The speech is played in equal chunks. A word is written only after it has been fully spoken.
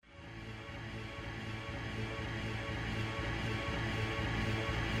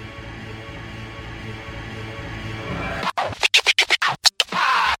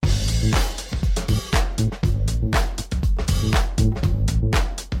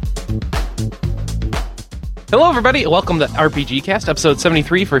Hello, everybody. Welcome to RPGCast, episode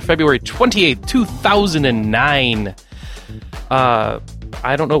 73 for February 28th, 2009. I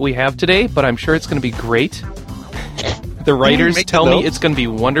don't know what we have today, but I'm sure it's going to be great. The writers tell me it's going to be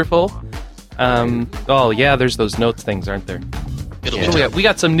wonderful. Oh, yeah, there's those notes things, aren't there? We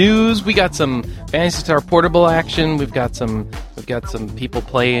got some news. We got some Phantasy Star Portable action. We've got some people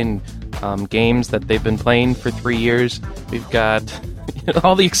playing games that they've been playing for 3 years. We've got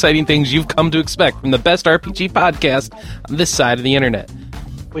all the exciting things you've come to expect from the best RPG podcast on this side of the internet.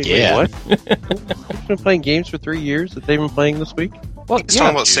 Wait, what? You've been playing games for 3 years that they've been playing this week? Well, it's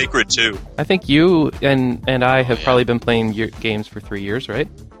talking about Sacred, too. I think you and I have probably been playing your games for 3 years, right?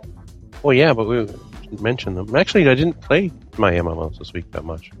 Well, yeah, but we mentioned them. Actually, I didn't play my MMOs this week that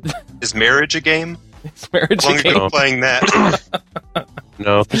much. Is marriage a game? Is marriage How long a have you game? been playing that?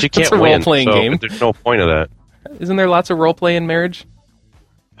 No, because you can't It's a win, role-playing so game. there's no point of that. Isn't there lots of role-play in marriage?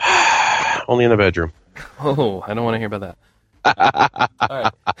 Only in the bedroom. Oh, I don't want to hear about that. All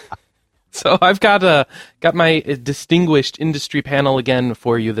right. So I've got my distinguished industry panel again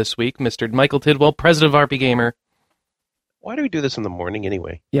for you this week, Mr. Michael Tidwell, president of RP Gamer. Why do we do this in the morning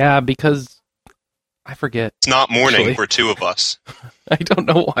anyway? Yeah, because I forget. It's not morning Actually. for two of us. I don't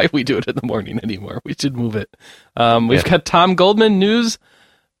know why we do it in the morning anymore. We should move it. We've got Tom Goldman, news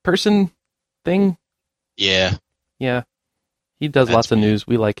person thing. Yeah. Yeah. He does lots of news.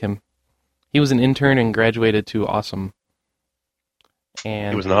 We like him. He was an intern and graduated to awesome.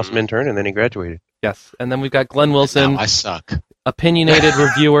 And He was an awesome intern, and then he graduated. yes. And then we've got Glenn Wilson, Now I suck. opinionated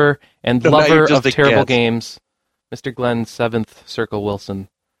reviewer and So now you're lover just of a terrible guest. games. Mr. Glenn Seventh Circle Wilson.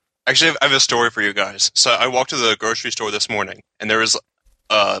 Actually, I have a story for you guys. So I walked to the grocery store this morning, and there was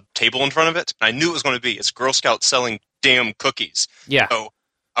a table in front of it. And I knew it was going to be. It's Girl Scouts selling damn cookies. Yeah. So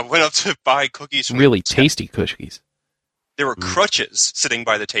I went up to buy cookies from Really the Girl Scouts. tasty cookies. There were crutches sitting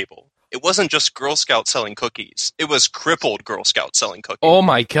by the table. It wasn't just Girl Scouts selling cookies. It was crippled Girl Scouts selling cookies. Oh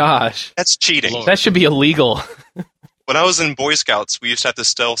my gosh. That's cheating. Lord. That should be illegal. When I was in Boy Scouts, we used to have to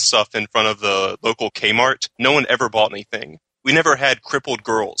sell stuff in front of the local Kmart. No one ever bought anything. We never had crippled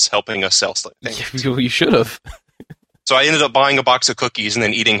girls helping us sell things. You should have. So I ended up buying a box of cookies and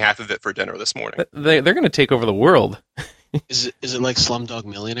then eating half of it for dinner this morning. They're going to take over the world. Is it like Slumdog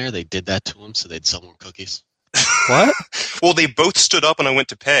Millionaire? They did that to him so they'd sell more cookies. What? Well, they both stood up and I went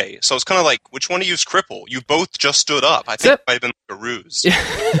to pay. So it's kind of like, which one of you is cripple? You both just stood up. I think it might have been like a ruse.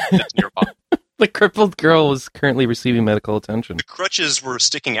 It's nearby. The crippled girl is currently receiving medical attention. The crutches were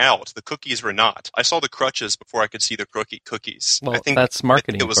sticking out. The cookies were not. I saw the crutches before I could see the cookies. Well, I think that's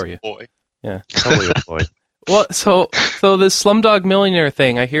marketing it was for you. a boy. Yeah. Totally a boy. Well, so this Slumdog Millionaire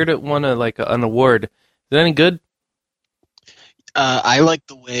thing, I heard it won an award. Is it any good? I like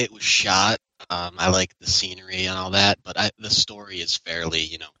the way it was shot. I like the scenery and all that, but the story is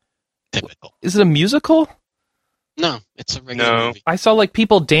fairly, typical. Is it a musical? No, it's a regular movie. I saw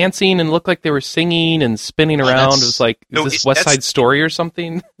people dancing and looked like they were singing and spinning around. It was like, is this West Side Story or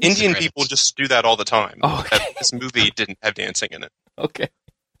something? Indian people just do that all the time. Oh, okay. This movie didn't have dancing in it. Okay.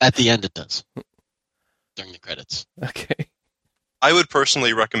 At the end, it does. During the credits. Okay. I would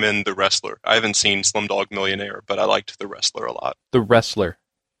personally recommend The Wrestler. I haven't seen Slumdog Millionaire, but I liked The Wrestler a lot. The Wrestler.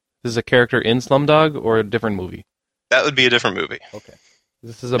 This is a character in Slumdog or a different movie? That would be a different movie. Okay.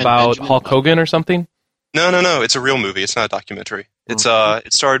 This is about Benjamin Hulk Button. Hogan or something? No. It's a real movie. It's not a documentary. It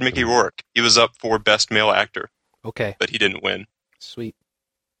starred Mickey Rourke. He was up for Best Male Actor, Okay. but he didn't win. Sweet.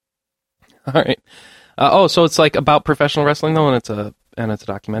 All right. So it's like about professional wrestling though, and it's a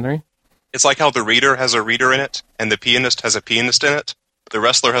documentary. It's like how The Reader has a reader in it, and The Pianist has a pianist in it. The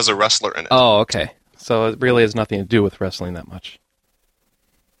Wrestler has a wrestler in it. Oh, okay. So it really has nothing to do with wrestling that much.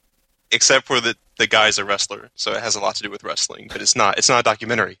 Except for the guy's a wrestler, so it has a lot to do with wrestling. But it's not a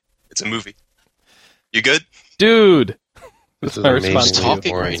documentary. It's a movie. You good? Dude. This is my amazingly response.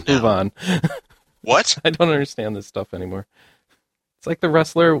 talking boring. right Let's move on. What? I don't understand this stuff anymore. It's like the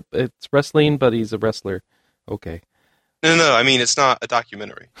wrestler. It's wrestling, but he's a wrestler. Okay. No. I mean, it's not a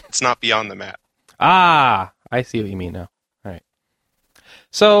documentary. It's not Beyond the Mat. Ah, I see what you mean now. All right.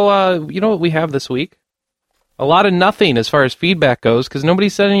 So, you know what we have this week? A lot of nothing as far as feedback goes, because nobody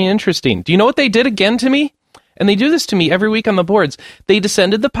said anything interesting. Do you know what they did again to me? And they do this to me every week on the boards. They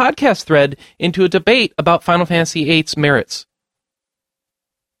descended the podcast thread into a debate about Final Fantasy VIII's merits.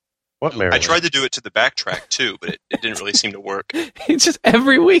 What merit? I tried to do it to the backtrack, too, but it didn't really seem to work. It's just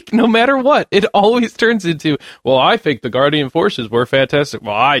every week, no matter what, it always turns into, well, I think the Guardian Forces were fantastic.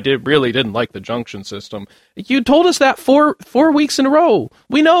 Well, I really didn't like the junction system. You told us that four weeks in a row.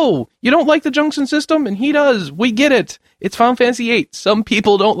 We know. You don't like the junction system, and he does. We get it. It's Final Fantasy VIII. Some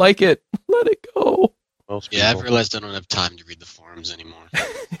people don't like it. Let it go. Most Yeah, I've people. realized I don't have time to read the forums anymore.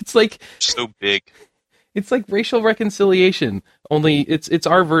 It's like So big. It's like racial reconciliation, only it's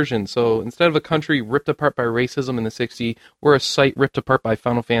our version. So instead of a country ripped apart by racism in the 60s, we're a site ripped apart by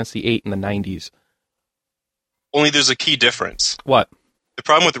Final Fantasy VIII in the 90s. Only there's a key difference. What? The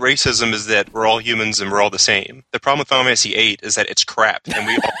problem with racism is that we're all humans and we're all the same. The problem with Final Fantasy VIII is that it's crap, and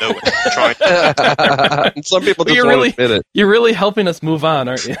we all know it. Some people just Well, won't admit it. You're really helping us move on,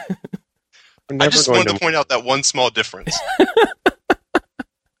 aren't you? I just wanted to point out that one small difference.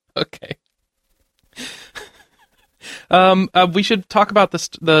 Okay. We should talk about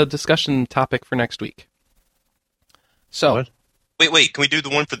the discussion topic for next week. So, What? Wait, can we do the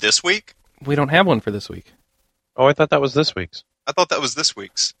one for this week? we don't have one for this week. Oh, I thought that was this week's. I thought that was this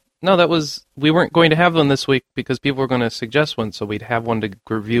week's. No, we weren't going to have one this week because people were going to suggest one, so we'd have one to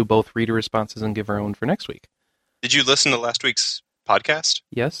review both reader responses and give our own for next week. Did you listen to last week's podcast?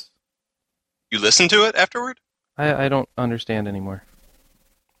 Yes? You listened to it afterward? I don't understand anymore.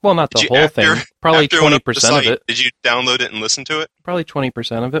 Well, not the Did you, whole after- thing. Probably after it went up to the 20% of site, it. Did you download it and listen to it? Probably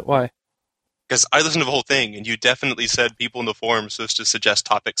 20% of it. Why? Because I listened to the whole thing, and you definitely said people in the forum are supposed to suggest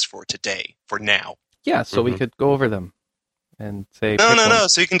topics for today, for now. Yeah, so we could go over them and say... No,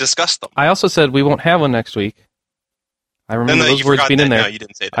 so you can discuss them. I also said we won't have one next week. I remember those you words forgot being that. in there. No, you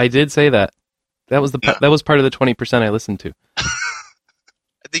didn't say that. I did say that. That was that was part of the 20% I listened to. I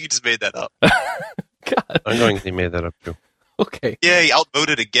think you just made that up. God. I'm going to made that up too. Okay. Yay,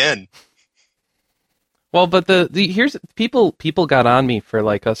 outvoted again. Well, but here's people got on me for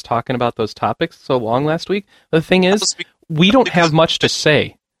like us talking about those topics so long last week. The thing is, we don't have much to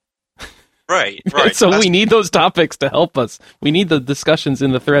say. Right. So we need those topics to help us. We need the discussions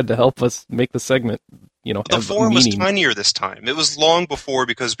in the thread to help us make the segment, The have forum was meaning. tinier this time. It was long before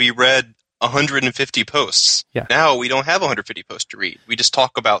because we read 150 posts. Yeah. Now we don't have 150 posts to read. We just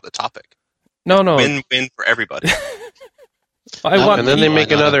talk about the topic. No. Win-win for everybody. And then they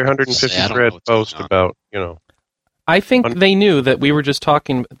make another I 150 don't know thread what's going post on. about, I think they knew that we were just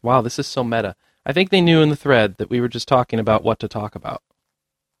talking. Wow, this is so meta. I think they knew in the thread that we were just talking about what to talk about.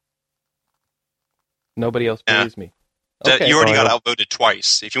 Nobody else believes me. Okay. You already got outvoted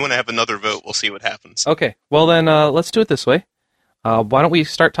twice. If you want to have another vote, we'll see what happens. Okay. Well, then let's do it this way. Why don't we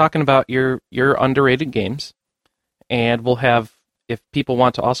start talking about your underrated games, and we'll have, if people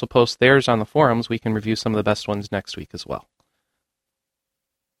want to also post theirs on the forums, we can review some of the best ones next week as well.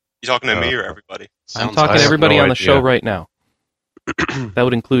 You talking to me or everybody? I'm Sounds talking to I have everybody no on the idea. show right now. That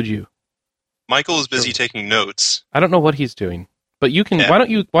would include you. Michael is busy taking notes. I don't know what he's doing, but you can. Yeah. Why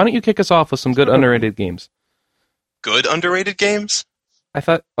don't you kick us off with some good underrated games? Good underrated games? I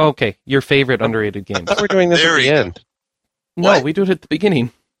thought, okay, your favorite underrated I games. thought we're doing this at Very the good. end. No, What? we do it at the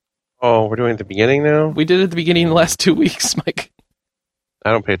beginning. Oh, we're doing it at the beginning now? We did it at the beginning of the last 2 weeks, Mike.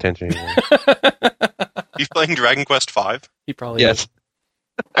 I don't pay attention anymore. You playing Dragon Quest V? He probably Yes. is.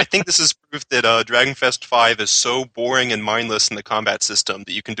 I think this is proof that Dragon Quest V is so boring and mindless in the combat system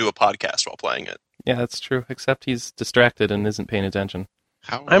that you can do a podcast while playing it. Yeah, that's true. Except he's distracted and isn't paying attention.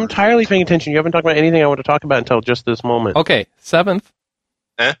 I'm entirely paying attention. You haven't talked about anything I want to talk about until just this moment. Okay, 7th.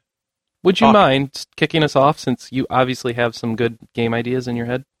 Eh? Would you Talk. mind kicking us off since you obviously have some good game ideas in your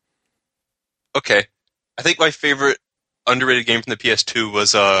head? Okay. I think my favorite underrated game from the PS2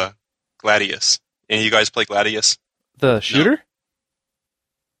 was Gladius. Any of you guys play Gladius? The shooter?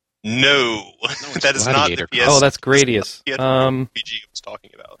 No. it's That is not the Gladiator. PS. Oh, that's Gradius. PS RPG I was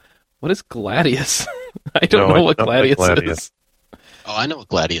talking about. What is Gladius? I don't No, know I what don't like Gladius Gladius. is. Oh, I know what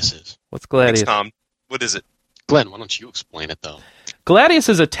Gladius is. What's Gladius? XCOM. What is it? Glenn, why don't you explain it, though? Gladius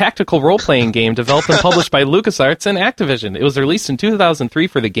is a tactical role-playing game developed and published by LucasArts and Activision. It was released in 2003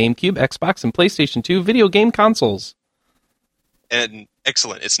 for the GameCube, Xbox, and PlayStation 2 video game consoles. And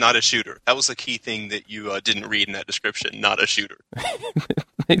excellent. It's not a shooter. That was the key thing that you didn't read in that description. Not a shooter.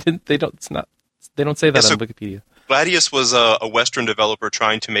 They don't say that Yeah, so- on Wikipedia. Gladius was a Western developer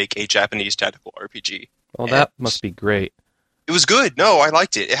trying to make a Japanese tactical RPG. Well, that And must be great. It was good. No, I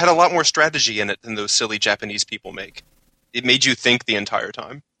liked it. It had a lot more strategy in it than those silly Japanese people make. It made you think the entire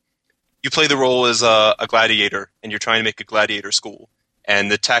time. You play the role as a gladiator, and you're trying to make a gladiator school. And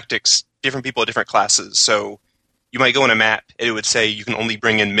the tactics, different people have different classes. So you might go on a map, and it would say you can only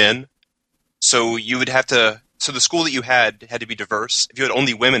bring in men. So you would have to... So the school that you had to be diverse. If you had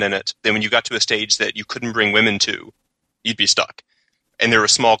only women in it, then when you got to a stage that you couldn't bring women to, you'd be stuck. And there were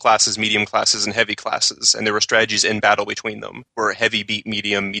small classes, medium classes, and heavy classes. And there were strategies in battle between them, where heavy beat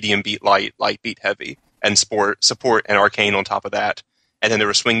medium, medium beat light, light beat heavy, and support and arcane on top of that. And then there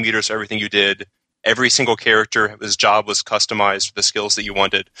were swing meters for everything you did. Every single character, his job was customized for the skills that you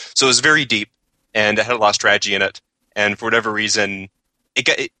wanted. So it was very deep, and it had a lot of strategy in it. And for whatever reason,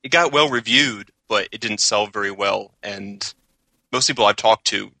 it got well reviewed, but it didn't sell very well. And most people I've talked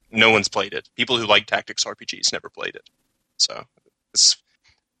to no one's played it. People who like tactics RPGs never played it. So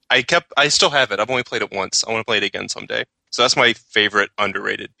I still have it. I've only played it once. I want to play it again someday. So that's my favorite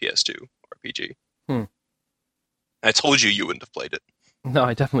underrated PS2 RPG. I told you wouldn't have played it. No,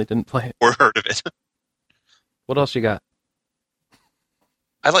 I definitely didn't play it. Or heard of it. What else you got?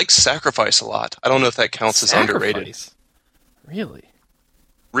 I like Sacrifice a lot. I don't know if that counts as underrated. Really?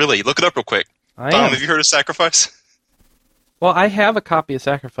 Really? Look it up real quick. Tom, have you heard of Sacrifice? Well, I have a copy of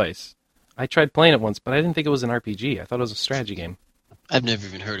Sacrifice. I tried playing it once, but I didn't think it was an RPG. I thought it was a strategy game. I've never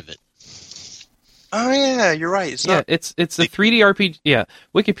even heard of it. Oh, yeah, you're right. It's not... it's a 3D RPG. Yeah,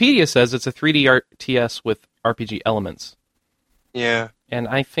 Wikipedia says it's a 3D RTS with RPG elements. Yeah. And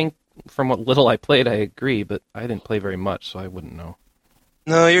I think from what little I played, I agree, but I didn't play very much, so I wouldn't know.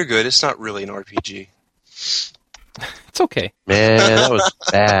 No, you're good. It's not really an RPG. It's okay. Man, that was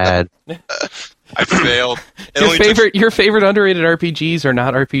bad. I failed. Your favorite underrated RPGs are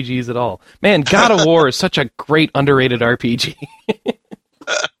not RPGs at all. Man, God of War is such a great underrated RPG.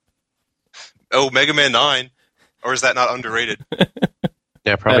 Oh, Mega Man 9. Or is that not underrated?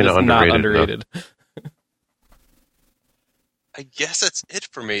 Yeah, probably That is not underrated. Not underrated. I guess that's it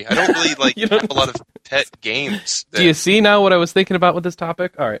for me. I don't really have a lot of pet games. Do you see now what I was thinking about with this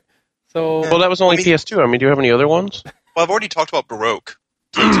topic? All right. So, Well, that was only PS2. I mean, do you have any other ones? Well, I've already talked about Baroque.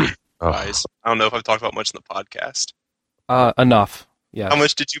 Guys. I don't know if I've talked about much in the podcast. enough. Yeah. How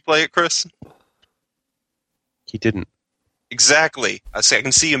much did you play it, Chris? He didn't. Exactly. I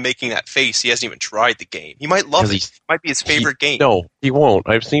can see him making that face. He hasn't even tried the game. He might love it. It might be his favorite game. No, he won't.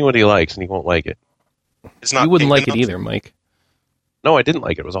 I've seen what he likes, and he won't like it. It's not. You wouldn't like enough. it either, Mike. No, I didn't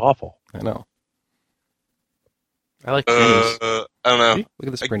like it. It was awful. I know. I like Prinny's. I don't know. See? Look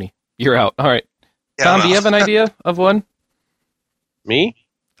at this Prinny. You're out. All right. Yeah, Tom, do you have an idea of one? Me?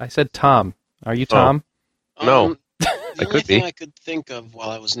 I said Tom. Are you Tom? No. The only thing I could think of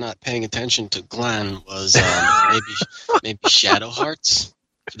while I was not paying attention to Glenn was maybe Shadow Hearts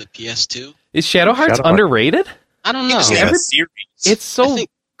for the PS2. Is Shadow Hearts underrated? I don't know. It's so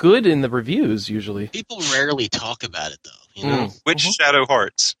good in the reviews, usually. People rarely talk about it, though. You know? Which Shadow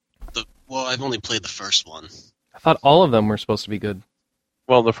Hearts? Well, I've only played the first one. I thought all of them were supposed to be good.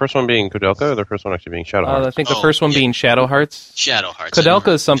 Well, the first one being Kudelka, or the first one actually being Shadow Hearts? I think the first one being Shadow Hearts. Shadow Hearts.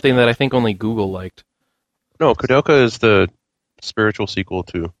 Kudelka is something that I think only Google liked. No, Kudelka is the spiritual sequel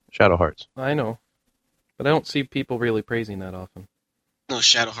to Shadow Hearts. I know. But I don't see people really praising that often. No,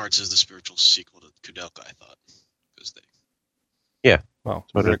 Shadow Hearts is the spiritual sequel to Kudelka, I thought. Yeah. Well,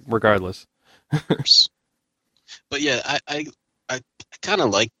 regardless. But yeah, I kind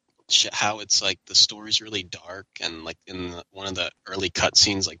of like how it's like the story's really dark, and like in one of the early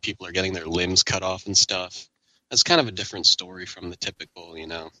cutscenes, like people are getting their limbs cut off and stuff. That's kind of a different story from the typical,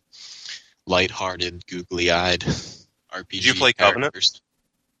 lighthearted, googly-eyed RPG. Did you play Covenant?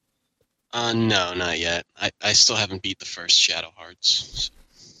 No, not yet. I still haven't beat the first Shadow Hearts.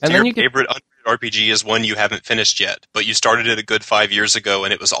 And then your favorite RPG is one you haven't finished yet, but you started it a good 5 years ago,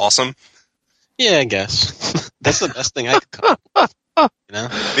 and it was awesome? Yeah, I guess. That's the best thing I could come up with.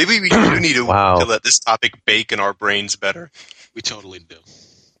 Maybe we do need to let this topic bake in our brains better. We totally do.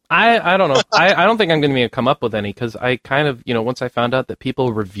 I don't know. I don't think I'm going to be able to come up with any, because I kind of, once I found out that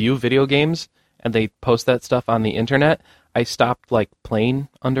people review video games and they post that stuff on the internet, I stopped playing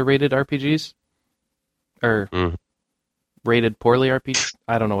underrated RPGs or rated poorly RPGs.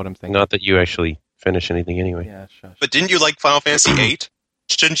 I don't know what I'm thinking. Not that you actually finish anything anyway. Yeah, shush. But didn't you like Final Fantasy VIII?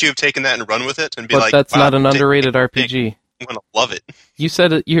 Shouldn't you have taken that and run with it and be but that's not an underrated RPG. I'm going to love it. You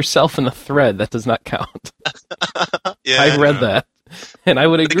said it yourself in the thread. That does not count. Yeah, I read that. And I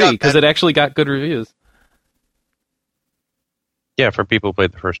would agree, because it actually got good reviews. Yeah, for people who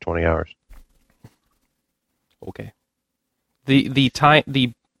played the first 20 hours. Okay. The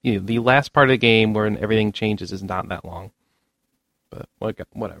last part of the game where everything changes is not that long. But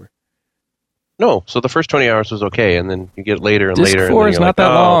whatever. No, so the first 20 hours was okay, and then you get later and Disc later. Disc 4 and is not that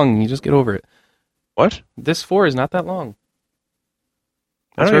long. You just get over it. What? Disc 4 is not that long.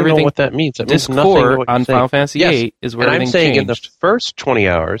 I don't even know what that means. That Disc means nothing 4 on Final Fantasy VIII is where everything changed. And I'm saying in the changed. first 20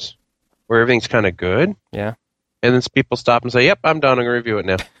 hours, where everything's kind of good, yeah, and then people stop and say, "Yep, I'm done. I'm gonna review it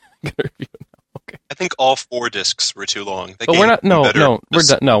now." Okay. I think all 4 discs were too long. But we're not. No,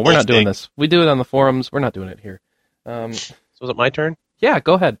 we're not doing this. We do it on the forums. We're not doing it here. So is it my turn? Yeah,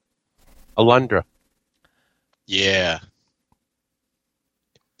 go ahead. Alundra. Yeah.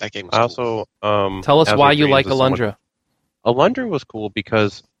 That game was cool. Tell us why you like Alundra. Alundra was cool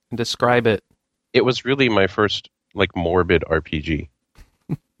because... Describe it. It was really my first, morbid RPG.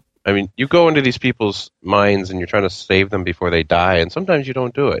 I mean, you go into these people's minds and you're trying to save them before they die, and sometimes you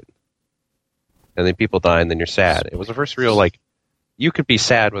don't do it. And then people die, and then you're sad. It was the first real, you could be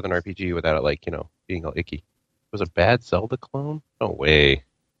sad with an RPG without it, like, being all icky. Was a bad Zelda clone? No way.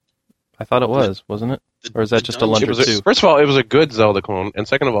 I thought it was, wasn't it? Or is that just a Alundra 2? First of all, it was a good Zelda clone, and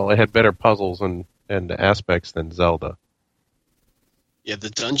second of all, it had better puzzles and aspects than Zelda. Yeah, the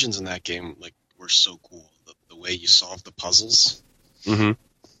dungeons in that game were so cool. The way you solved the puzzles. Mm-hmm.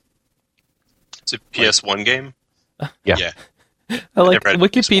 It's a PS1 game? Yeah. I like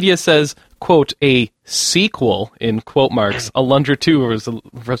Wikipedia says, quote, a sequel, in quote marks, Alundra 2 was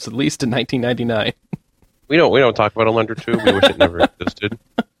released in 1999. We don't talk about Alundra 2. We wish it never existed.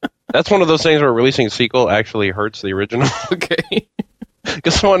 That's one of those things where releasing a sequel actually hurts the original. Okay.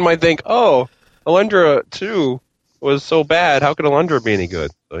 Because someone might think, oh, Alundra 2 was so bad, how could Alundra be any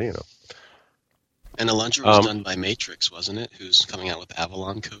good? So, And Alundra was done by Matrix, wasn't it? Who's coming out with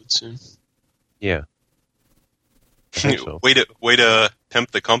Avalon Code soon? Yeah. I think so. Way to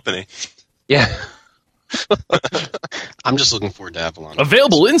pimp the company. Yeah. I'm just looking forward to Avalon.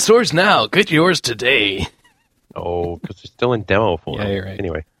 Available in stores now. Get yours today. Oh, because it's still in demo form. Yeah, you're right.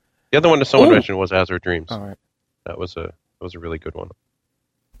 Anyway, the other one that someone mentioned was Azure Dreams. All right. That was a really good one,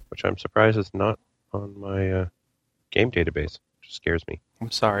 which I'm surprised is not on my game database, which scares me. I'm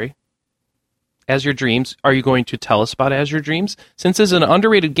sorry. Azure Dreams, are you going to tell us about Azure Dreams? Since it's an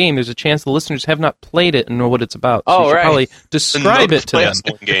underrated game, there's a chance the listeners have not played it and know what it's about. So you should probably describe it to them. It's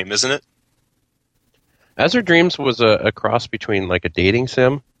another game, isn't it? Azure Dreams was a cross between like a dating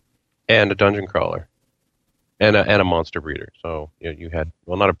sim and a dungeon crawler and a monster breeder. So you had,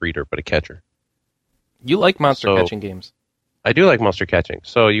 well, not a breeder, but a catcher. You like monster catching games. I do like monster catching.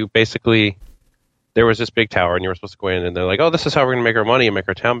 So you basically, there was this big tower and you were supposed to go in and they're like, oh, this is how we're going to make our money and make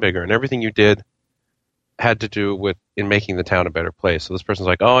our town bigger. And everything you did had to do with in making the town a better place. So this person's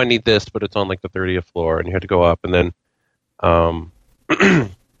like, oh, I need this, but it's on like the 30th floor. And you had to go up and then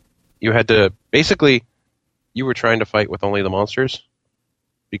you had to, basically, you were trying to fight with only the monsters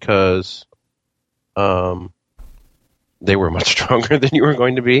because they were much stronger than you were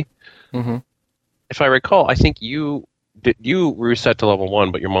going to be. Mm-hmm. If I recall, I think you were set to level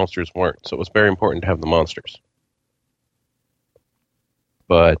 1, but your monsters weren't. So it was very important to have the monsters.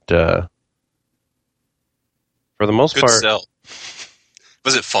 But for the most part, sell.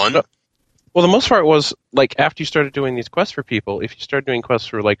 Was it fun? Well, the most part was like after you started doing these quests for people. If you started doing quests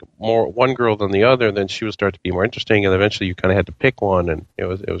for like more one girl than the other, then she would start to be more interesting, and eventually you kind of had to pick one, and it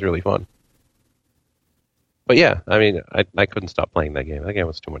was really fun. But yeah, I mean, I couldn't stop playing that game. That game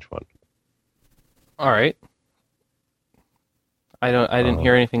was too much fun. All right. I didn't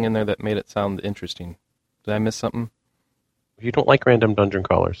hear anything in there that made it sound interesting. Did I miss something? You don't like random dungeon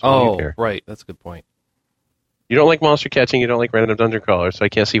crawlers. So oh, right. That's a good point. You don't like monster catching. You don't like random dungeon crawlers. So I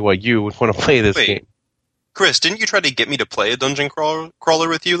can't see why you would want to play this game. Chris, didn't you try to get me to play a dungeon crawler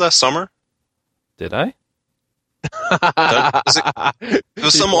with you last summer? Did I? It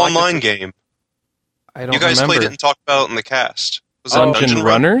was some online game. I don't You guys remember. played it and talked about it in the cast. Was it Dungeon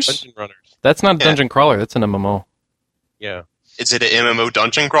Runners? Dungeon Runners. That's not a dungeon crawler. That's an MMO. Yeah. Is it an MMO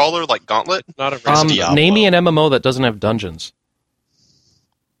dungeon crawler like Gauntlet? Not a name me an MMO that doesn't have dungeons.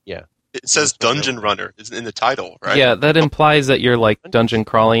 Yeah. It says Dungeon Runner in the title, right? Yeah, that implies that you're like dungeon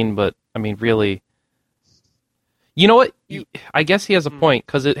crawling, but I mean, really. You know what? I guess he has a point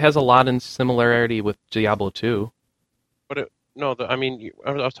because it has a lot in similarity with Diablo 2. But I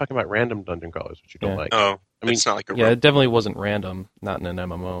was talking about random dungeon crawlers, which you don't like. Oh, I mean, it's not like a it definitely wasn't random, not in an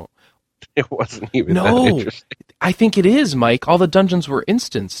MMO. It wasn't even that interesting. I think it is, Mike. All the dungeons were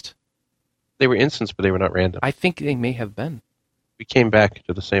instanced. They were instanced, but they were not random. I think they may have been. We came back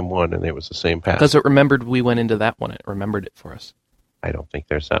to the same one, and it was the same path. Because it remembered we went into that one. It remembered it for us. I don't think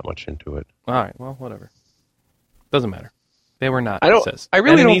there's that much into it. All right, well, whatever. Doesn't matter. They were not, I really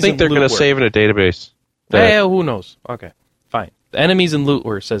don't Enemies think they're going to save in a database. Yeah, who knows? Okay, fine. The enemies in loot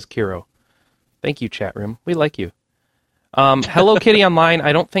were, says Kiro. Thank you, chat room. We like you. Hello Kitty Online,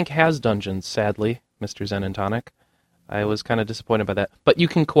 I don't think has dungeons, sadly, Mr. Zen and Tonic. I was kind of disappointed by that. But you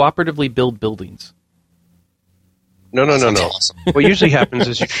can cooperatively build buildings. No. Awesome. What usually happens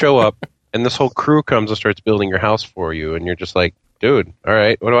is you show up, and this whole crew comes and starts building your house for you, and you're just like, dude, all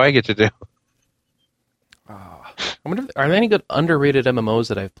right, what do I get to do? I wonder, are there any good underrated MMOs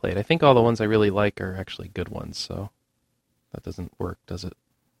that I've played? I think all the ones I really like are actually good ones, so that doesn't work, does it?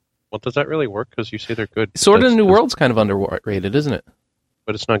 Well, does that really work? Because you say they're good. Sword in the New World's kind of underrated, isn't it?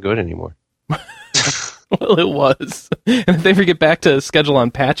 But it's not good anymore. Well, it was. And if they ever get back to schedule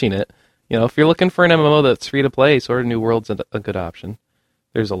on patching it, if you're looking for an MMO that's free to play, Sword in the New World's a good option.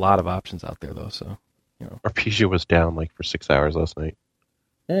 There's a lot of options out there, though, so, Arpegia was down, for 6 hours last night.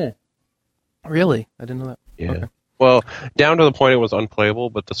 Really? I didn't know that. Yeah. Okay. Well, down to the point it was unplayable,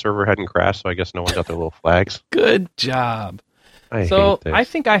 but the server hadn't crashed, so I guess no one got their little flags. Good job. I So hate this. I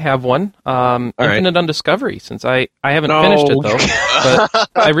think I have one. right. Infinite Undiscovery, since I haven't No. finished it though, but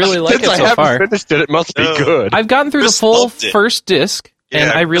I really like Since it I so haven't far. finished it, it must be No. good. I've gotten through Chris the full loved it. first disc, and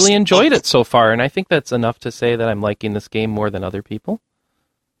Yeah, I really Chris enjoyed loved it so far. And I think that's enough to say that I'm liking this game more than other people.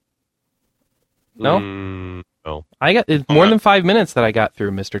 No, No. I got it's more than 5 minutes that I got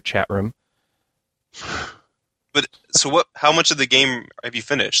through, Mr. Chatroom. But so what? How much of the game have you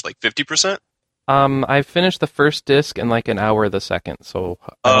finished? Like 50%? I finished the first disc in like an hour of the second, so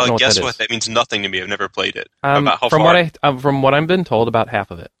I don't know Guess what what? that is. That means nothing to me. I've never played it. Um, About how from far? from what I've been told, about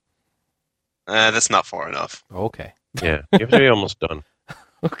half of it. That's not far enough. Okay. Yeah, you have to be almost done.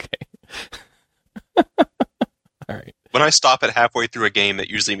 Okay. All right. When I stop at halfway through a game, that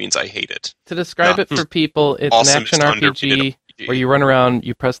usually means I hate it. To describe No. it for people, it's Also an action just underrated RPG RPG. where you run around,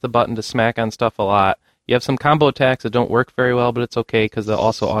 you press the button to smack on stuff a lot. You have some combo attacks that don't work very well, but it's okay because they'll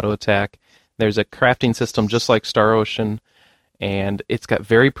also auto attack. There's a crafting system just like Star Ocean, and it's got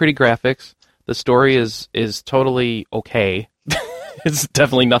very pretty graphics. The story is totally okay. It's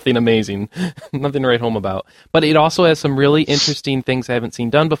definitely nothing amazing, nothing to write home about. But it also has some really interesting things I haven't seen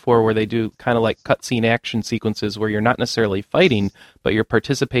done before, where they do kind of like cutscene action sequences where you're not necessarily fighting, but you're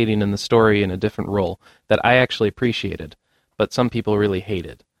participating in the story in a different role that I actually appreciated, but some people really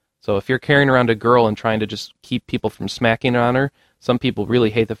hated. So if you're carrying around a girl and trying to just keep people from smacking on her, some people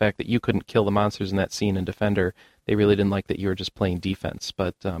really hate the fact that you couldn't kill the monsters in that scene and defend her. They really didn't like that you were just playing defense,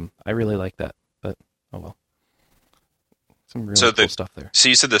 but I really like that. But oh well. Some really cool stuff there. So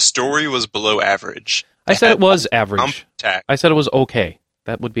you said the story was below average. I said it was average. Attack. I said it was okay.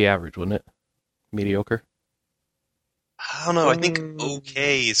 That would be average, wouldn't it? Mediocre? I don't know. I think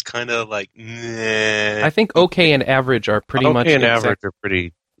okay is kind of like meh. I think okay and average are pretty much Okay and exact. average are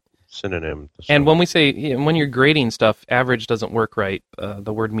pretty synonyms. And when we say, when you're grading stuff, average doesn't work right.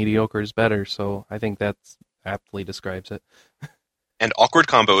 The word mediocre is better, so I think that aptly describes it. And awkward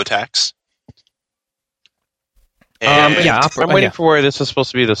combo attacks. I'm yeah. waiting for where this is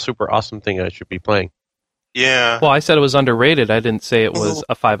supposed to be the super awesome thing I should be playing. Yeah. Well, I said it was underrated. I didn't say it was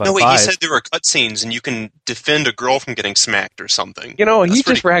a 5 out of 5. No, wait, you said there were cutscenes and you can defend a girl from getting smacked or something. You know, That's he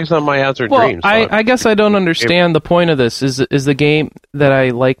pretty just rags on my answered Well, dreams. I guess I don't understand the point of this. Is the game that I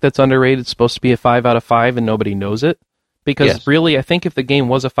like that's underrated supposed to be a 5 out of 5 and nobody knows it? Because Yes. really, I think if the game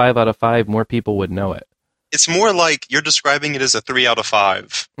was a 5 out of 5, more people would know it. It's more like you're describing it as a 3 out of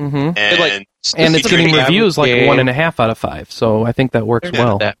 5. Mm-hmm. And, And it's getting average reviews like game. 1.5 out of 5, so I think that works They're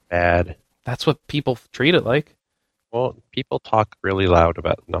well. not that bad. That's what people treat it like. Well, people talk really loud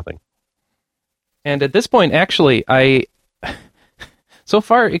about nothing. And at this point, actually, so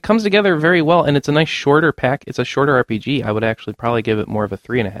far it comes together very well, and it's a nice shorter pack. It's a shorter RPG. I would actually probably give it more of a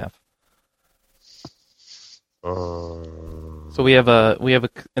 3.5. So we have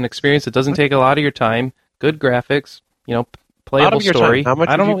an experience that doesn't take a lot of your time. Good graphics, playable Out of your story. time. How much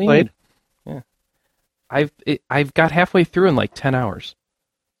I don't have know you what played? mean. Yeah, I've got halfway through in like 10 hours.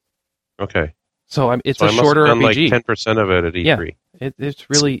 Okay. So it's So a I must shorter have done RPG. like 10% of it at E3. Yeah, it's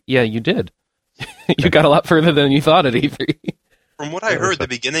really you did. You got a lot further than you thought at E3. from what I heard, the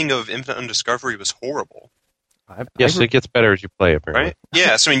beginning of Infinite Undiscovery was horrible. Yes, it gets better as you play, apparently. Right?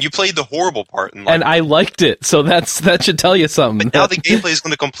 Yeah, so I mean, you played the horrible part. And I liked it, so that should tell you something. But now the gameplay is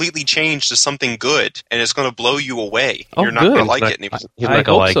going to completely change to something good, and it's going to blow you away. Oh, You're not good. going to like He's it. And He's I not going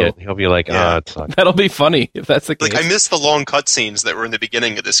to hope like so. it. He'll be like, Yeah. it sucks. That'll be funny if that's the case. like, I miss the long cutscenes that were in the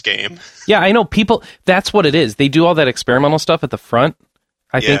beginning of this game. Yeah, I know people. That's what it is. They do all that experimental stuff at the front.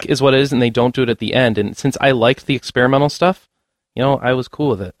 I think Yeah. is what it is, and they don't do it at the end. And since I liked the experimental stuff, I was cool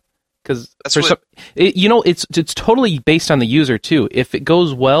with it. Because it's totally based on the user too. If it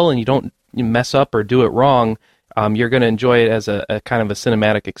goes well and you don't mess up or do it wrong, you're going to enjoy it as a kind of a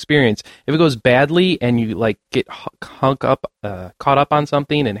cinematic experience. If it goes badly and you like get caught up on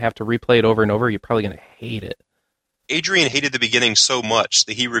something and have to replay it over and over, you're probably going to hate it. Adrian hated the beginning so much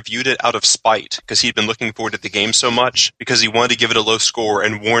that he reviewed it out of spite because he'd been looking forward to the game so much because he wanted to give it a low score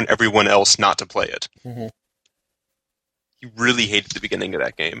and warn everyone else not to play it. Mm-hmm. He really hated the beginning of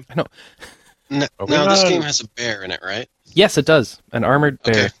that game. I know. Now this game has a bear in it, right? Yes, it does. An armored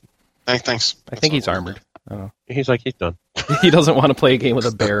bear. Okay. Thanks. I think he's armored. I don't know. He's like, he's done. He doesn't want to play a game with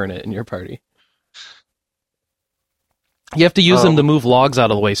a bear in it in your party. You have to use them to move logs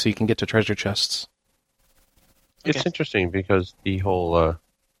out of the way so you can get to treasure chests. It's interesting because the whole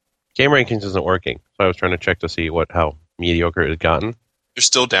game rankings isn't working. So I was trying to check to see how mediocre it had gotten. You're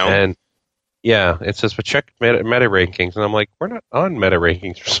still down. And yeah, it says, but check meta rankings. And I'm like, we're not on meta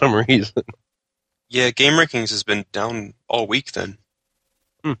rankings for some reason. Yeah, game rankings has been down all week then.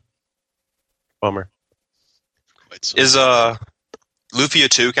 Bummer. Is Lufia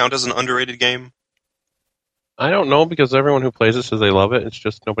 2 count as an underrated game? I don't know, because everyone who plays it says they love it. It's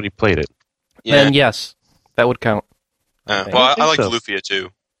just nobody played it. Yeah. Then yes, that would count. Well, think I like so. Lufia too.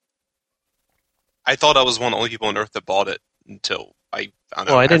 I thought I was one of the only people on Earth that bought it until I found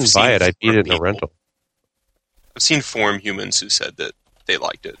out. Well, I I've didn't buy seen it. I beat it in a people- rental. I've seen forum humans who said that they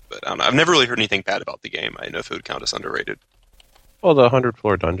liked it, but I don't know. I've never really heard anything bad about the game. I don't know if it would count as underrated. Well, the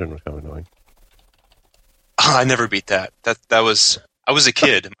 100-floor dungeon was kind of annoying. I never beat that. That was I was a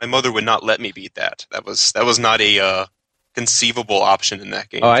kid. My mother would not let me beat that. That was not a conceivable option in that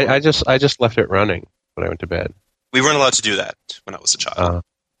game. Oh, I just left it running when I went to bed. We weren't allowed to do that when I was a child.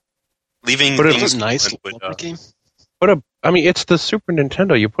 Leaving But it things Was it nice on would, Leopard game? It's the Super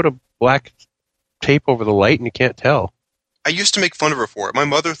Nintendo. You put a black tape over the light and you can't tell. I used to make fun of her for it. My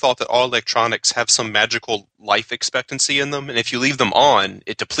mother thought that all electronics have some magical life expectancy in them, and if you leave them on,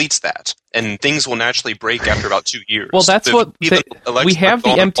 it depletes that, and things will naturally break after about 2 years. Well, that's If what you leave the we have the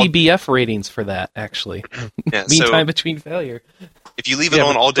electric on- MTBF ratings for that. Actually, Yeah, mean so time between failure. if you leave it Yeah,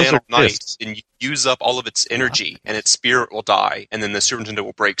 on but all day those and all are night, discs. and you use up all of its energy, and its spirit will die, and then the Super Nintendo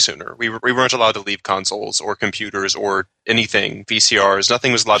will break sooner. We weren't allowed to leave consoles or computers or anything, VCRs.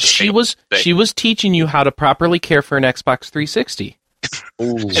 Nothing was allowed to stay. She was teaching you how to properly care for an Xbox 360.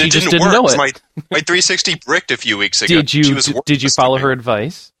 And She it just didn't didn't work. know it. My 360 bricked a few weeks ago. Did you She was did you worthless follow to her me.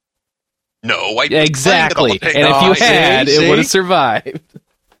 advice? No, I Exactly. played And it all if day. you had, see? it would have survived.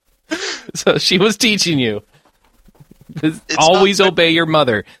 So she was teaching you. Always not- obey your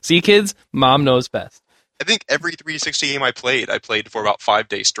mother. See, kids, mom knows best. I think every 360 game I played for about 5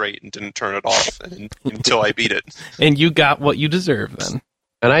 days straight and didn't turn it off until I beat it. And you got what you deserve then.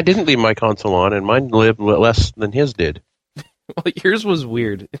 And I didn't leave my console on, and mine lived less than his did. Well, yours was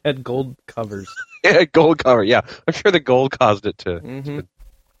weird. It had gold covers. Yeah, gold cover. Yeah, I'm sure the gold caused it to Mm-hmm.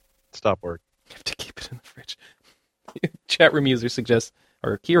 stop work. You have to keep it in the fridge. Chat room user suggests,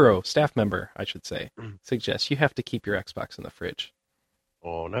 or Kiro, staff member, I should say, suggests you have to keep your Xbox in the fridge.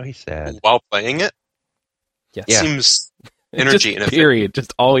 Oh, now he's sad. While playing it, Yes. Yeah. seems energy Just inefficient. period.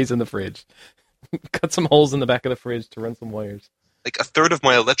 Just always in the fridge. Cut some holes in the back of the fridge to run some wires. Like a third of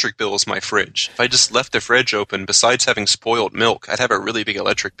my electric bill is my fridge. If I just left the fridge open, besides having spoiled milk, I'd have a really big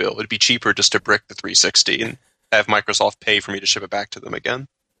electric bill. It'd be cheaper just to brick the 360 and have Microsoft pay for me to ship it back to them again.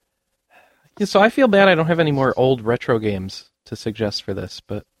 Yeah, so I feel bad I don't have any more old retro games to suggest for this,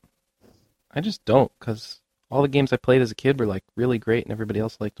 but I just don't, because all the games I played as a kid were like really great and everybody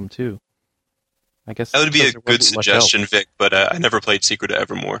else liked them too. I guess That would be a Because there good wasn't much suggestion, Vic, but I never played Secret of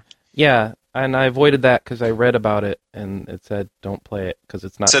Evermore. yeah, and I avoided that because I read about it and it said don't play it because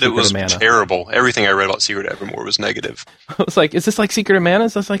it's not Said Secret it was of Mana. terrible. Everything I read about Secret of Evermore was negative. I was like, is this like Secret of Mana?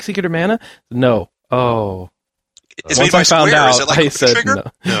 Is this like Secret of Mana? No. Oh. It's Once made by I found Square. out, Is it like I Chrono said Trigger?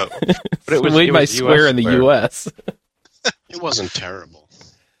 no. No. But it was made by US Square in the Square. U.S. It wasn't terrible.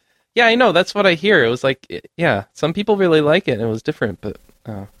 Yeah, I know. That's what I hear. It was like, yeah, some people really like it and it was different, but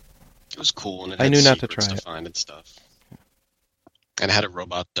It was cool, and it I had knew not to secrets try it. find and stuff. And it had a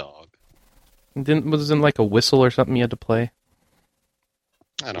robot dog. wasn't like a whistle or something you had to play?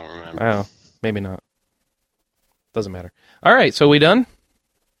 I don't remember. Oh, maybe not. Doesn't matter. All right, so we done?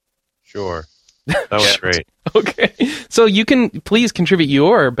 Sure. That was Yeah. great. Okay. So you can please contribute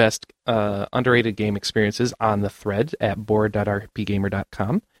your best underrated game experiences on the thread at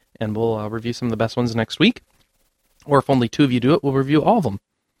board.rpgamer.com, and we'll review some of the best ones next week. Or if only two of you do it, we'll review all of them.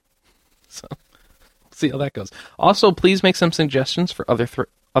 So, we'll see how that goes. Also, please make some suggestions for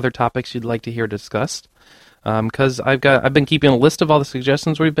other topics you'd like to hear discussed, because I've been keeping a list of all the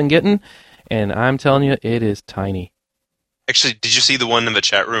suggestions we've been getting, and I'm telling you, it is tiny. Actually, did you see the one in the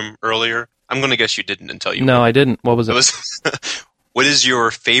chat room earlier? I'm going to guess you didn't until you. No, I didn't. What was it? It was. What is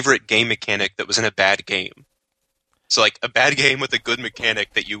your favorite game mechanic that was in a bad game? So, like a bad game with a good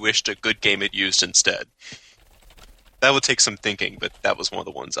mechanic that you wished a good game had used instead. That would take some thinking, but that was one of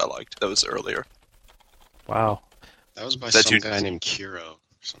the ones I liked. That was earlier. Wow. That was by That some dude- guy named Kiro.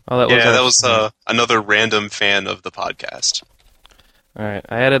 Oh, that was Yeah, our- that was another random fan of the podcast. All right,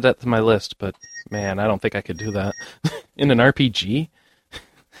 I added that to my list, but man, I don't think I could do that in an RPG.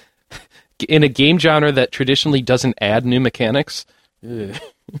 In a game genre that traditionally doesn't add new mechanics. Ugh.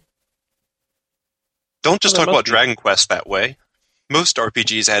 Don't just Well, talk there must about be- Dragon Quest that way. Most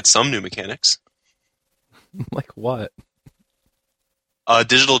RPGs add some new mechanics. Like what?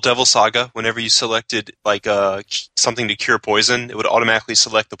 Digital Devil Saga, whenever you selected like something to cure poison, it would automatically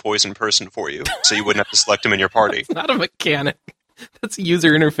select the poison person for you, so you wouldn't have to select him in your party. It's not a mechanic. That's a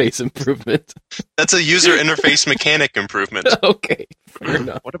user interface improvement. That's a user interface mechanic improvement. Okay, fair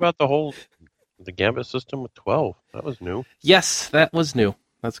enough. What about the Gambit system with 12? That was new. Yes, that was new.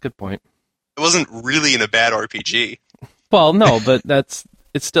 That's a good point. It wasn't really in a bad RPG. Well, no, but it's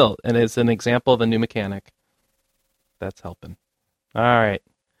still, and it's an example of a new mechanic. That's helping. All right.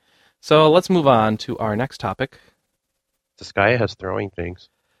 So let's move on to our next topic. Disgaea has throwing things.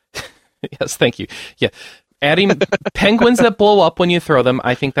 Yes, thank you. Yeah. Adding penguins that blow up when you throw them,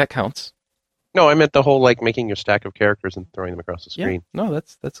 I think that counts. No, I meant the whole like making your stack of characters and throwing them across the Yeah. screen. No,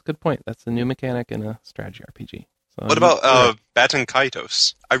 that's a good point. That's a new mechanic in a strategy RPG. So What about Baton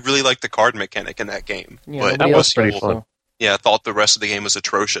Kaitos? I really like the card mechanic in that game. Yeah, but nobody that was else pretty does, fun. so- yeah, I thought the rest of the game was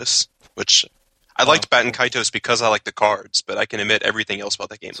atrocious. Which I liked Baton Kaitos because I like the cards, but I can admit everything else about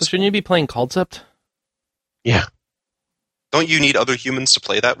that game. So shouldn't you be playing Concept? Yeah. Don't you need other humans to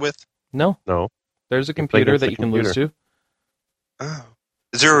play that with? No. No. There's a You can play computer against that the you can lose to. Oh.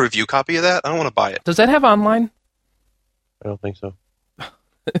 Is there a review copy of that? I don't want to buy it. Does that have online? I don't think so.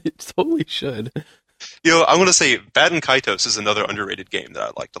 It totally should. You know, I'm going to say Baton Kaitos is another underrated game that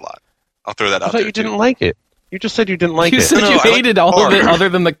I liked a lot. I'll throw that I out thought there you too. didn't like it. You just said you didn't like You it. said No, you I like hated the all of it card. other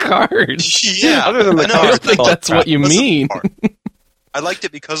than the cards. Yeah, Other than the I know. I cards, don't think all that's what you Listen, mean. I liked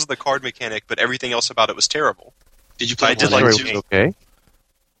it because of the card mechanic, but everything else about it was terrible. Did you play I did one like and the story to- was okay.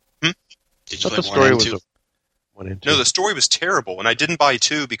 Did you But play the one story and was two? one and two. No, the story was terrible, and I didn't buy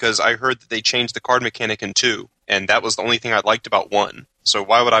 2 because I heard that they changed the card mechanic in 2, and that was the only thing I liked about 1. So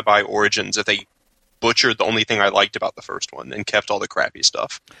why would I buy Origins if they butchered the only thing I liked about the first one and kept all the crappy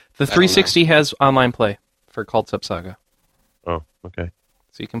stuff? The 360 has online play for Concept Saga. Oh, okay.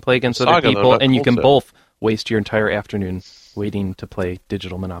 So you can play against Saga, other though, people, not and you can Concept. both waste your entire afternoon waiting to play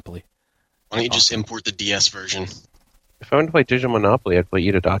Digital Monopoly. Why don't you just import the DS version? If I wanted to play Digital Monopoly, I'd play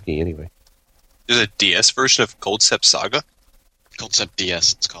Itadaki anyway. There's a DS version of Concept Saga? Concept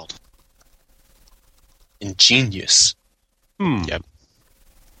DS, it's called. Ingenious. Yep.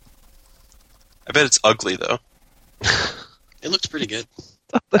 I bet it's ugly, though. It looks pretty good.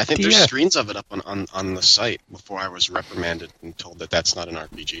 The I think there's DS. screens of it up on the site before I was reprimanded and told that that's not an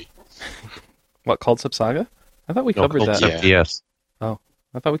RPG. What, Concept Saga? I thought we No, covered that. Concept Yeah. DS.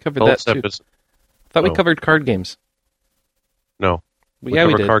 I thought we covered that too. Concept is I thought we oh. covered card games. no. Yeah,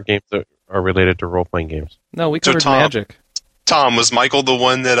 we cover did. card games that are related to role playing games. No, we So, covered Tom- Magic. Tom, was Michael the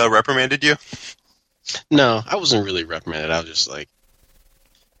one that reprimanded you? No, I wasn't really reprimanded. I was just like,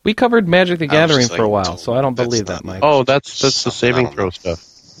 We covered Magic the I was Gathering just, for a like, while, told so I don't that's believe not that, Mike. Oh, that's the Something, saving I don't throw know.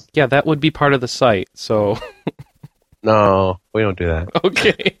 stuff. Yeah, that would be part of the site, so... No, we don't do that.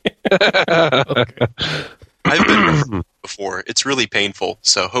 Okay. I've been reprimanded before. It's really painful,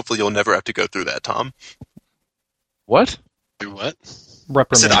 so hopefully you'll never have to go through that, Tom. What? do what? I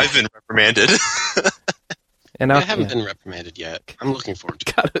said Reprimand. I've been reprimanded. And now, I haven't been reprimanded yet. I'm looking forward to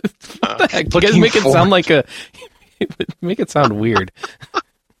it. God, what the heck? You guys Looking make it sound forward. like a... make it sound weird.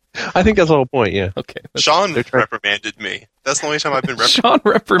 I think that's the whole point, yeah. Okay. Sean They're trying- reprimanded me. That's the only time I've been reprimanded. Sean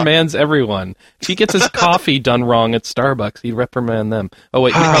reprimands everyone. If he gets his coffee done wrong at Starbucks, he'd reprimand them. Oh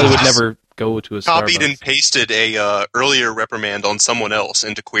wait, he probably would never go to a Copied Starbucks. and pasted a earlier reprimand on someone else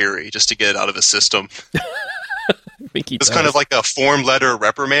into Query just to get it out of his system. I think he It's does. kind of like a form letter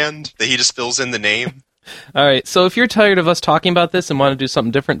reprimand that he just fills in the name. All right, so if you're tired of us talking about this and want to do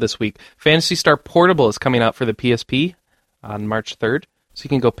something different this week, Phantasy Star Portable is coming out for the PSP on March 3rd, so you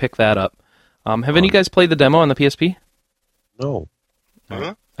can go pick that up. Have any of you guys played the demo on the PSP? No.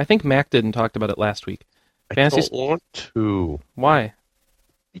 Huh? I think Mac did and talked about it last week. I Fantasy- don't want to. Why?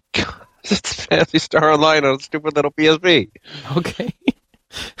 Because it's Fantasy Star Online on a stupid little PSP. Okay.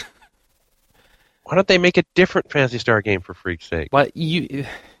 Why don't they make a different Fantasy Star game for freak's sake? What you?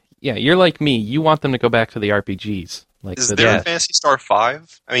 Yeah, you're like me. You want them to go back to the RPGs. Like Is the, there Yeah. a Fantasy Star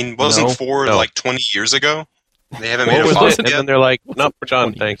 5? I mean, wasn't No. 4 No. like 20 years ago? They haven't What made a was 5 it? And yet? then they're like, nope, we're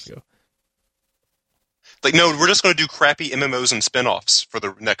done, 20 years thanks. ago. Like, no, we're just going to do crappy MMOs and spin-offs for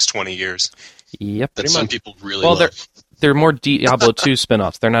the next 20 years. Yep. That some people really Well, love. They're more Diablo 2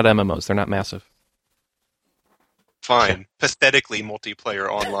 spin-offs. They're not MMOs. They're not massive. Fine. Pathetically multiplayer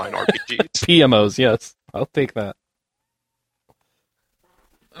online RPGs. PMOs, yes. I'll take that.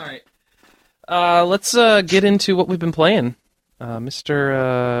 All right. Let's get into what we've been playing. Who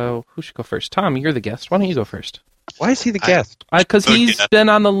should go first? Tom, you're the guest. Why don't you go first? Why is he the guest? Because Oh, he's yeah. been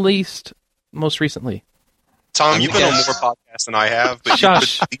on the least most recently. Tom, I'm you've the been on guest. more podcasts than I have, but you're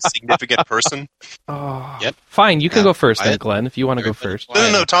Shush. the least significant person. Oh, Yep. Fine, you can Yeah, go first then, quiet. Glenn, if you want to go Everybody first.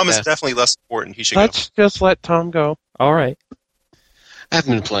 quiet. No, Tom is Yes. definitely less important. He should go. Let's just let Tom go. All right. I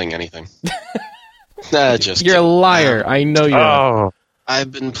haven't been playing anything. Nah, just You're a kidding. liar. I know you are. Oh,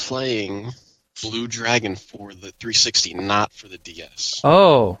 I've been playing Blue Dragon for the 360, not for the DS.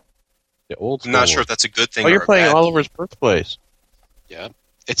 Oh. the old I'm not school sure if that's a good thing one. Oh, or you're a playing bad Oliver's Birthplace. Yeah,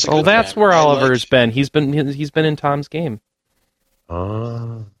 it's. A Oh, good that's game. where I Oliver's like- been. He's been in Tom's game.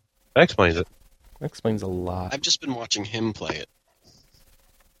 Ah, that explains it. That explains a lot. I've just been watching him play it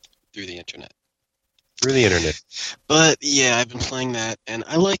through the internet. Through the internet. But yeah, I've been playing that, and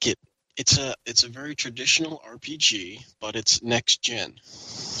I like it. It's a very traditional RPG, but it's next gen.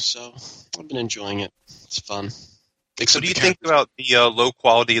 So I've been enjoying it. It's fun. What do you think about the low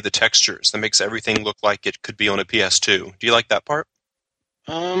quality of the textures that makes everything look like it could be on a PS2? Do you like that part?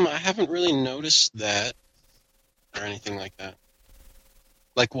 I haven't really noticed that or anything like that.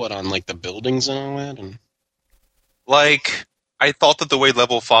 Like what, on like the buildings and all that? And Like, I thought that the way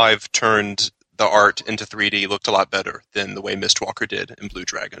Level 5 turned the art into 3D looked a lot better than the way Mistwalker did in Blue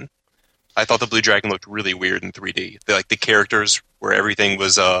Dragon. I thought the Blue Dragon looked really weird in 3D. The characters where everything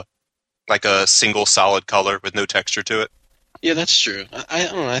was like a single solid color with no texture to it. yeah, that's true. I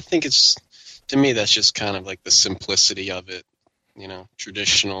don't know. I think it's, to me, that's just kind of like the simplicity of it. You know,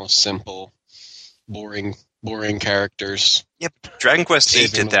 traditional, simple, boring characters. Yep. Dragon Quest VIII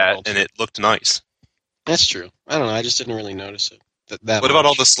Saving did the that, world. and it looked nice. That's true. I don't know. I just didn't really notice it. That What about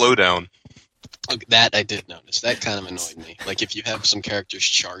all much. the slowdown? Look, that I did notice. That kind of annoyed me. Like if you have some characters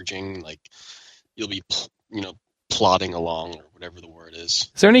charging, like you'll be, plodding along or whatever the word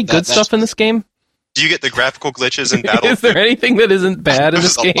is. Is there any good stuff in this game? Do you get the graphical glitches in battle? Is there anything that isn't bad in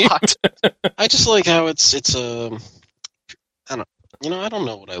this There's a game? lot. I just like how it's I don't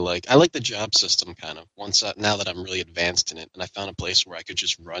know what I like. I like the job system kind of. Now that I'm really advanced in it, and I found a place where I could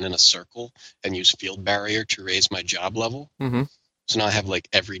just run in a circle and use field barrier to raise my job level. Mhm. So now I have like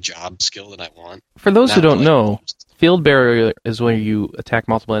every job skill that I want. For those who Now, don't like, know, field barrier is where you attack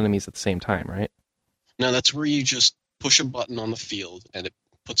multiple enemies at the same time, right? No, that's where you just push a button on the field and it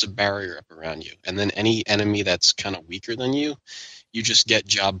puts a barrier up around you. And then any enemy that's kind of weaker than you, you just get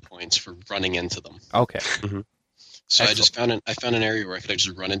job points for running into them. Okay. So Excellent. I found an area where I could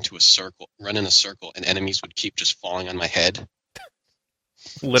just run in a circle, and enemies would keep just falling on my head.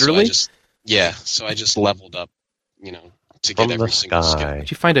 Literally? So I just leveled up, to From get the every single skill. sky.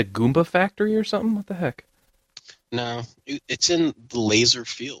 Did you find a Goomba factory or something? What the heck? No, it's in the laser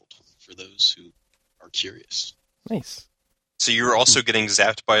field for those who are curious. Nice. So you're also getting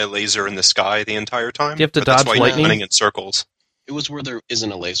zapped by a laser in the sky the entire time? Do you have to But that's dodge why lightning? You're running in circles. It was where there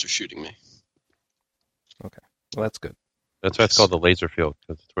isn't a laser shooting me. Well, that's good. That's why it's called the laser field,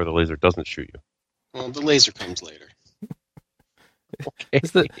 because it's where the laser doesn't shoot you. Well, the laser comes later.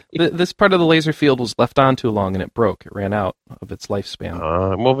 This part of the laser field was left on too long and it broke. It ran out of its lifespan.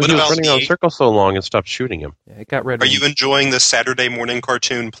 But What he was about running on the- circle so long and stopped shooting him. Yeah, it got red. Are you enjoying the Saturday morning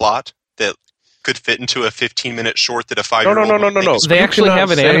cartoon plot that could fit into a 15-minute short that a 5-year-old No. would think is They You actually cannot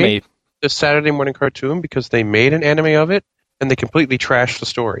have an say- anime. The Saturday morning cartoon, because they made an anime of it, and they completely trashed the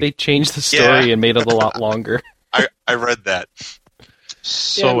story. They changed the story Yeah. and made it a lot longer. I read that.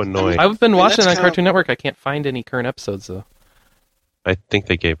 So Yeah, annoying. I've been watching that's on kinda- Cartoon Network. I can't find any current episodes though. I think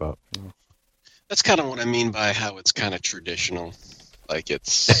they gave up. That's kind of what I mean by how it's kind of traditional. Like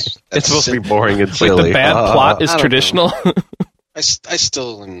it's It's supposed to be boring and Like silly. the bad plot is I don't know. traditional. I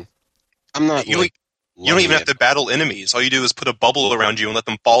still am. I'm not. You don't even have to battle enemies. All you do is put a bubble around you and let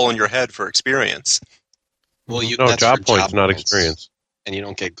them fall on your head for experience. Well, No, that's job for points, not points. experience. And you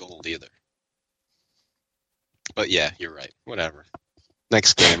don't get gold either. But yeah, you're right. Whatever.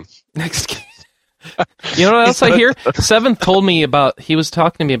 Next game. Next game. You know what else I hear? Seventh told me about. He was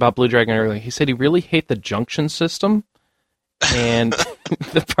talking to me about Blue Dragon earlier. He said he really hate the junction system, and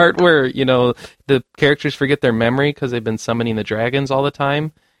the part where the characters forget their memory because they've been summoning the dragons all the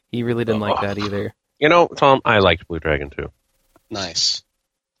time. He really didn't like that either. Tom, I liked Blue Dragon too. Nice.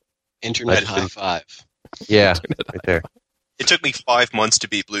 Internet high five. Yeah, right there. It took me 5 months to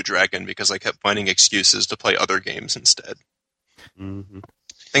beat Blue Dragon because I kept finding excuses to play other games instead. Mm-hmm.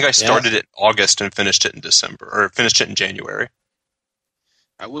 I think I started it in August and finished it in December, or finished it in January.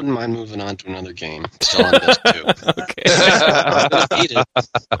 I wouldn't mind moving on to another game. Still on this too. Okay. I'm gonna beat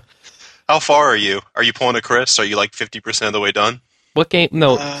it. How far are you? Are you pulling a Chris? Are you like 50% of the way done? What game?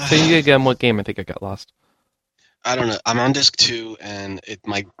 No. Say you again. What game? I think I got lost. I don't know. I'm on disc 2, and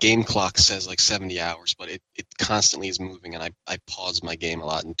my game clock says like 70 hours, but it constantly is moving, and I pause my game a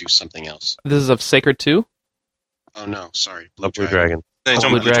lot and do something else. This is of Sacred 2? Oh no, sorry. Blue Dragon. No, you're talking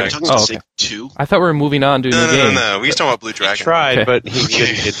Blue about Blue Dragon. You're Dragon. talking about Oh, okay. Sig 2? I thought we were moving on to a new game. No. We're talking about Blue He Dragon. tried, Okay. but he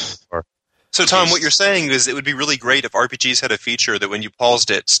didn't get far. So, Tom, what you're saying is it would be really great if RPGs had a feature that when you paused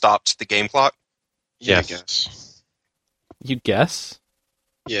it, stopped the game clock? Yeah, Yes. I guess. You guess?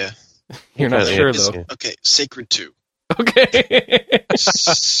 Yeah. You're not Yeah, sure it's- though. yeah. Okay, Sacred 2. Okay.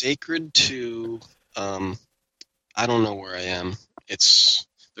 Sacred 2, I don't know where I am. There's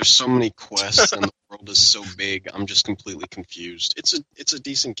so many quests and the world is so big. I'm just completely confused. It's a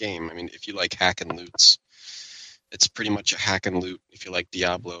decent game. I mean, if you like hack and loots, it's pretty much a hack and loot. If you like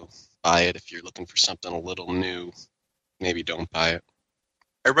Diablo, buy it. If you're looking for something a little new, maybe don't buy it.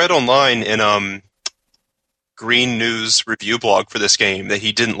 I read online in Green News review blog for this game that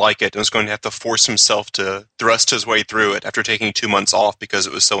he didn't like it and was going to have to force himself to thrust his way through it after taking 2 months off because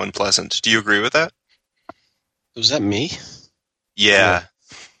it was so unpleasant. Do you agree with that? Was that me? Yeah.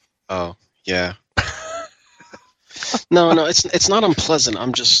 Oh, yeah. No, it's not unpleasant. I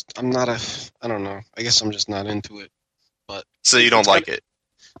don't know. I guess I'm just not into it. But So you don't like it?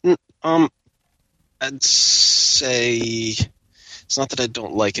 I'd say it's not that I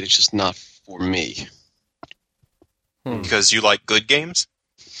don't like it. It's just not for me. Because you like good games?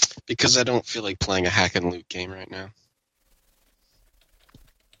 Because I don't feel like playing a hack and loot game right now.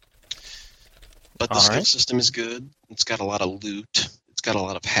 But the skill system is good. It's got a lot of loot. It's got a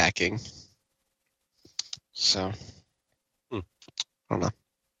lot of hacking. So, I don't know.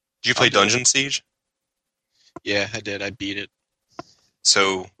 Did you play Dungeon Siege? Yeah, I did. I beat it.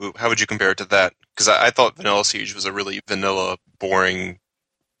 So, how would you compare it to that? Because I thought Vanilla Siege was a really vanilla, boring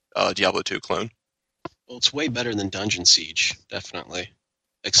Diablo 2 clone. Well, it's way better than Dungeon Siege, definitely.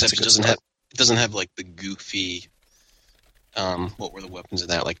 Except it doesn't have like the goofy. What were the weapons of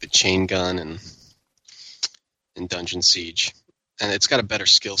that? Like the chain gun and in Dungeon Siege. And it's got a better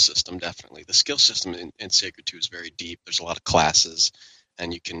skill system, definitely. The skill system in Sacred 2 is very deep. There's a lot of classes,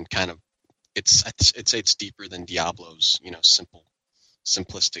 and you can kind of... I'd say it's deeper than Diablo's,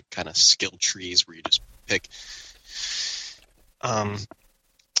 simplistic kind of skill trees where you just pick.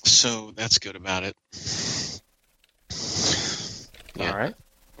 So that's good about it. Yeah, all right.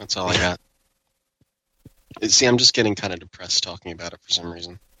 That's all I got. See, I'm just getting kind of depressed talking about it for some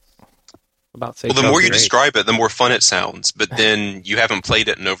reason. Well, the more you describe it, the more fun it sounds. But then you haven't played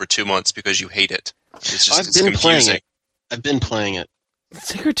it in over 2 months because you hate it. It's confusing. I've been playing it.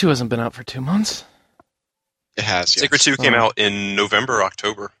 Sacred 2 hasn't been out for 2 months. It has, yes. Sacred 2 came out in November or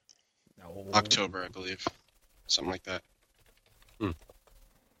October. October, I believe. Something like that.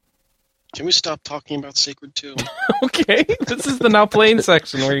 Can we stop talking about Sacred 2? Okay, this is the now playing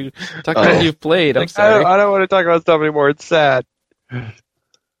section where you talk about what you've played. I'm sorry. I don't want to talk about stuff anymore. It's sad.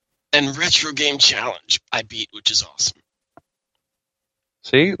 And Retro Game Challenge I beat, which is awesome.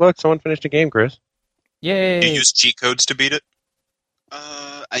 See? Look, someone finished a game, Chris. Yay! You used cheat codes to beat it?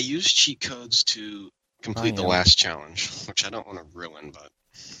 I used cheat codes to complete the last challenge, which I don't want to ruin, but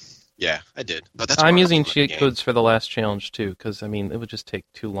yeah, I did. But that's I'm using cheat codes for the last challenge, too, because, it would just take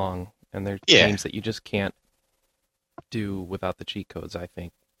too long, and they're games that you just can't do without the cheat codes, I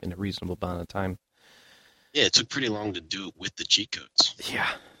think, in a reasonable amount of time. Yeah, it took pretty long to do it with the cheat codes. Yeah.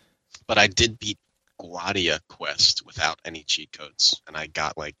 But I did beat Guadia Quest without any cheat codes, and I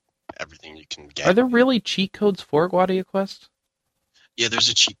got, everything you can get. Are there really cheat codes for Guadia Quest? Yeah, there's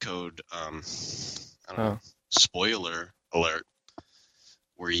a cheat code, I don't know, spoiler alert,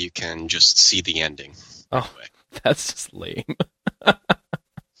 where you can just see the ending. Right away. That's just lame.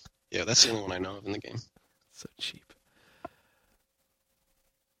 Yeah, that's the only one I know of in the game. So cheap.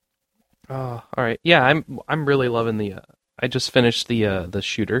 Oh, all right. Yeah, I'm really loving the. I just finished the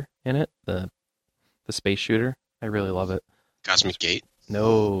shooter in it, the space shooter. I really love it. Cosmic Gate?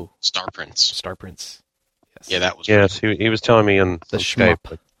 No. Star Prince. Yes. Yeah, that was. Yes, he was telling me on the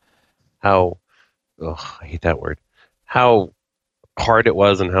Skype how. Oh, I hate that word. How hard it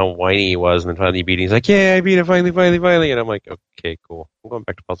was and how whiny he was, and then finally beat it. He's like, "Yeah, I beat it finally," and I'm like, "Okay, cool. I'm going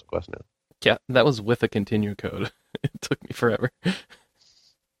back to Puzzle Quest now." Yeah, that was with a continue code. It took me forever.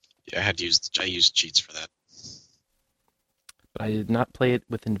 Yeah, I used cheats for that. But I did not play it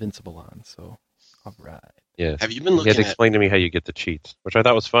with Invincible on, so all right. Yeah. Have you been looking at... He had to explain to me how you get the cheats, which I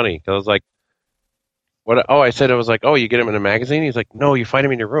thought was funny, because I was like, "What?" Oh, I said, "Oh, you get them in a magazine?" He's like, "No, you find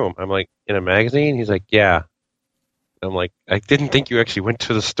them in your room." I'm like, "In a magazine?" He's like, "Yeah." I'm like, "I didn't think you actually went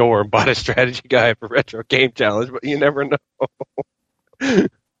to the store and bought a strategy guide for Retro Game Challenge, but you never know."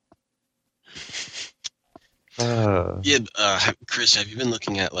 Chris, have you been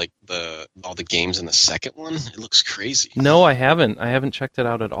looking at all the games in the second one? It looks crazy. No, I haven't. I haven't checked it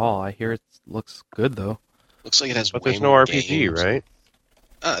out at all. I hear it looks good though. Looks like it has. But there's no RPG, games. Right?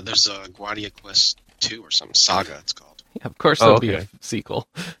 There's a Guadia Quest 2 or something. Saga, it's called. Yeah, of course there'll be a sequel.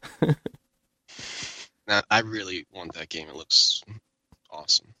 Now, I really want that game. It looks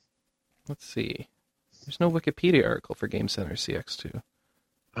awesome. Let's see. There's no Wikipedia article for Game Center CX2.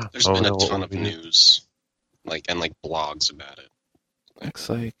 There's been a ton of news, and blogs about it. Looks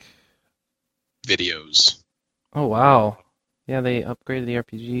like videos. Oh wow! Yeah, they upgraded the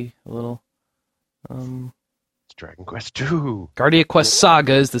RPG a little. It's Dragon Quest II. Guardia Quest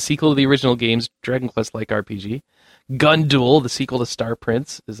Saga is the sequel to the original game's Dragon Quest-like RPG. Gun Duel, the sequel to Star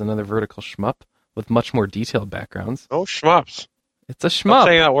Prince, is another vertical shmup with much more detailed backgrounds. Oh, shmups. It's a shmup. Stop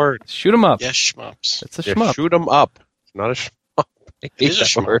saying that word. Shoot 'em up. Yes, shmups. It's a shmup. Shoot 'em up. It's not a shmup. I hate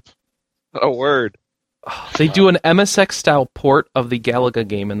that word. Not a word. They do an MSX style port of the Galaga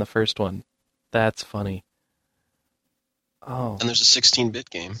game in the first one. That's funny. Oh, And there's a 16-bit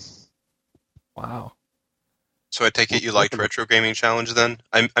game. wow. So I take it you liked Retro Gaming Challenge then?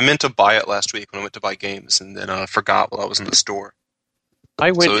 I meant to buy it last week when I went to buy games, and then forgot while I was in the store.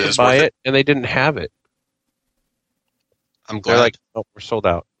 I went So it to was buy worth it, and they didn't have it. I'm They're glad. like, oh, we're sold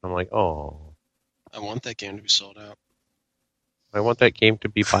out. I'm like, oh, I want that game to be sold out. I want that game to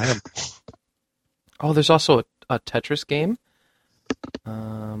be viable. Oh, there's also a Tetris game.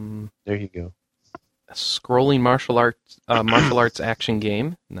 There you go. A scrolling martial arts action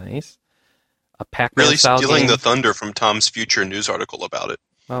game. Nice. A Pac-Man Really style stealing game. the thunder from Tom's future news article about it.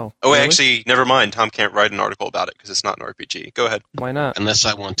 Oh, Oh, really? actually, never mind. Tom can't write an article about it because it's not an RPG. Go ahead. Why not? Unless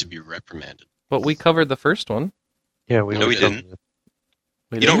I want to be reprimanded. But we covered the first one. Yeah, No, we already didn't. covered it.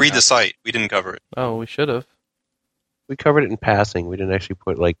 We You don't didn't? read the site. We didn't cover it. Oh, we should have. We covered it in passing. We didn't actually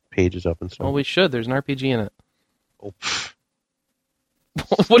put like pages up and stuff. Well, we should. There's an RPG in it. Oh, pff.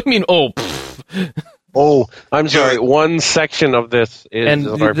 What do you mean? Oh, pfft? Oh, I'm sorry. One section of this is And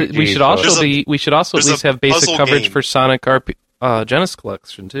an RPG. we should so- also There's we should also at there's least a have basic puzzle coverage game. for Sonic Genesis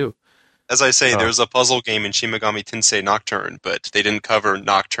Collection too. As I say, Oh. there's a puzzle game in Shin Megami Tensei Nocturne, but they didn't cover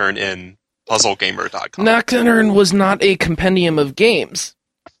Nocturne in PuzzleGamer.com. Nocturne was not a compendium of games.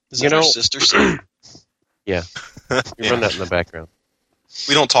 Is You that our know- sister site? You Yeah. run that in the background.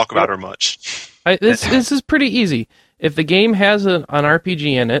 We don't talk about her much. This is pretty easy. If the game has an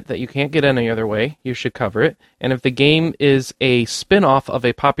RPG in it that you can't get any other way, you should cover it. And if the game is a spin-off of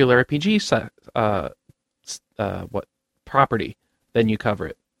a popular RPG property, then you cover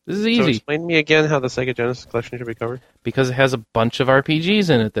it. This is So easy explain to me again how the Sega Genesis collection should be covered. because it has a bunch of RPGs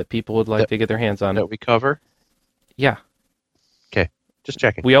in it that people would like to get their hands on. That we cover. Yeah. Just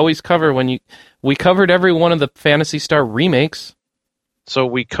checking. We always cover we covered every one of the Phantasy Star remakes. So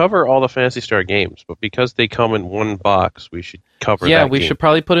we cover all the Phantasy Star games, but because they come in one box, we should cover Yeah, that we game. should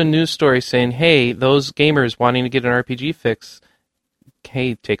probably put a news story saying, "Hey, those gamers wanting to get an RPG fix,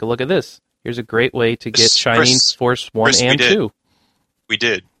 hey, take a look at this. Here's a great way to get Chris- Shining Force 1 Chris, we and did. 2." We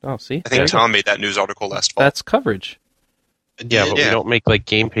did. Oh, see? I There think you go. Tom made that news article last fall. That's coverage. Yeah, but we Yeah. don't make like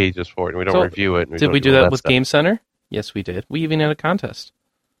game pages for it, and we don't So, review it. And Did don't we do all that with stuff. Game Center? Yes, we did. We even had a contest.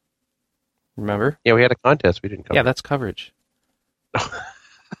 Remember? Yeah, we had a contest. We didn't cover. Yeah, that's coverage.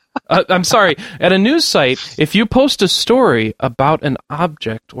 I'm sorry. At a news site, if you post a story about an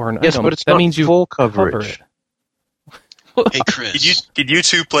object or an Yes, item, but it's that not means you full cover coverage. it. Hey, Chris. Did you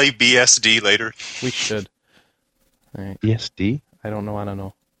two play BSD later? We should. All right. ESD. I don't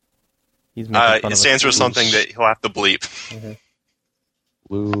know. He's making fun It of stands for us. something that he'll have to bleep.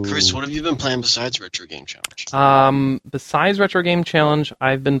 Blue. Chris, what have you been playing besides Retro Game Challenge? Besides Retro Game Challenge,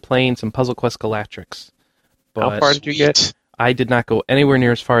 I've been playing some Puzzle Quest Galactics. But How far did you get? Sweet. I did not go anywhere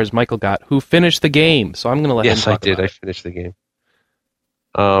near as far as Michael got, who finished the game. So I'm going to let him Yes, I talk did. about I it. finished the game.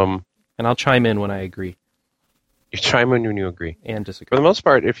 And I'll chime in when I agree You chime in when you agree. and For disagree. the most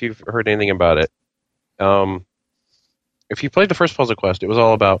part, if you've heard anything about it, if you played the first Puzzle Quest, it was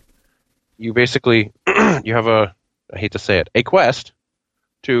all about you basically you have I hate to say it, a quest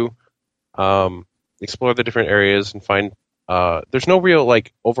to explore the different areas and find. There's no real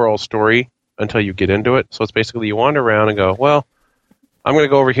like overall story until you get into it. So it's basically you wander around and go, well, I'm going to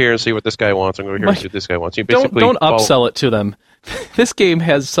go over here and see what this guy wants. I'm going to go over here and see what this guy wants. You basically Don't follow- upsell it to them. This game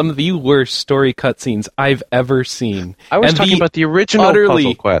has some of the worst story cutscenes I've ever seen. I was And talking the about the original utterly.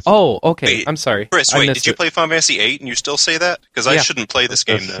 Puzzle Quest. Oh, okay. Wait, I'm sorry. Chris, I wait, missed did you it. play Final Fantasy 8 and you still say that? Because I Yeah. shouldn't play this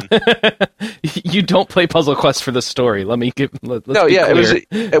game then. You don't play Puzzle Quest for the story. Let's be No, yeah, clear.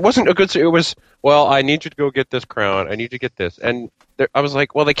 it wasn't a good. It was well, I need you to go get this crown. I need you to get this, and I was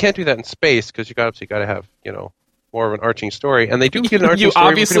like, well, they can't do that in space because you got to have more of an arching story, and they do get an arching You story. but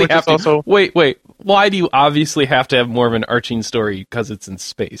obviously pretty much have to. it's also Wait. Why do you obviously have to have more of an arching story because it's in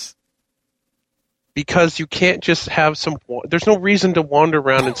space? because you can't just have some. There's no reason to wander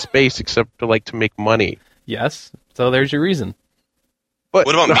around in space except to make money. Yes. So there's your reason. But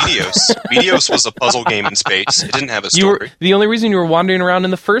What about Meteos? Meteos was a puzzle game in space. It didn't have a story. The only reason you were wandering around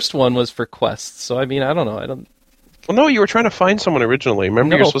in the first one was for quests. So I mean, I don't know. Well, no, you were trying to find someone originally.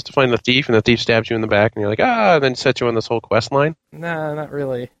 Remember, No. you were supposed to find the thief, and the thief stabs you in the back, and you're like, and then set you on this whole quest line. Nah, not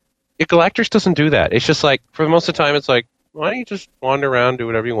really. Yeah, Galactic doesn't do that. It's just like, for most of the time, it's like, why don't you just wander around, do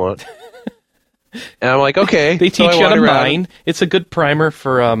whatever you want? And I'm like, okay. They So teach I you how to wander around. mine. It's a good primer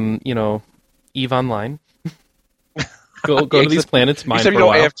for EVE Online. Go to these planets, mine Except for you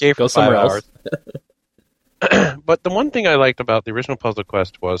a go while. AFK for Go somewhere 5 else. hours. But the one thing I liked about the original Puzzle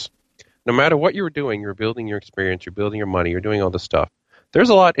Quest was, no matter what you were doing, you were building your experience, you're building your money, you're doing all this stuff. There's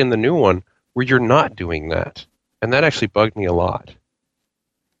a lot in the new one where you're not doing that. And that actually bugged me a lot.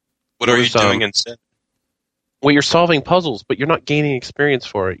 What are you There's, doing instead? Well, you're solving puzzles, but you're not gaining experience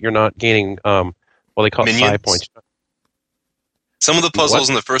for it. You're not gaining, they call it psi points. Some of the What? puzzles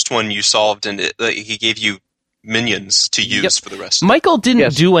in the first one you solved, and he gave you minions to use for the rest. Michael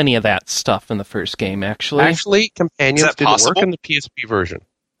didn't do any of that stuff in the first game, actually. Actually, companions didn't possible? work in the PSP version.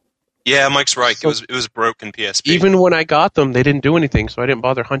 Yeah, Mike's right. So- it was broke in PSP. Even when I got them, they didn't do anything, so I didn't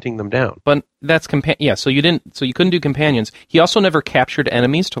bother hunting them down. But that's so you couldn't do companions. He also never captured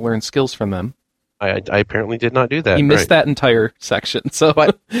enemies to learn skills from them. I apparently did not do that. He missed right. that entire section. So,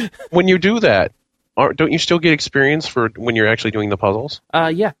 But when you do that, don't you still get experience for when you're actually doing the puzzles?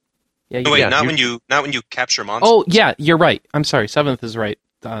 yeah. No, wait, Yeah, not when you capture monsters. Oh, yeah, you're right. I'm sorry. 7th is right.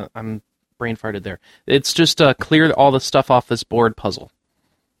 I'm brain farted there. It's just clear all the stuff off this board puzzle.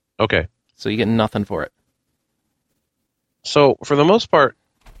 Okay. So you get nothing for it. So, for the most part,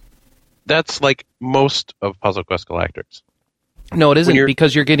 that's like most of Puzzle Quest Galactics. No, it isn't, you're-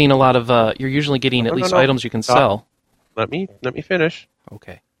 because you're getting a lot of, you're usually getting at least no. items you can Stop. sell. Let me finish.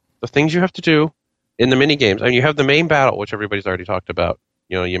 Okay. The things you have to do in the mini games. I mean, you have the main battle, which everybody's already talked about.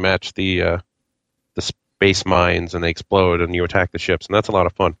 You know, you match the space mines, and they explode, and you attack the ships, and that's a lot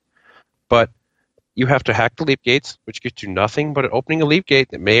of fun. But you have to hack the leap gates, which gets you nothing but opening a leap gate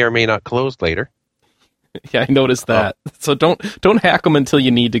that may or may not close later. Yeah, I noticed that. So don't hack them until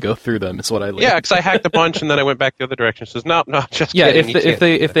you need to go through them, is what I learned. Yeah, because I hacked a bunch, and then I went back the other direction. Says, no, just Yeah, kidding. if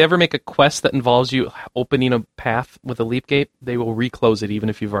they ever make a quest that involves you opening a path with a leap gate, they will reclose it even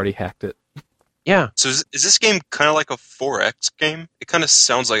if you've already hacked it. Yeah. So is this game kind of like a 4X game? It kind of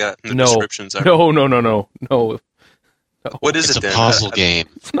sounds like that in the No. descriptions. No. What is It's it a then? puzzle game.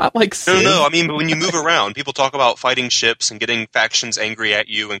 It's not like Civ. No. I mean, but when you move around, people talk about fighting ships and getting factions angry at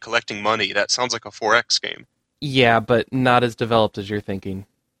you and collecting money. That sounds like a 4X game. Yeah, but not as developed as you're thinking.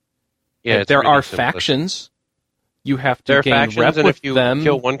 Yeah, Like, it's there really are simplistic. factions. You have to There are gain factions, rep and with if you them.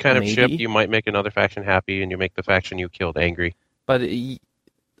 kill one kind of ship, maybe. you might make another faction happy, and you make the faction you killed angry. But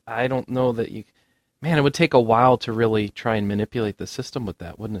I don't know that you... Man, it would take a while to really try and manipulate the system with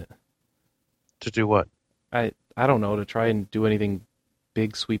that, wouldn't it? To do what? I don't know, to try and do anything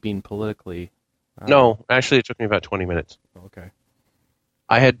big, sweeping politically. No, actually, it took me about 20 minutes. Okay.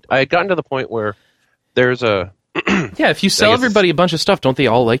 I had gotten to the point where there's a... Yeah, if you sell guess everybody a bunch of stuff, don't they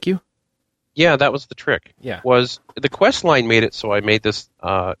all like you? Yeah, that was the trick. Yeah. Was the quest line made it so I made this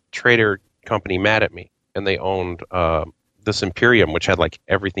trader company mad at me, and they owned this Imperium, which had like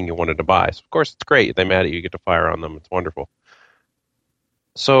everything you wanted to buy. So of course it's great. They're mad at you. You get to fire on them. It's wonderful.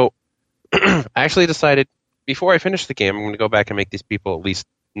 So I actually decided before I finish the game, I'm going to go back and make these people at least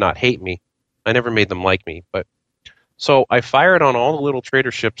not hate me. I never made them like me, but so I fired on all the little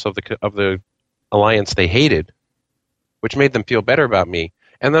trader ships of the alliance they hated, which made them feel better about me.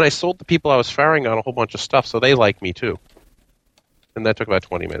 And then I sold the people I was firing on a whole bunch of stuff, so they like me too. And that took about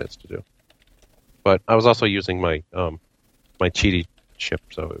 20 minutes to do. But I was also using my my cheaty ship,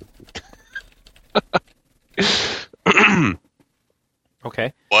 so.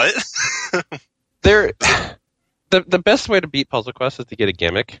 Okay. What? The best way to beat Puzzle Quest is to get a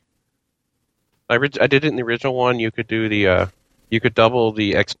gimmick. I did it in the original one. You could do you could double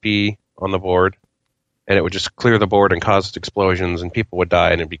the XP on the board, and it would just clear the board and cause explosions, and people would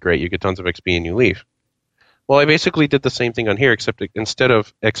die, and it'd be great. You get tons of XP and you leave. Well, I basically did the same thing on here, except instead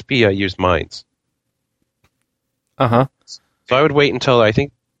of XP, I used mines. Uh-huh. So I would wait until I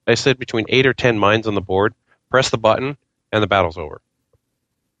think I said between 8 or 10 mines on the board, press the button, and the battle's over.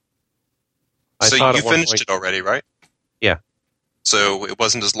 So thought you at one finished point- it already, right? Yeah. So it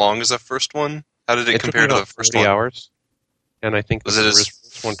wasn't as long as the first one? How did it It took compare me to the about first 40 one? hours, and I think Was the it as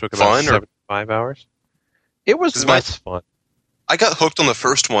first one took about fun, or- 75 hours. It was 'Cause less fun. I got hooked on the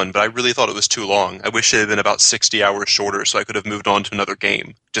first one, but I really thought it was too long. I wish it had been about 60 hours shorter so I could have moved on to another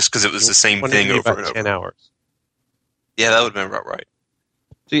game, just because it was the same Wanted to thing be over about and over. 10 hours. Yeah, that would have been about right.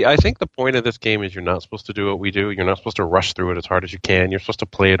 See, I think the point of this game is you're not supposed to do what we do. You're not supposed to rush through it as hard as you can. You're supposed to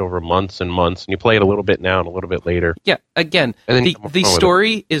play it over months and months, and you play it a little bit now and a little bit later. Yeah, again, And then the you come forward with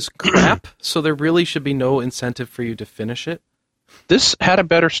story is crap, so there really should be no incentive for you to finish it. This had a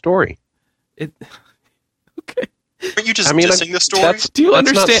better story. Okay. Aren't you just I mean, dissing the story? Do you That's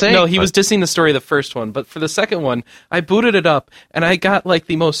not understand? saying No, he much. was dissing the story of the first one, but for the second one, I booted it up, and I got, like,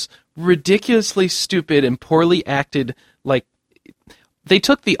 the most ridiculously stupid and poorly acted, like... They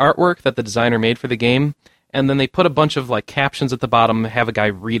took the artwork that the designer made for the game, and then they put a bunch of, like, captions at the bottom and have a guy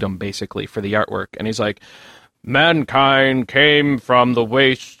read them, basically, for the artwork. And he's like, mankind came from the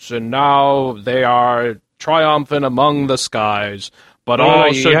wastes, and now they are triumphant among the skies. But No, all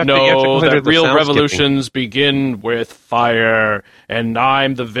you should have to know consider that the real sound revolutions begin with fire, and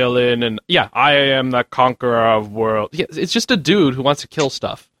I'm the villain, and yeah, I am the conqueror of worlds. Yeah, it's just a dude who wants to kill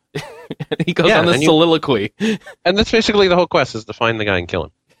stuff. He goes Yeah, on this and you- soliloquy. And that's basically the whole quest, is to find the guy and kill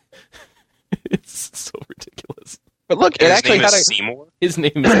him. It's so ridiculous. But look, it And his actually name had is a... Seymour. His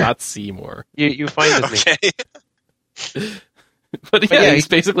name is not Seymour. You find his name. Okay. But yeah, yeah, he's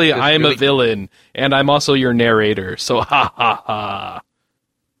basically, it's I am a really- villain, and I'm also your narrator, so ha ha ha.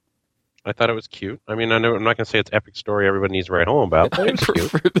 I thought it was cute. I mean, I'm not going to say it's epic story everybody needs to write home about, but I it was cute.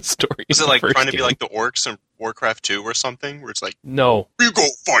 prefer the story. Is in it the like first trying to be game. like the orcs in Warcraft 2 or something? Where it's like, No. you go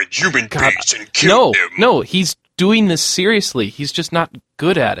find human God, beings and kill them. No, he's doing this seriously. He's just not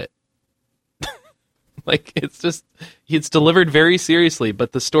good at it. Like, it's delivered very seriously,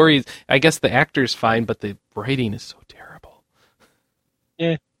 but the story, I guess the actor's fine, but the writing is so terrible.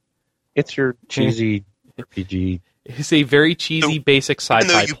 It's your cheesy RPG. It's a very cheesy, So, basic Even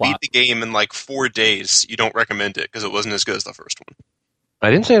though sci-fi you plot. beat the game in like 4 days, you don't recommend it because it wasn't as good as the first one. I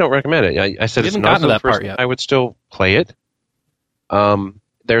didn't say I don't recommend it. I said We it's haven't not gotten to the that first part yet. I would still play it.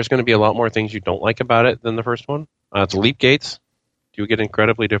 There's going to be a lot more things you don't like about it than the first one. The leap gates do get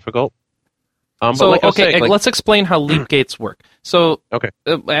incredibly difficult. But So, like I was okay, saying, like, let's explain how leap gates work. So, Okay.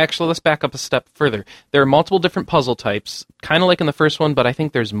 Actually, let's back up a step further. There are multiple different puzzle types, kind of like in the first one, but I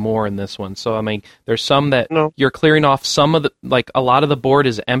think there's more in this one. So, I mean, there's some that No. you're clearing off some of the, like, a lot of the board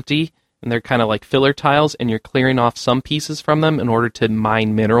is empty, and they're kind of like filler tiles, and you're clearing off some pieces from them in order to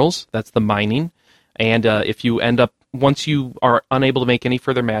mine minerals. That's the mining. And if you end up, once you are unable to make any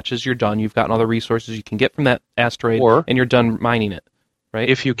further matches, you're done. You've gotten all the resources you can get from that asteroid, Or- and you're done mining it, right?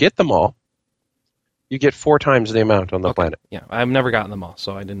 if you get them all, you get 4 times the amount on the planet. Yeah, I've never gotten them all,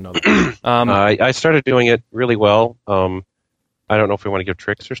 so I didn't know that. I started doing it really well. I don't know if we want to give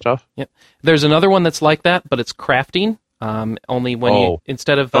tricks or stuff. There's another one that's like that, but it's crafting. Only when you Oh.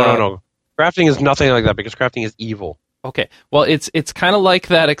 instead of No. Crafting is nothing like that because crafting is evil. Okay, well it's kind of like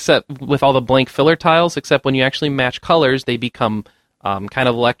that, except with all the blank filler tiles. Except when you actually match colors, they become kind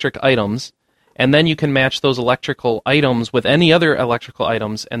of electric items, and then you can match those electrical items with any other electrical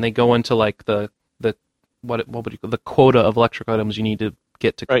items, and they go into like the what would you call the quota of electrical items you need to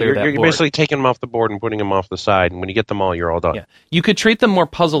get to Right, clear that you're board. basically taking them off the board and putting them off the side, and when you get them all, you're all done. Yeah. You could treat them more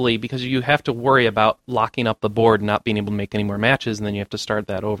puzzly because you have to worry about locking up the board and not being able to make any more matches, and then you have to start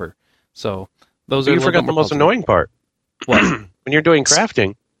that over. So those But are you a little forgot bit the more most puzzly. annoying part. What? When you're doing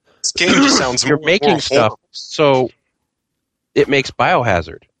crafting, This game just sounds you're more making stuff, horrible. so it makes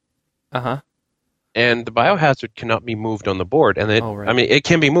biohazard. Uh-huh. And the biohazard cannot be moved on the board. And Oh, right. I mean, it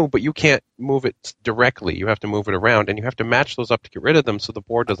can be moved, but you can't move it directly. You have to move it around, and you have to match those up to get rid of them so the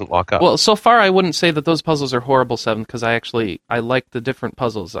board doesn't lock up. Well, so far I wouldn't say that those puzzles are horrible, Seven, because I like the different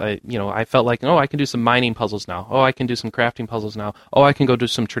puzzles. I felt like, I can do some mining puzzles now. Oh, I can do some crafting puzzles now. Oh, I can go do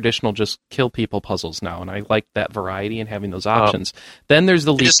some traditional just kill people puzzles now, and I like that variety and having those options. Then there's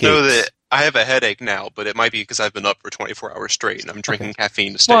the I leap just know gates. that I have a headache now, but it might be because I've been up for 24 hours straight and I'm drinking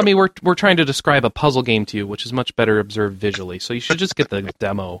caffeine to stay Well, I up. mean, we're trying to describe a puzzle game to you, which is much better observed visually. So you should just get the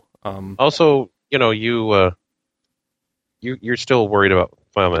demo. Also, you're still worried about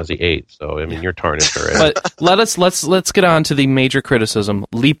Final Fantasy VIII, so I mean, you're tarnished already. But let's get on to the major criticism: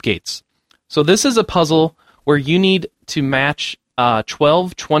 leap gates. So this is a puzzle where you need to match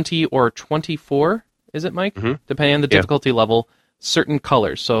 12, 20, or 24. Is it, Mike? Mhm. Depending on the Yeah. difficulty level, certain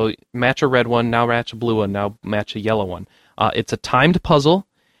colors. So match a red one, now match a blue one, now match a yellow one. It's a timed puzzle,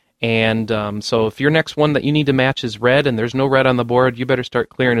 and so if your next one that you need to match is red and there's no red on the board, you better start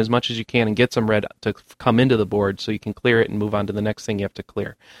clearing as much as you can and get some red to come into the board so you can clear it and move on to the next thing you have to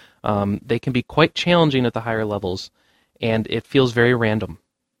clear. They can be quite challenging at the higher levels, and it feels very random.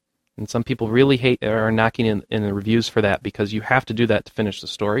 And some people really are knocking in the reviews for that because you have to do that to finish the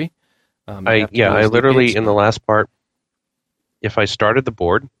story. You have to do I those leap literally, gates. in the last part, if I started the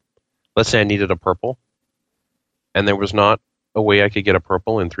board, let's say I needed a purple, and there was not a way I could get a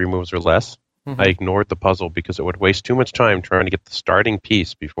purple in 3 moves or less, Mhm. I ignored the puzzle because it would waste too much time trying to get the starting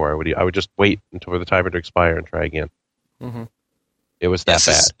piece before I would just wait until the timer to expire and try again. Mhm. It was that This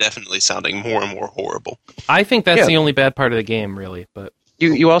bad. is definitely sounding more and more horrible. I think that's Yeah. the only bad part of the game, really. But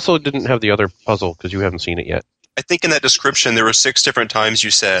You also didn't have the other puzzle because you haven't seen it yet. I think in that description there were 6 different times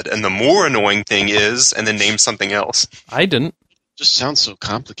you said, and the more annoying thing is, and then name something else. I didn't. Just sounds so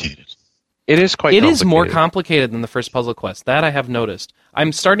complicated. It is quite It is more complicated. complicated than the first puzzle quest. That I have noticed.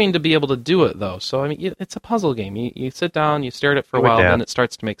 I'm starting to be able to do it, though. So, I mean, it's a puzzle game. You sit down, you stare at it for a With while, that. then it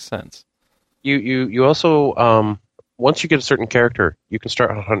starts to make sense. You also, once you get a certain character, you can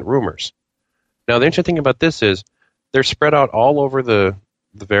start to hunt rumors. Now, the interesting thing about this is they're spread out all over the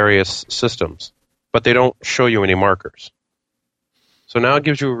various systems, but they don't show you any markers. So now it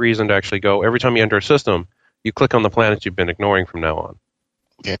gives you a reason to actually go, every time you enter a system, you click on the planets you've been ignoring from now on.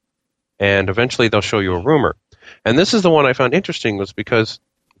 Okay. And eventually they'll show you a rumor. And this is the one I found interesting was because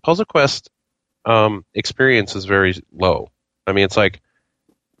Puzzle Quest experience is very low. I mean, it's like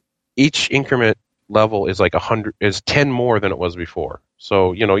each increment level is like 100 is 10 more than it was before.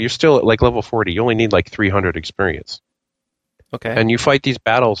 So you're still at like level 40. You only need like 300 experience. Okay. And you fight these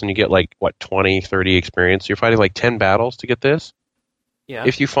battles and you get like 20, 30 experience. You're fighting like 10 battles to get this. Yeah.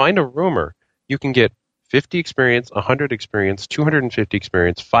 If you find a rumor, you can get 50 experience, 100 experience, 250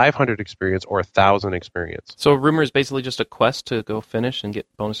 experience, 500 experience, or 1,000 experience. So rumor is basically just a quest to go finish and get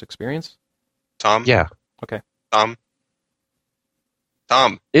bonus experience? Tom? Yeah. Okay. Tom?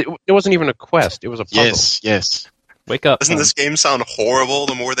 It wasn't even a quest. It was a puzzle. Yes. Wake up. Doesn't this game sound horrible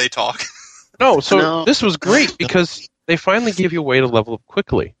the more they talk? No, this was great because they finally gave you a way to level up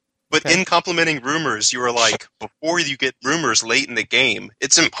quickly. But in complimenting rumors, you were like, before you get rumors late in the game,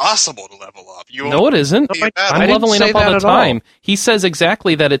 it's impossible to level up. No, it isn't. I'm leveling up all the time. He says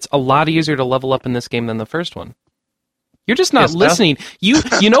exactly that it's a lot easier to level up in this game than the first one. You're just not listening.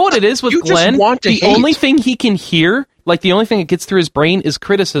 You know what it is with Glenn? The only thing he can hear, like the only thing that gets through his brain, is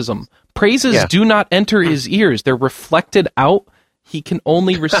criticism. Praises do not enter his ears. They're reflected out. He can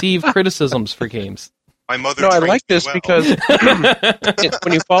only receive criticisms for games. My mother. No, I like this because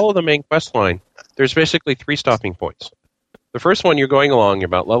when you follow the main quest line, there's basically 3 stopping points. The first one, you're going along, you're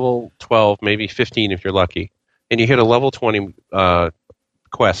about level 12, maybe 15 if you're lucky, and you hit a level 20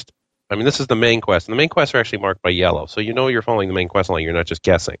 quest. I mean, this is the main quest, and the main quests are actually marked by yellow, so you know you're following the main quest line. You're not just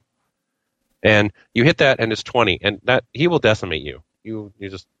guessing. And you hit that, and it's 20, and that he will decimate you.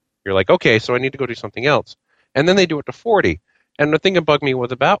 You're like, okay, so I need to go do something else. And then they do it to 40. And the thing that bugged me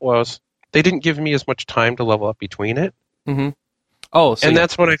with that was they didn't give me as much time to level up between it. Mm-hmm. Oh, so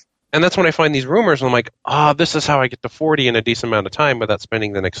that's when I find these rumors, and I'm like, this is how I get to 40 in a decent amount of time without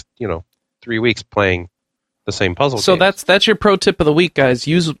spending the next 3 weeks playing the same puzzle. So games. that's your pro tip of the week, guys.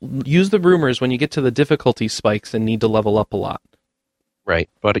 Use the rumors when you get to the difficulty spikes and need to level up a lot. Right,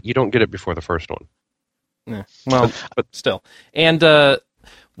 but you don't get it before the first one. Yeah. Well, but still. And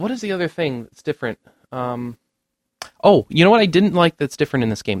what is the other thing that's different? You know what I didn't like that's different in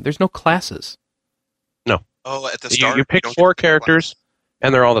this game? There's no classes. No. Oh, at the start you pick 4 characters,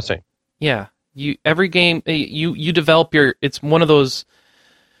 and they're all the same. Yeah. Every game you develop your. It's one of those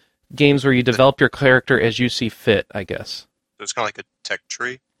games where you develop your character as you see fit, I guess. So it's kind of like a tech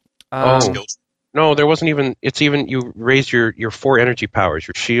tree. No, there wasn't even. It's even you raise your 4 energy powers,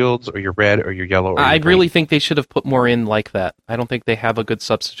 your shields, or your red, or your yellow. Or I your really think they should have put more in like that. I don't think they have a good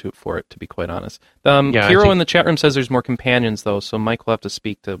substitute for it, to be quite honest. Hero in the chat room says there's more companions, though, so Mike will have to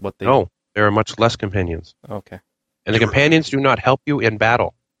speak to what they. No, there are much less companions. Okay. And the companions do not help you in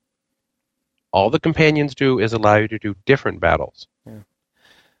battle. All the companions do is allow you to do different battles. Yeah.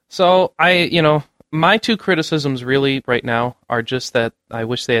 So my 2 criticisms really right now are just that I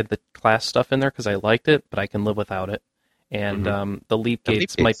wish they had the class stuff in there because I liked it, but I can live without it. And the leap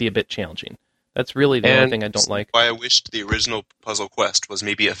gates might be a bit challenging. That's really the only thing I don't like. Why I wished the original Puzzle Quest was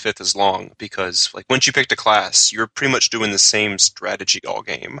maybe a fifth as long, because like once you picked a class, you're pretty much doing the same strategy all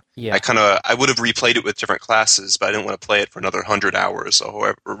game. Yeah. I would have replayed it with different classes, but I didn't want to play it for another 100 hours, or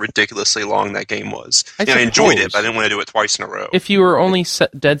however ridiculously long that game was. I enjoyed it, but I didn't want to do it twice in a row. If you were only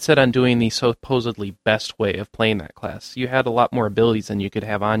dead set on doing the supposedly best way of playing that class, you had a lot more abilities than you could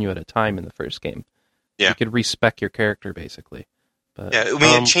have on you at a time in the first game. Yeah. You could respec your character, basically. But, yeah, I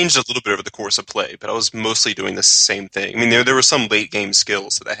mean, it changed a little bit over the course of play, but I was mostly doing the same thing. I mean, there were some late game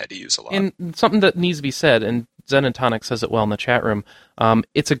skills that I had to use a lot. And something that needs to be said, and Zen and Tonic says it well in the chat room,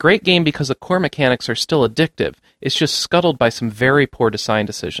 it's a great game because the core mechanics are still addictive. It's just scuttled by some very poor design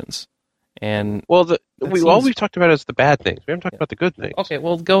decisions. And all we've talked about is the bad things. We haven't talked about the good things. Okay,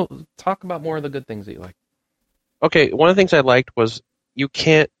 well, go talk about more of the good things that you like. Okay, one of the things I liked was you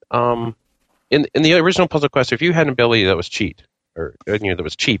can't in the original Puzzle Quest, if you had an ability that was cheat, or that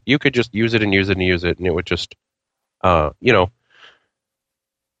was cheap, you could just use it and use it and use it, and it would just, you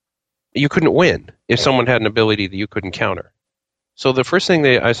couldn't win if someone had an ability that you couldn't counter. So the first thing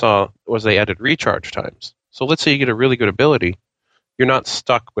I saw was they added recharge times. So let's say you get a really good ability, you're not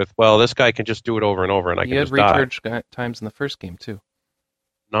stuck with, well, this guy can just do it over and over, and I can just die. You had recharge times in the first game too.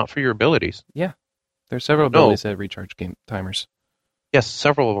 Not for your abilities. Yeah, there's several abilities that have recharge game timers. Yes,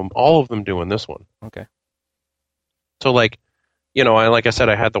 several of them. All of them do in this one. Okay. So like I said,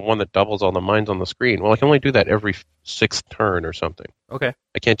 I had the one that doubles all the mines on the screen. Well, I can only do that every 6th turn or something. Okay.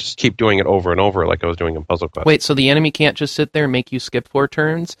 I can't just keep doing it over and over like I was doing in Puzzle Quest. Wait, so the enemy can't just sit there and make you skip 4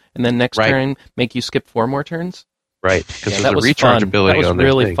 turns, and then next turn make you skip 4 more turns? Right, because there's a recharge ability on this thing. That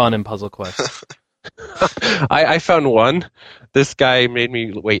was really fun in Puzzle Quest. I found one. This guy made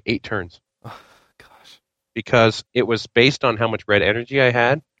me wait 8 turns. Oh, gosh. Because it was based on how much red energy I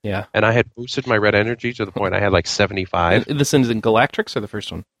had. Yeah. And I had boosted my red energy to the point I had like 75. This is in Galactic or the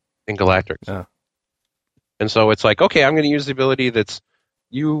first one? in Galactic. Oh. And so it's like, okay, I'm going to use the ability that's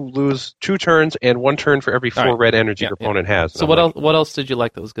you lose 2 turns and 1 turn for every 4 All right. red energy Yeah, your opponent has. And So I'm what like, else? What else did you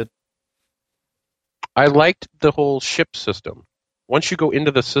like that was good? I liked the whole ship system. Once you go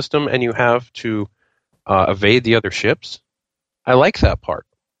into the system and you have to evade the other ships, I like that part.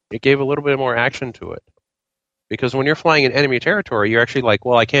 It gave a little bit more action to it. Because when you're flying in enemy territory, you're actually like,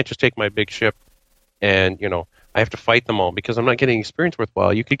 well, I can't just take my big ship and, I have to fight them all because I'm not getting experience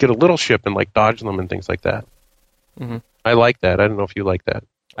worthwhile. You could get a little ship and, like, dodge them and things like that. Mm-hmm. I like that. I don't know if you like that.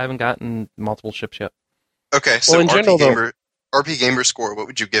 I haven't gotten multiple ships yet. Okay, so Well, in general, RP Gamer score, what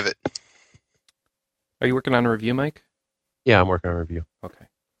would you give it? Are you working on a review, Mike? Yeah, I'm working on a review. Okay.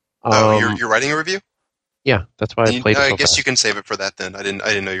 You're writing a review? Yeah, that's why I played it so I guess fast. you can save it for that then. I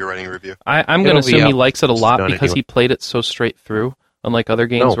didn't know you were writing a review. I'm going to assume he likes it a lot done because anyway. he played it so straight through, unlike other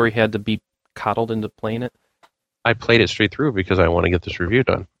games No. where he had to be coddled into playing it. I played it straight through because I want to get this review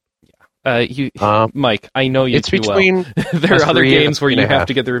done. Mike, I know you It's too between well. There are other 3 and games where you 3.5. have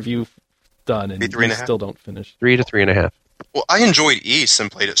to get the review done and Be you 3.5? still don't finish. 3 to 3.5. Well, I enjoyed East and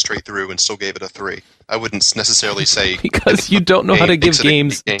played it straight through and still gave it a 3. I wouldn't necessarily say Because you don't know how to give makes it a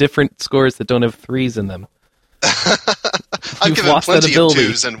games game. different scores that don't have 3s in them. I've You've given lost that plenty of ability.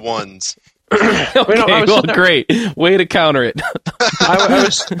 2s and 1s. Okay, well, great. Way to counter it. I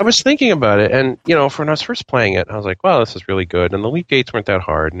was thinking about it, and for when I was first playing it, I was like, "Well, this is really good." And the leap gates weren't that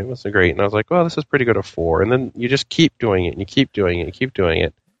hard, and it was great. And I was like, "Well, this is pretty good at 4." And then you just keep doing it, and you keep doing it, and you keep doing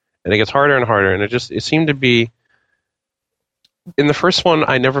it, and it gets harder and harder. And it seemed to be. In the first one,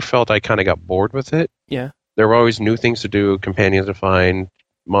 I never felt I kind of got bored with it. Yeah. There were always new things to do, companions to find,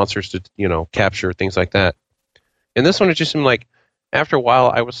 monsters to capture, things like that. In this one, it just seemed like. After a while,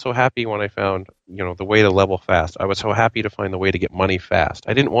 I was so happy when I found, the way to level fast. I was so happy to find the way to get money fast.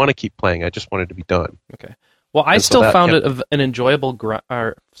 I didn't want to keep playing. I just wanted to be done. Okay. Well, I And so still that found kept- it an enjoyable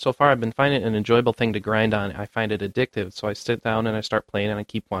so far I've been finding it an enjoyable thing to grind on. I find it addictive, so I sit down and I start playing and I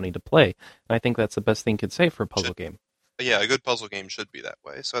keep wanting to play. And I think that's the best thing you could say for a puzzle game. Yeah, a good puzzle game should be that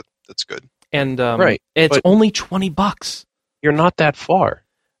way, so that's good. And Right, it's but- only $20. You're not that far.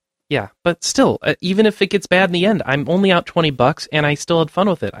 Yeah, but still, even if it gets bad in the end, I'm only out $20 and I still had fun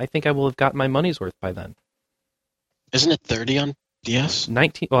with it. I think I will have gotten my money's worth by then. Isn't it 30 on DS?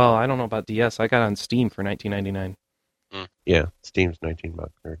 Well, I don't know about DS. I got it on Steam for $19.99. Yeah, Steam's $19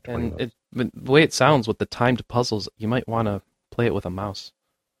 or $20. And the way it sounds with the timed puzzles, you might want to play it with a mouse.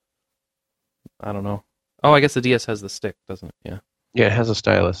 I don't know. Oh, I guess the DS has the stick, doesn't it? Yeah. Yeah, it has a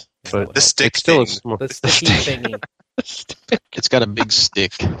stylus, but The stick it's still a thing. small. The sticky thingy. It's got a big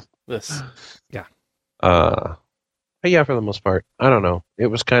stick. This. But yeah, for the most part, I don't know. It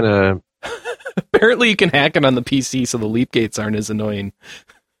was kind of Apparently, you can hack it on the PC, so the leap gates aren't as annoying.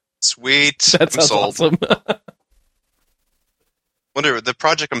 Sweet. That I'm sounds sold. awesome. Whatever, the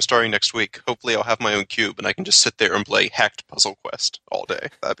project I'm starting next week, hopefully I'll have my own cube and I can just sit there and play hacked Puzzle Quest all day.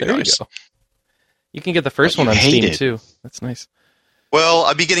 That'd be There nice. you go. You can get the first But one you on hate Steam it. too. That's nice. Well,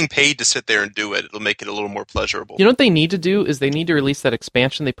 I'd be getting paid to sit there and do it. It'll make it a little more pleasurable. You know what they need to do is they need to release that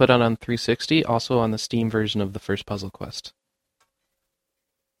expansion they put out on 360, also on the Steam version of the first Puzzle Quest.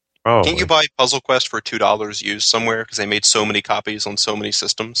 oh, Can't you buy Puzzle Quest for $2 used somewhere because they made so many copies on so many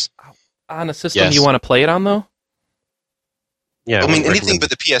systems? On a system Yes. you want to play it on, though? yeah. I mean, wouldn't anything recommend but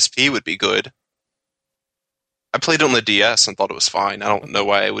the PSP would be good. I played it on the DS and thought it was fine. I don't know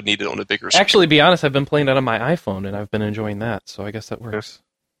why I would need it on a bigger screen. Actually, to be honest, I've been playing it on my iPhone, and I've been enjoying that, so I guess that works.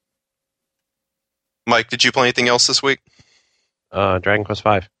 Mike, did you play anything else this week? Dragon Quest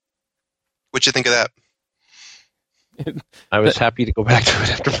V. What'd you think of that? I was happy to go back to it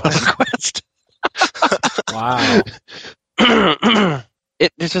after Puzzle Quest. Wow.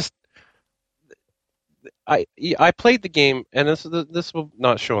 It's just I played the game, and this will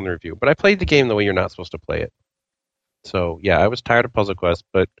not show in the review, but I played the game the way you're not supposed to play it. So yeah, I was tired of Puzzle Quest,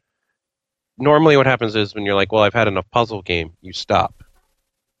 but normally what happens is when you're like, well, I've had enough puzzle game, you stop.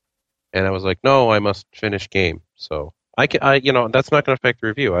 And I was like, no, I must finish game. So that's not going to affect the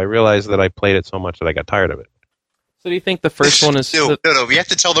review. I realized that I played it so much that I got tired of it. So do you think the first one is... No. We have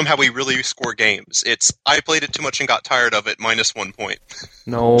to tell them how we really score games. It's, I played it too much and got tired of it, -1 point.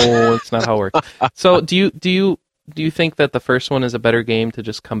 No, it's not how it works. So do you think that the first one is a better game to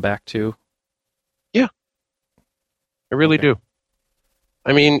just come back to? I really Okay. do.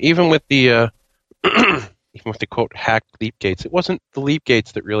 I mean, even with the quote hacked leap gates, it wasn't the leap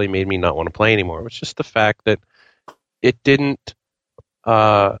gates that really made me not want to play anymore. It was just the fact that it didn't.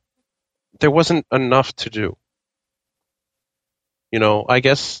 There wasn't enough to do. I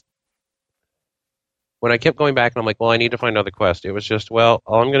guess when I kept going back and I'm like, well, I need to find another quest. It was just, well,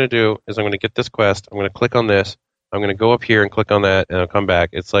 all I'm going to do is I'm going to get this quest. I'm going to click on this. I'm going to go up here and click on that, and I'll come back.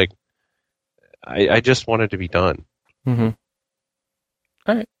 It's like, I just want it to be done. Mm-hmm.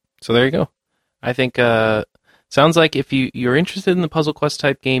 All right. So there you go. I think sounds like if you're interested in the Puzzle Quest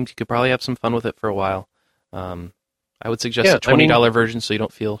type games, you could probably have some fun with it for a while. I would suggest a $20 version so you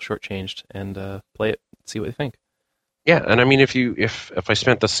don't feel shortchanged, and play it, see what you think. Yeah, and I mean, if I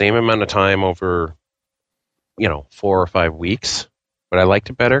spent the same amount of time over, 4 or 5 weeks, would I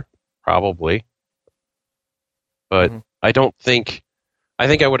liked it better? Probably. But I don't think. I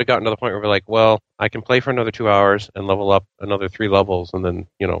think I would have gotten to the point where we're like, well, I can play for another 2 hours and level up another 3 levels, and then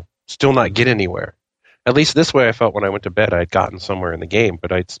still not get anywhere. At least this way, I felt when I went to bed, I had gotten somewhere in the game,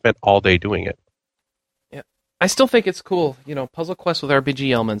 but I'd spent all day doing it. Yeah, I still think it's cool. Puzzle Quest with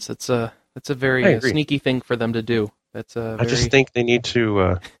RPG elements. It's a very sneaky thing for them to do. I just think they need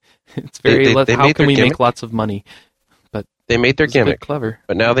to. It's very. How can we make lots of money? But they made their gimmick clever.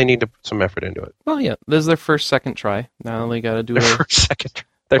 But now they need to put some effort into it. Well, yeah, this is their first second try. Now they got to do their first second.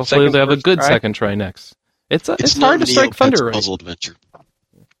 Hopefully they have a good second try next. It's hard to strike Thunder right. Puzzle Adventure.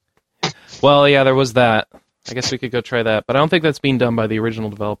 Well, yeah, there was that. I guess we could go try that, but I don't think that's being done by the original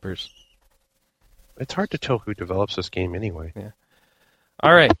developers. It's hard to tell who develops this game anyway. Yeah.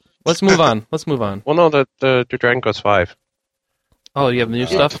 All right, let's move on. Well, no, the Dragon Quest V. Oh, you have new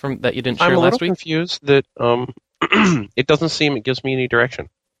stuff from that you didn't share last week? I'm a little confused that it doesn't seem it gives me any direction.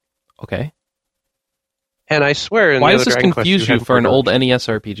 Okay. And I swear, why does this confuse you for an old NES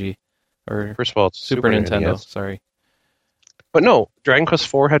RPG? Or first of all, it's Super Nintendo. NES. Sorry. But no, Dragon Quest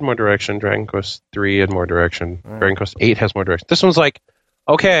IV had more direction. Dragon Quest III had more direction. Right. Dragon Quest VIII has more direction. This one's like,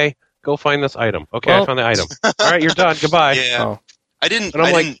 okay, go find this item. Okay, I found the item. All right, you're done. Goodbye. Yeah. Oh. I didn't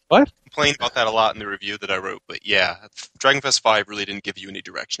what? complain about that a lot in the review that I wrote, but yeah, Dragon Quest V really didn't give you any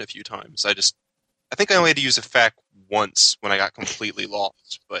direction a few times. I think I only had to use a fact once when I got completely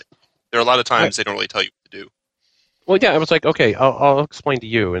lost, but there are a lot of times they don't really tell you what to do. Well, yeah, I was like, okay, I'll explain to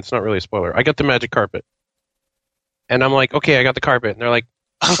you. It's not really a spoiler. I got the magic carpet. And I'm like, okay, I got the carpet. And they're like,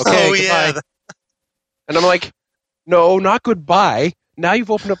 okay, goodbye. Yeah. And I'm like, no, not goodbye. Now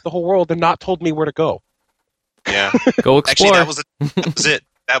you've opened up the whole world and not told me where to go. Yeah. Go explore. Actually, that was it.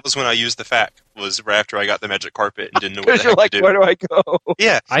 That was when I used the fact, was right after I got the magic carpet and didn't know what the heck to do. Where do I go?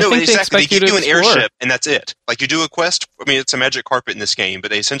 Yeah, I think exactly. They give you an explore. airship, and that's it. Like, you do a quest, it's a magic carpet in this game, but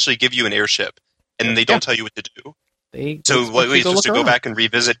they essentially give you an airship, and they don't tell you what to do. So what are you supposed to go back and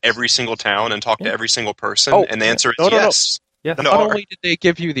revisit every single town and talk to every single person? And the answer is yes. Yeah. Not only did they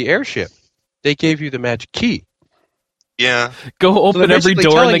give you the airship, they gave you the magic key. Yeah. Go open every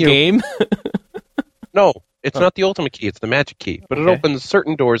door in the game? No, it's not the ultimate key. It's the magic key. But it opens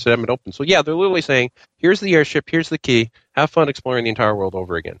certain doors that haven't been opened. So yeah, they're literally saying, here's the airship, here's the key, have fun exploring the entire world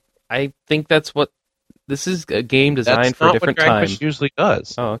over again. I think that's what... This is a game designed for a different time. That's not what Dragon Quest usually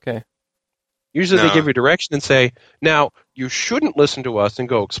does. Oh, okay. Usually they give you direction and say, now, you shouldn't listen to us and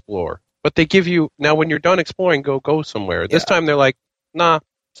go explore. But they give you, now when you're done exploring, go somewhere. This time they're like, nah,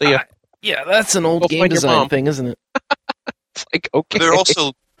 see ya. Yeah, that's an old game design thing, isn't it? It's like, okay.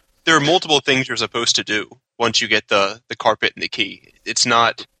 There are multiple things you're supposed to do once you get the carpet and the key. It's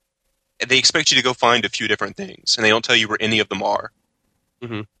not, they expect you to go find a few different things, and they don't tell you where any of them are.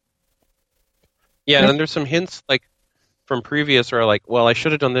 Mm-hmm. Yeah, and there's some hints, like, from previous are like, well, I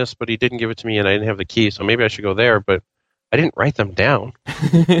should have done this, but he didn't give it to me and I didn't have the key, so maybe I should go there, but I didn't write them down.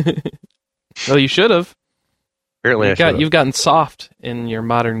 Well, you should have. Apparently you've gotten soft in your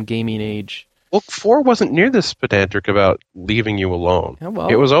modern gaming age. Well, 4 wasn't near this pedantic about leaving you alone. Yeah, well.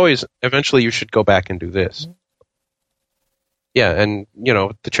 It was always, eventually you should go back and do this. Mm-hmm. Yeah, and,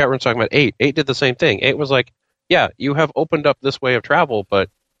 the chat room's talking about 8. 8 did the same thing. 8 was like, yeah, you have opened up this way of travel, but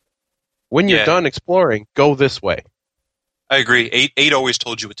when you're done exploring, go this way. I agree. 8 always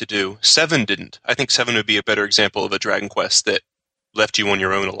told you what to do. 7 didn't. I think 7 would be a better example of a Dragon Quest that left you on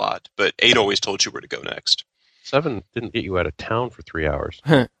your own a lot, but 8 always told you where to go next. 7 didn't get you out of town for 3 hours.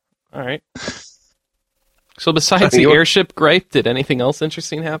 All right. So besides the airship gripe, did anything else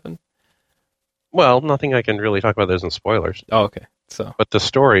interesting happen? Well, nothing I can really talk about. There's no spoilers. Oh, okay. So, but the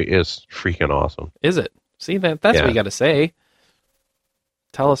story is freaking awesome. Is it? See, that's what you got to say.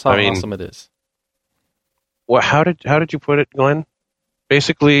 Tell us how awesome it is. Well, how did you put it, Glenn?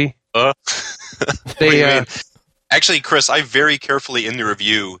 Basically, Actually, Chris, I very carefully in the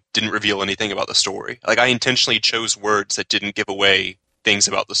review didn't reveal anything about the story. Like, I intentionally chose words that didn't give away things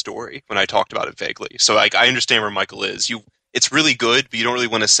about the story when I talked about it vaguely. So, like, I understand where Michael is. It's really good, but you don't really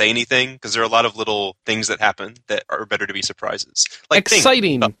want to say anything because there are a lot of little things that happen that are better to be surprises. Like,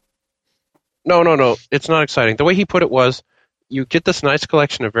 exciting. No. It's not exciting. The way he put it was, you get this nice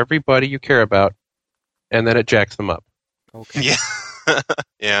collection of everybody you care about, and then it jacks them up. Okay. Yeah.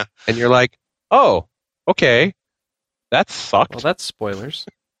 Yeah. And you're like, oh, okay. That sucked. Well, that's spoilers.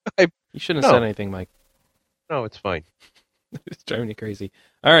 I- You shouldn't have no. said anything, Mike. No, it's fine. It's driving me crazy.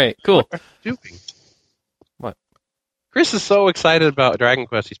 All right, cool. What are you doing? What? Chris is so excited about Dragon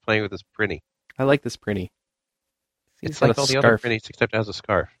Quest. He's playing with his Prinny. I like this Prinny. He's It's got like a all the other scarf. Prinnies except it has a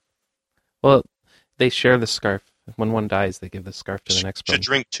scarf. Well, they share the scarf. When one dies, they give the scarf to the next Should one.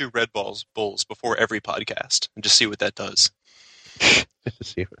 drink 2 Red Bulls before every podcast and just see what that does.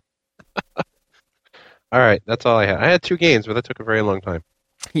 See. All right, that's all I had. I had 2 games, but that took a very long time.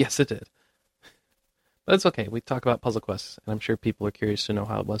 Yes, it did. But it's okay. We talk about Puzzle Quests, and I'm sure people are curious to know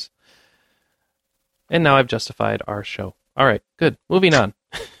how it was. And now I've justified our show. All right, good. Moving on.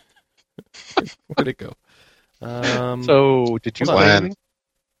 Where'd it go? So, did you hold play on. anything?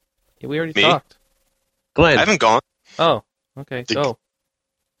 Yeah, we already Me? talked. Glenn, I haven't gone. Oh, okay. The- Go.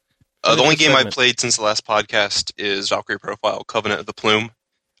 The only Finish game your I segment. played since the last podcast is Valkyrie Profile: Covenant of the Plume.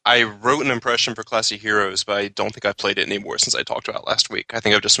 I wrote an impression for Classy Heroes, but I don't think I played it anymore since I talked about it last week. I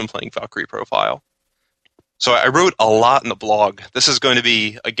think I've just been playing Valkyrie Profile. So I wrote a lot in the blog. This is going to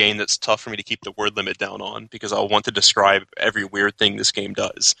be a game that's tough for me to keep the word limit down on because I'll want to describe every weird thing this game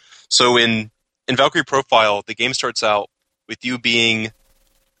does. So in Valkyrie Profile, the game starts out with you being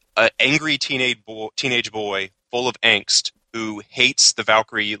an angry teenage boy full of angst who hates the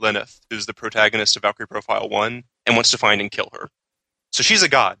Valkyrie Lilith, who's the protagonist of Valkyrie Profile 1, and wants to find and kill her. So she's a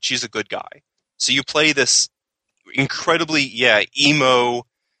god. She's a good guy. So you play this incredibly, emo.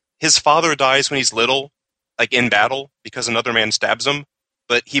 His father dies when he's little, like in battle, because another man stabs him,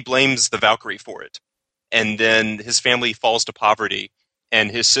 but he blames the Valkyrie for it. And then his family falls to poverty,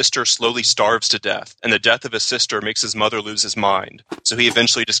 and his sister slowly starves to death, and the death of his sister makes his mother lose his mind. So he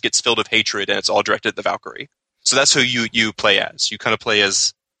eventually just gets filled with hatred, and it's all directed at the Valkyrie. So that's who you play as. You kind of play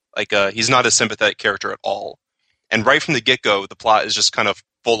as, he's not a sympathetic character at all. And right from the get-go, the plot is just kind of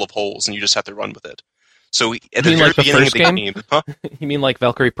full of holes, and you just have to run with it. So at the mean very like the beginning of first the game? game, huh? You mean like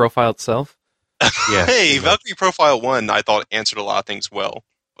Valkyrie Profile itself? Yeah. Hey, Valkyrie Profile 1, I thought answered a lot of things well.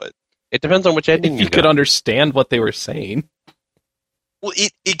 It depends on which ending If you you could got. understand what they were saying. Well,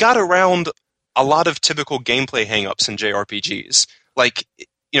 it got around a lot of typical gameplay hangups in JRPGs. Like,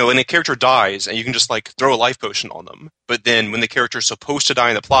 when a character dies, and you can just, throw a life potion on them. But then when the character's supposed to die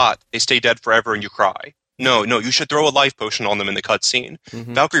in the plot, they stay dead forever and you cry. No, you should throw a life potion on them in the cutscene.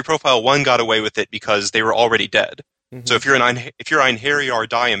 Mhm. Valkyrie Profile 1 got away with it because they were already dead. Mhm. So if you're Einherjar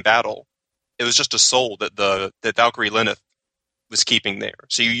die in battle, it was just a soul that Valkyrie Lilith was keeping there.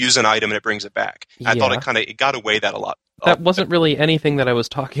 So you use an item and it brings it back. I thought Yeah. it got away that a lot. That wasn't really anything that I was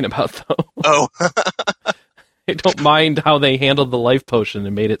talking about, though. Oh, I don't mind how they handled the life potion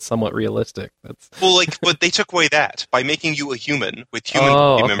and made it somewhat realistic. That's well, but they took away that by making you a human with human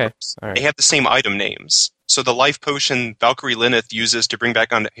okay. members. All right. They have the same item names. So the life potion Valkyrie Lilith uses to bring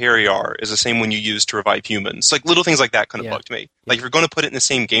back on Harryar is the same one you use to revive humans. Like little things like that kind of Yeah. bugged me. Like if you're going to put it in the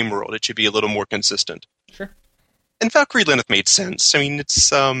same game world, it should be a little more consistent. Sure. And Valkyrie Lilith made sense. I mean,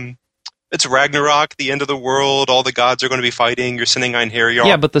 it's Ragnarok, the end of the world. All the gods are going to be fighting. You're sending Einherjar.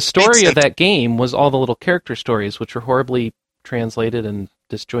 Yeah, but the story sense. of that game was all the little character stories, which were horribly translated and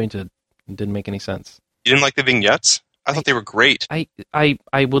disjointed and didn't make any sense. You didn't like the vignettes? I thought they were great.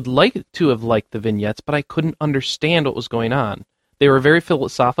 I would like to have liked the vignettes, but I couldn't understand what was going on. They were very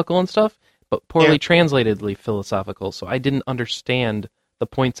philosophical and stuff, but poorly translatedly philosophical, so I didn't understand the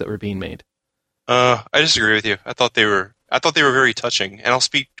points that were being made. I disagree with you. I thought they were very touching. And I'll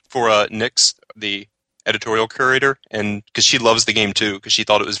speak for Nyx, the editorial curator, and because she loves the game too, because she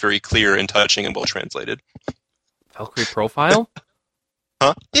thought it was very clear and touching and well translated. Valkyrie Profile?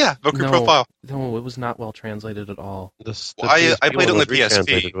 Huh? Yeah, Valkyrie Profile. No, it was not well translated at all. Well, I played it on the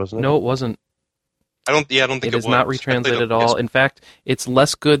PSP. Wasn't it? No, it wasn't. I don't think It it is was. not I played retranslated it at on all. PSP. In fact, it's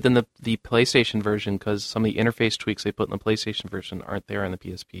less good than the PlayStation version because some of the interface tweaks they put in the PlayStation version aren't there on the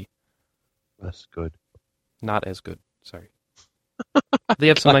PSP. That's good. Not as good. Sorry. They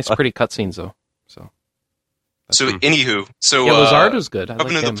have some nice, pretty cutscenes though. So. So, anywho, Yeah, Lazard was good. I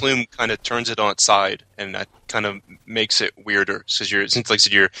Covenant liked of him. the Plume kind of turns it on its side, and that kind of makes it weirder. Because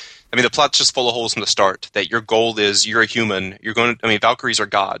the plot's just full of holes from the start. That your goal is you're a human. Valkyries are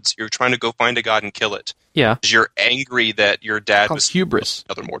gods. You're trying to go find a god and kill it. Yeah. 'Cause you're angry that your dad Called was hubris.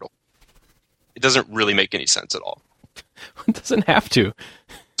 another mortal. It doesn't really make any sense at all. It doesn't have to.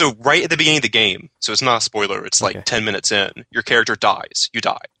 So right at the beginning of the game, so it's not a spoiler. It's like Okay. 10 minutes in, your character dies. You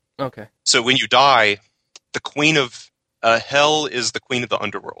die. Okay. So when you die, the queen of Hell is the queen of the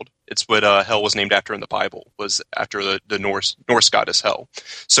underworld. It's what Hell was named after in the Bible, was after the Norse goddess Hel.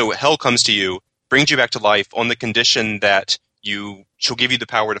 So Hel comes to you, brings you back to life on the condition that she'll give you the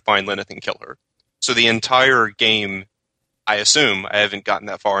power to find Lilith and kill her. So the entire game, I assume, I haven't gotten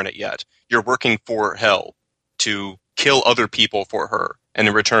that far in it yet, you're working for Hel to kill other people for her, and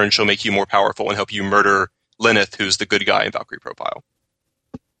in return she'll make you more powerful and help you murder Lenneth, who's the good guy in Valkyrie Profile.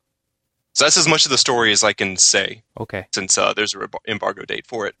 So that's as much of the story as I can say. Okay. Since there's an embargo date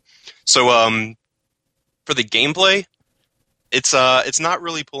for it. So for the gameplay, it's not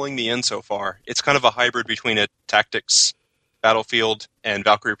really pulling me in so far. It's kind of a hybrid between a tactics battlefield and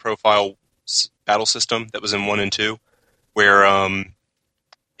Valkyrie Profile battle system that was in 1 and 2, where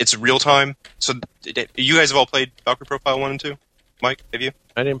it's real time. So you guys have all played Valkyrie Profile 1 and 2? Mike, have you?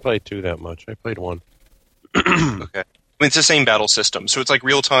 I didn't play 2 that much. I played 1. Okay. I mean, it's the same battle system. So it's like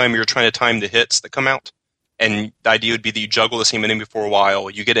real time. You're trying to time the hits that come out. And the idea would be that you juggle the same enemy for a while.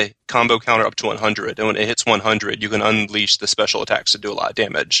 You get a combo counter up to 100. And when it hits 100, you can unleash the special attacks to do a lot of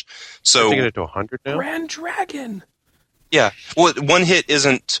damage. So you get it to 100 now? Grand Dragon! Yeah. Well, one hit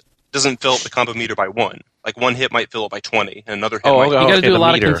doesn't fill up the combo meter by 1. Like, one hit might fill it by 20, and another hit might... You got to do a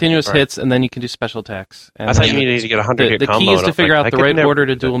lot meter. of continuous Right. hits, and then you can do special attacks. And I thought you needed to get a 100 hit the combo. key is to figure out I the could right never order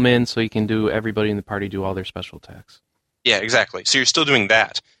to do duel them in, so you can do everybody in the party do all their special attacks. Yeah, exactly. So you're still doing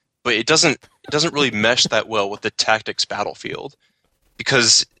that, but it doesn't really mesh that well with the tactics battlefield,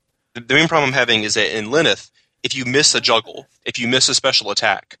 because the main problem I'm having is that in Lenneth, if you miss a juggle, if you miss a special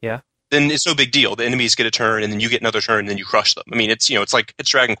attack, then it's no big deal. The enemies get a turn, and then you get another turn, and then you crush them. I mean, it's like it's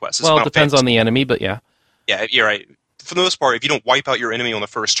Dragon Quest. It's Well, it Final depends Fantasy. on the enemy, but yeah. Yeah, you're right. For the most part, if you don't wipe out your enemy on the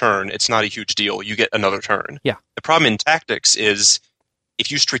first turn, it's not a huge deal. You get another turn. Yeah. The problem in tactics is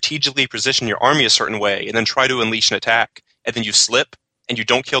if you strategically position your army a certain way and then try to unleash an attack, and then you slip and you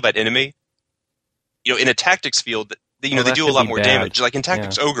don't kill that enemy, in a tactics field, they do a lot more damage. Like in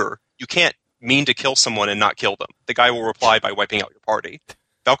Tactics Ogre, you can't mean to kill someone and not kill them. The guy will reply by wiping out your party.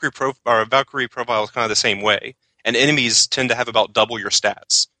 Valkyrie Profile is kind of the same way, and enemies tend to have about double your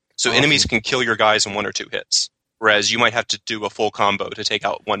stats. So enemies can kill your guys in 1 or 2 hits, whereas you might have to do a full combo to take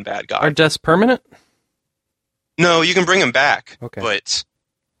out one bad guy. Are deaths permanent? No, you can bring them back. Okay.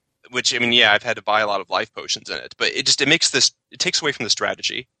 I've had to buy a lot of life potions in it, but it takes away from the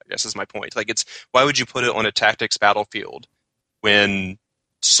strategy, I guess is my point. Like, why would you put it on a tactics battlefield when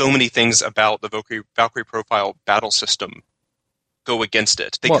so many things about the Valkyrie Profile battle system go against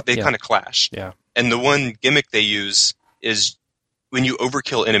it? They kind of clash. Yeah. And the one gimmick they use is when you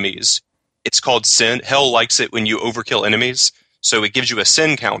overkill enemies, it's called sin. Hell likes it when you overkill enemies, so it gives you a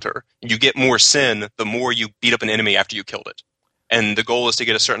sin counter. You get more sin the more you beat up an enemy after you killed it. And the goal is to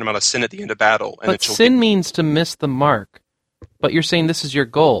get a certain amount of sin at the end of battle. And but sin means to miss the mark. But you're saying this is your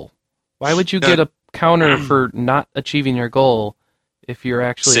goal. Why would you get a counter for not achieving your goal if you're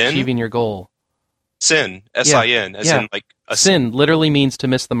actually achieving your goal? Sin, S-I-N, as in like a sin literally means to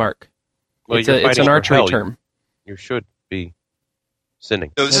miss the mark. Well, it's an archery term. You should be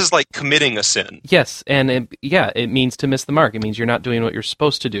sinning. So this is like committing a sin. Yes, and it means to miss the mark. It means you're not doing what you're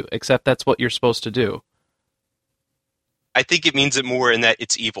supposed to do, except that's what you're supposed to do. I think it means it more in that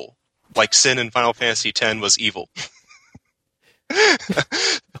it's evil. Like sin in Final Fantasy X was evil.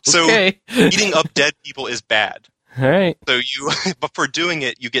 So beating up dead people is bad. All right. But for doing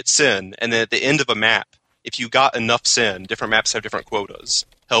it, you get sin, and then at the end of a map, if you got enough sin, different maps have different quotas.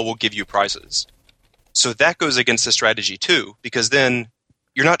 Hell will give you prizes. So that goes against the strategy too, because then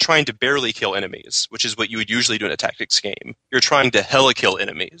you're not trying to barely kill enemies, which is what you would usually do in a tactics game. You're trying to hella kill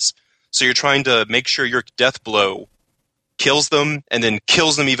enemies. So you're trying to make sure your death blow kills them, and then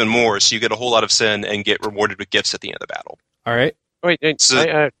kills them even more, so you get a whole lot of sin and get rewarded with gifts at the end of the battle. All right. Wait,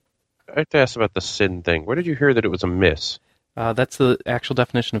 I have to ask about the sin thing. Where did you hear that it was a miss? That's the actual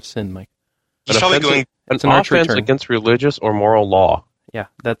definition of sin, Mike. He's probably going... It's an an archery offense term. against religious or moral law. Yeah,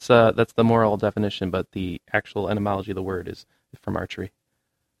 that's the moral definition, but the actual etymology of the word is from archery.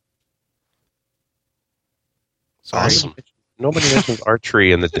 Sorry. Awesome. Nobody mentions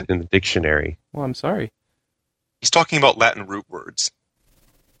archery in the dictionary. Well, I'm sorry. He's talking about Latin root words.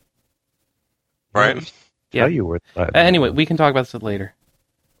 Right? Yeah. Tell you where that Anyway, we can talk about this later.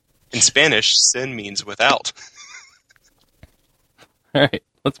 In Spanish, sin means without. All right,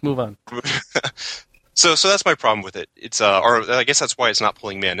 let's move on. So that's my problem with it. It's or I guess that's why it's not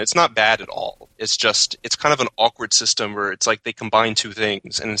pulling me in. It's not bad at all. It's kind of an awkward system where it's like they combine two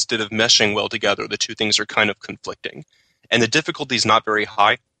things, and instead of meshing well together, the two things are kind of conflicting. And the difficulty is not very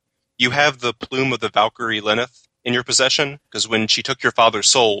high. You have the plume of the Valkyrie Lenneth in your possession, because when she took your father's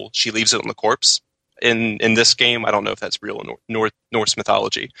soul, she leaves it on the corpse. In this game, I don't know if that's real in Norse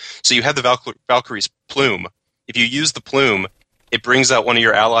mythology. So you have the Valkyrie's plume. If you use the plume, it brings out one of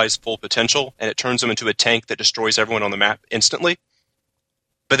your allies' full potential, and it turns them into a tank that destroys everyone on the map instantly.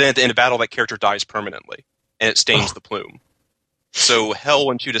 But then at the end of battle, that character dies permanently, and it stains the plume. So Hell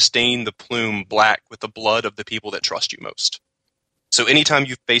wants you to stain the plume black with the blood of the people that trust you most. So anytime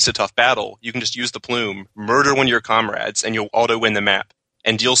you face a tough battle, you can just use the plume, murder one of your comrades, and you'll auto-win the map.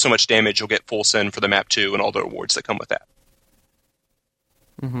 And deal so much damage, you'll get full send for the map too, and all the rewards that come with that.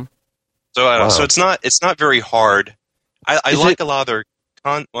 Mm-hmm. So I don't know. So it's not very hard. I like a lot of their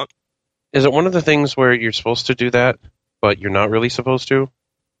what? Is it one of the things where you're supposed to do that, but you're not really supposed to?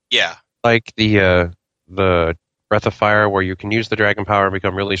 Yeah. Like the Breath of Fire, where you can use the dragon power and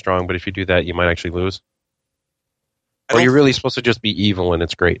become really strong, but if you do that, you might actually lose. Or you're really supposed to just be evil and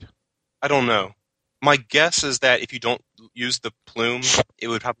it's great. I don't know. My guess is that if you don't use the plume, it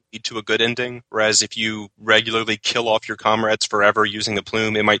would probably lead to a good ending. Whereas if you regularly kill off your comrades forever using the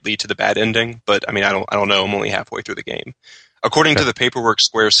plume, it might lead to the bad ending. But I mean, I don't know. I'm only halfway through the game. According to the paperwork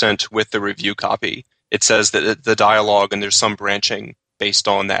Square sent with the review copy, it says that the dialogue and there's some branching based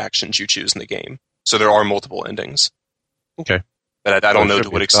on the actions you choose in the game. So there are multiple endings. Okay. But I don't know to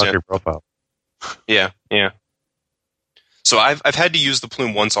what extent. Your profile. Yeah. So I've had to use the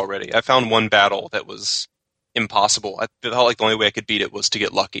plume once already. I found one battle that was impossible. I felt like the only way I could beat it was to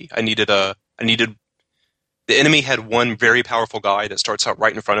get lucky. The enemy had one very powerful guy that starts out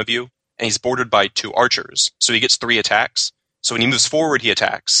right in front of you, and he's bordered by 2 archers. So he gets 3 attacks. So when he moves forward, he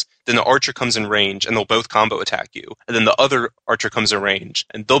attacks. Then the archer comes in range, and they'll both combo attack you. And then the other archer comes in range,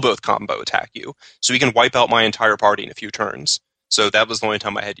 and they'll both combo attack you. So he can wipe out my entire party in a few turns. So that was the only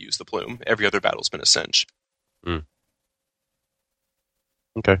time I had to use the plume. Every other battle's been a cinch.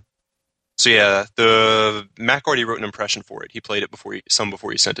 Okay. So yeah, the Mac already wrote an impression for it. He played it before he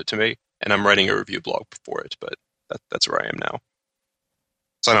sent it to me, and I'm writing a review blog for it. But that's where I am now.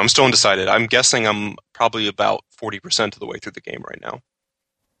 So I'm still undecided. I'm guessing I'm probably about 40% of the way through the game right now.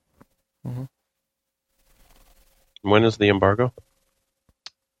 Mm-hmm. When is the embargo?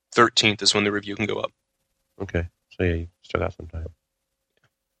 13th is when the review can go up. Okay. So yeah, you start out sometime.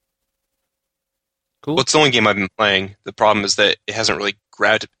 Cool. Well, it's the only game I've been playing. The problem is that it hasn't really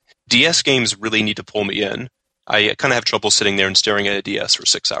grabbed. DS games really need to pull me in. I kind of have trouble sitting there and staring at a DS for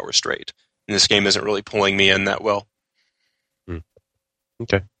 6 hours straight. And this game isn't really pulling me in that well.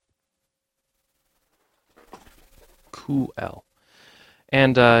 Okay. Cool.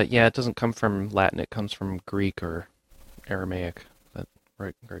 And it doesn't come from Latin. It comes from Greek or Aramaic. But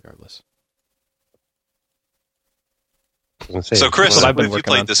regardless. So, Chris, what have you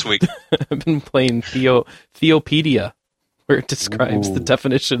played this week? I've been playing Theopedia, where it describes the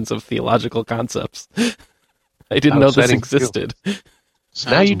definitions of theological concepts. I didn't know this existed.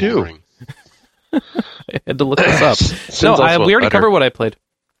 Now you do. I had to look this up. No, we already covered what I played.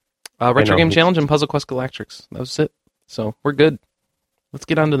 Retro Game Challenge and Puzzle Quest Galactrix. That was it. So we're good. Let's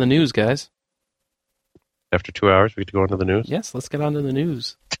get on to the news, guys. After 2 hours, we get to go on to the news? Yes, let's get on to the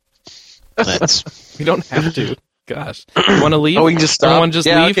news. Let's. We don't have to. Gosh. You want to leave? Oh, we can just stop? Everyone just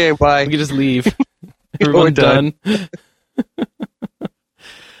leave? Okay, bye. We can just leave. Everyone done.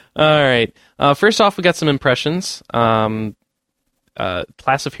 All right. First off, we got some impressions. Class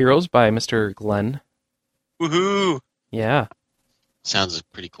of Heroes by Mr. Glenn. Woohoo! Yeah. Sounds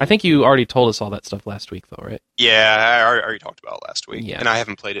pretty cool. I think you already told us all that stuff last week, though, right? Yeah, I already talked about it last week. Yeah. And I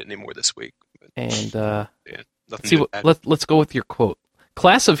haven't played it anymore this week. And let's go with your quote.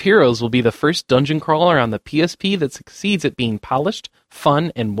 Class of Heroes will be the first dungeon crawler on the PSP that succeeds at being polished,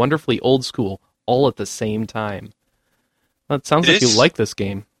 fun, and wonderfully old school, all at the same time. Well, it sounds like you like this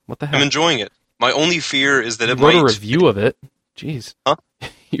game. What the heck? I'm enjoying it. My only fear is that you wrote a review of it. Jeez. Huh?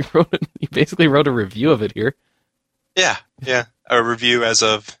 You basically wrote a review of it here. Yeah. A review as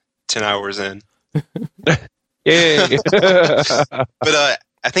of 10 hours in. Yay! But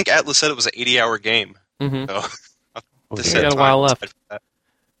I think Atlas said it was an 80-hour game. Mm-hmm. So, we got a while left.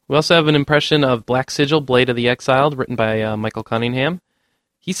 We also have an impression of Black Sigil, Blade of the Exiled, written by Michael Cunningham.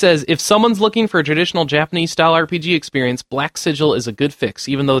 He says, if someone's looking for a traditional Japanese-style RPG experience, Black Sigil is a good fix,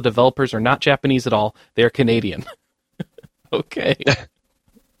 even though the developers are not Japanese at all. They're Canadian. Okay.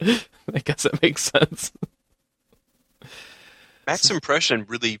 I guess that makes sense. Mac's impression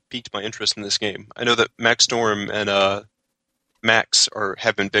really piqued my interest in this game. I know that Max Storm and Max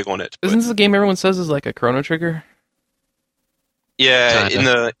have been big on it. Isn't this a game everyone says is like a Chrono Trigger? Yeah,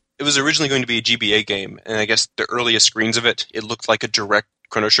 it was originally going to be a GBA game, and I guess the earliest screens of it looked like a direct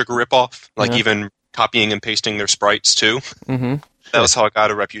Chrono Trigger ripoff, even copying and pasting their sprites too. Mm-hmm. That was how it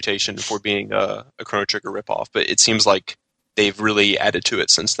got a reputation for being a Chrono Trigger ripoff, but it seems like they've really added to it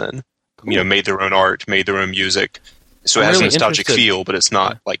since then. Cool. Made their own art, made their own music. So it has a nostalgic feel, but it's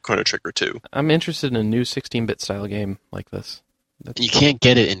not like Chrono Trigger 2. I'm interested in a new 16-bit style game like this. You can't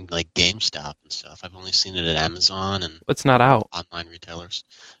get it in like GameStop and stuff. I've only seen it at Amazon and it's not out. Online retailers.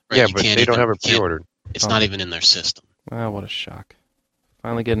 Right, yeah, but they don't have it pre-ordered. It's not even in their system. Oh, what a shock.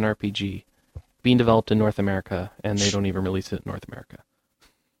 Finally get an RPG. being developed in North America, and they don't even release it in North America.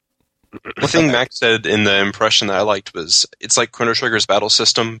 The thing Max said in the impression that I liked was, it's like Chrono Trigger's battle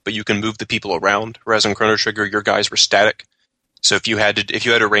system, but you can move the people around, whereas in Chrono Trigger, your guys were static. So if you had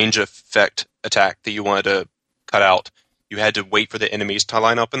a range effect attack that you wanted to cut out, you had to wait for the enemies to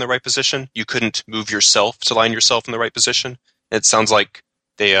line up in the right position. You couldn't move yourself to line yourself in the right position. It sounds like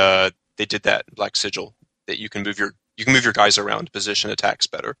they did that in Black Sigil, that you can move your guys around to position attacks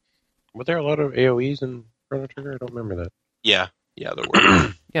better. Were there a lot of AoEs in Chrono Trigger? I don't remember that. Yeah, there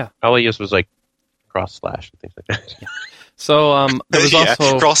were. Yeah. All I used was like cross/slash and things like that. Yeah. So there was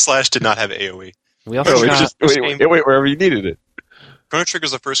also cross/slash did not have AoE. We also got, just wait wherever you needed it. Chrono Trigger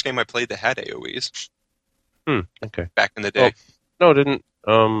is the first game I played that had AoEs. Okay. Back in the day. No, it didn't.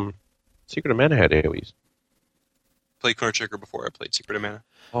 Secret of Mana had AoEs. Played Chrono Trigger before I played Secret of Mana.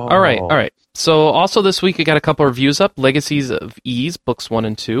 Oh. all right. So also this week I got a couple of reviews up. Legacies of Ease, books 1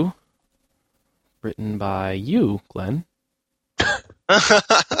 and 2, written by you, Glenn.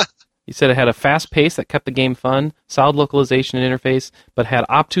 He said it had a fast pace that kept the game fun, solid localization and interface, but had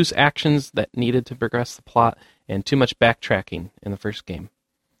obtuse actions that needed to progress the plot, and too much backtracking in the first game.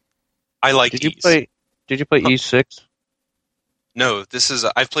 I like Did Ease. you play Ease 6? No,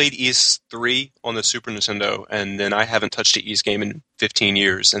 I've played Ease 3 on the Super Nintendo, and then I haven't touched an Ease game in 15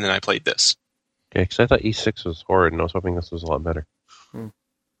 years, and then I played this. Okay, because I thought Ease 6 was horrid, and I was hoping this was a lot better.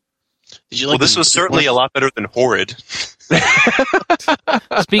 Did you like This was certainly a lot better than Horrid.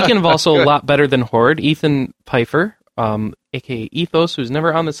 Speaking of also a lot better than Horde, Ethan Pfeiffer, a.k.a. Ethos, who's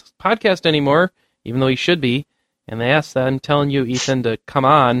never on this podcast anymore, even though he should be, and they asked that. I'm telling you, Ethan, to come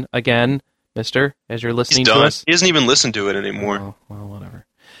on again, mister, as you're listening He's to done. us. He doesn't even listen to it anymore. Oh, well, whatever.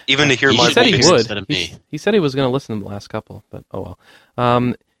 Even to hear He my He said he voice. would. instead of me. He said he was going to listen to the last couple, but oh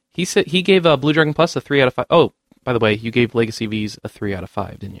well. He said he gave Blue Dragon Plus a 3 out of 5. Oh, by the way, you gave Legacy V's a 3 out of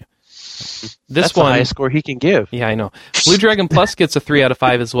 5, didn't you? That's the highest score he can give. Yeah, I know. Blue Dragon Plus gets a 3 out of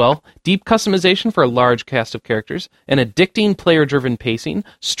 5 as well. Deep customization for a large cast of characters, an addicting player-driven pacing,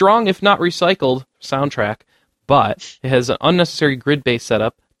 strong if not recycled soundtrack, but it has an unnecessary grid-based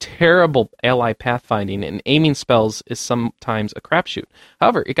setup, terrible ally pathfinding, and aiming spells is sometimes a crapshoot.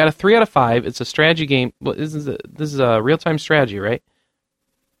 However, it got a 3 out of 5. It's a strategy game. Well, this is a real-time strategy, right?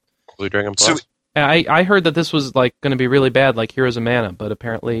 Blue Dragon Plus? So, I heard that this was like going to be really bad, like Heroes of Mana, but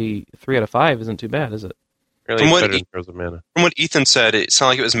apparently 3 out of 5 isn't too bad, is it? Really From what better he- than Heroes of Mana. from what Ethan said, it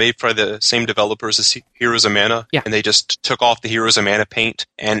sounded like it was made by the same developers as Heroes of Mana, Yeah. and they just took off the Heroes of Mana paint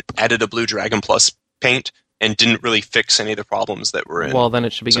and added a Blue Dragon Plus paint, and didn't really fix any of the problems that were in. Well, then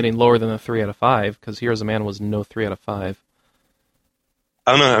it should be getting lower than a 3 out of 5, because Heroes of Mana was no 3 out of 5.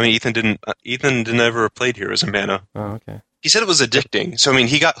 I don't know. I mean, Ethan didn't ever played Heroes of Mana. Oh, okay. He said it was addicting. So, I mean,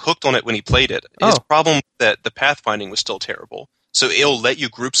 he got hooked on it when he played it. His Oh. problem was that the pathfinding was still terrible. So it'll let you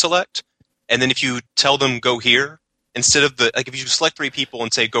group select, and then if you tell them go here, instead of if you select 3 people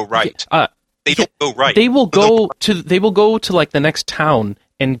and say go right, they don't go right. They will go to like the next town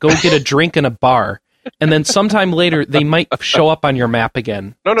and go get a drink in a bar, and then sometime later they might show up on your map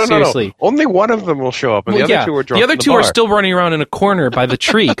again. No. Seriously. Only one of them will show up, and Well, the other two are drunk. The other in the two are bar. still running around in a corner by the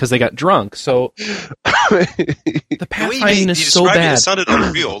tree because they got drunk. So the The way pathfinding he is so described bad. it sounded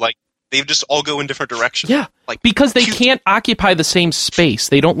unreal. Like they just all go in different directions. Yeah, like because they cute- can't occupy the same space.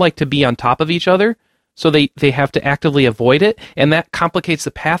 They don't like to be on top of each other, so they have to actively avoid it, and that complicates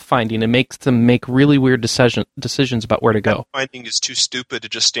the pathfinding and makes them make really weird decisions about where to go. Pathfinding is too stupid to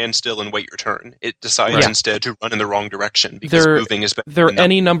just stand still and wait your turn. It decides Yeah. instead to run in the wrong direction because moving is better. There are than nothing.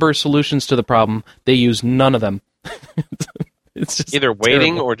 any number of solutions to the problem. They use none of them. It's just Either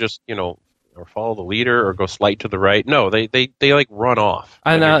waiting terrible. or just, or follow the leader or go slight to the right. No, they like run off.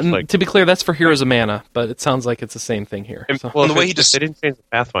 And they're just like, to be clear, that's for Heroes of Mana, but it sounds like it's the same thing here. So. well, the if way it- he just- if they didn't change the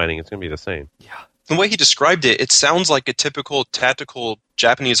pathfinding, it's going to be the same. The way he described it, it sounds like a typical tactical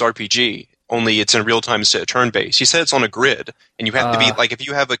Japanese RPG, only it's in real-time instead of turn-based. He said it's on a grid, and you have to be, if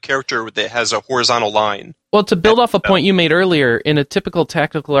you have a character that has a horizontal line. Well, to build off a point you made earlier, in a typical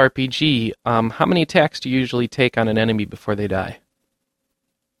tactical RPG, how many attacks do you usually take on an enemy before they die?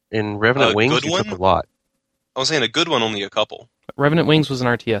 In Revenant A Wings, good you took one? a lot. I was saying a good one, only a couple. Revenant Wings was an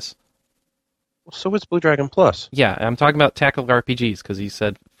RTS. So was Blue Dragon Plus. Yeah, I'm talking about tactical RPGs, because he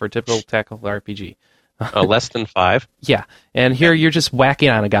said for a typical tactical RPG. Less than 5. Yeah, and here you're just whacking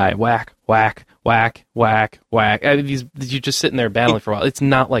on a guy. Whack, whack, whack, whack, whack. I mean, you're just sitting there battling for a while. It's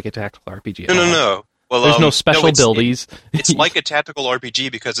not like a tactical RPG at all. No. Well, There's no special abilities. It's like a tactical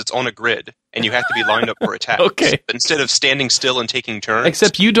RPG because it's on a grid, and you have to be lined up for attacks. Okay. But instead of standing still and taking turns.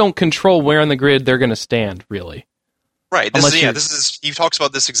 Except you don't control where on the grid they're going to stand, really. Right. Unless you're- He talks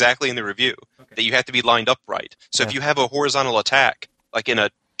about this exactly in the review, that you have to be lined up right. So if you have a horizontal attack, like in a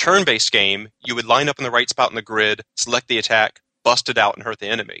turn-based game, you would line up in the right spot in the grid, select the attack, bust it out, and hurt the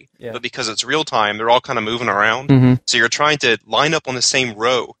enemy. Yeah. But because it's real time, they're all kind of moving around. Mm-hmm. So you're trying to line up on the same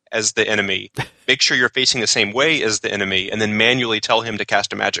row as the enemy, make sure you're facing the same way as the enemy, and then manually tell him to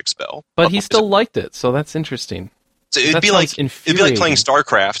cast a magic spell. But he still liked it, so that's interesting. So it'd be like playing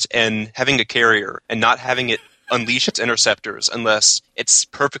StarCraft and having a carrier and not having it unleash its interceptors unless it's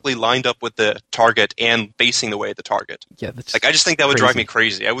perfectly lined up with the target and facing the way of the target. Yeah, that's I just think that would drive me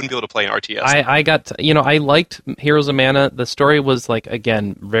crazy. I wouldn't be able to play an RTS. I liked Heroes of Mana. The story was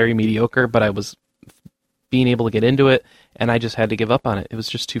again very mediocre, but I was being able to get into it, and I just had to give up on it. It was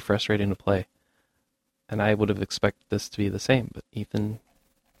just too frustrating to play, and I would have expected this to be the same. But Ethan,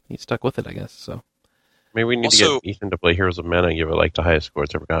 he stuck with it, I guess. So maybe we need to get Ethan to play Heroes of Mana and give it the highest score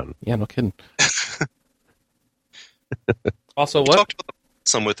it's ever gotten. Yeah, no kidding. Also, what? He talked about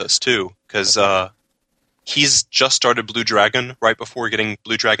some with us too, because he's just started Blue Dragon right before getting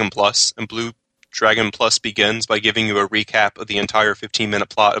Blue Dragon Plus, and Blue Dragon Plus begins by giving you a recap of the entire 15-minute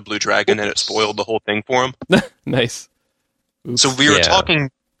plot of Blue Dragon, and it spoiled the whole thing for him. Nice. Oops. So we were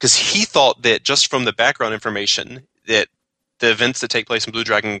talking, because he thought that just from the background information, that the events that take place in Blue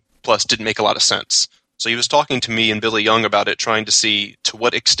Dragon Plus didn't make a lot of sense. So he was talking to me and Billy Young about it, trying to see to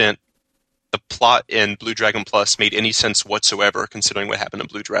what extent the plot in Blue Dragon Plus made any sense whatsoever, considering what happened in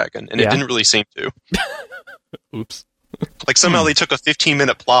Blue Dragon, and it didn't really seem to. Oops. Somehow they took a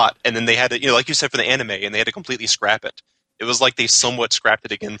 15-minute plot, and then they had to, like you said for the anime, and they had to completely scrap it. It was like they somewhat scrapped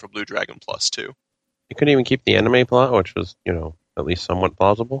it again for Blue Dragon Plus, too. You couldn't even keep the anime plot, which was, at least somewhat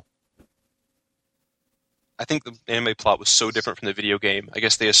plausible. I think the anime plot was so different from the video game. I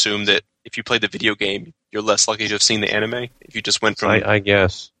guess they assumed that if you played the video game, you're less likely to have seen the anime. If you just went from... I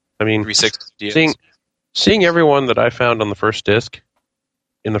guess. I mean, 360 seeing everyone that I found on the first disc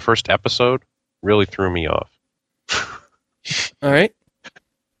in the first episode really threw me off. All right.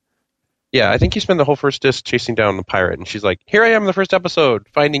 Yeah, I think you spend the whole first disc chasing down the pirate, and she's like, "Here I am in the first episode,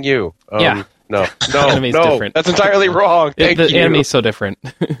 finding you." Yeah. No, different. That's entirely wrong. Thank you. The anime's so different.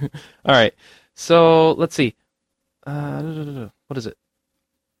 All right. So let's see. What is it?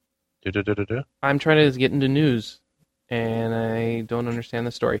 I'm trying to get into news, and I don't understand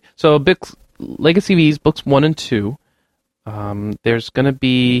the story. So, Legacy V's books 1 and 2. There's going to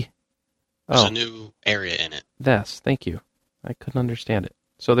be. There's a new area in it. Yes, thank you. I couldn't understand it.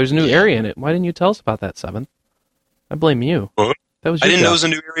 So there's a new area in it. Why didn't you tell us about that, Seventh? I blame you. What? That was I didn't job. know it was a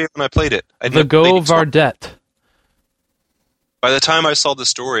new area when I played it. The Go Vardet. By the time I saw the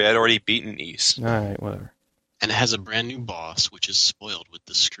story, I'd already beaten East. All right, whatever. And it has a brand new boss, which is spoiled with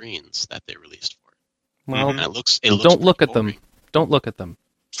the screens that they released for it. Well, And it looks don't look at them. Don't look at them.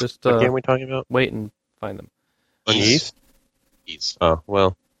 Just what game are we talking about? wait and find them. East? East. Oh,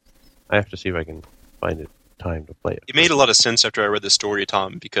 well, I have to see if I can find it time to play it. It made a lot of sense after I read the story,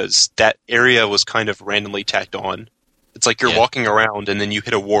 Tom, because that area was kind of randomly tacked on. It's like you're walking around and then you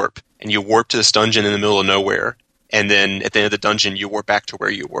hit a warp, and you warp to this dungeon in the middle of nowhere, and then at the end of the dungeon you warp back to where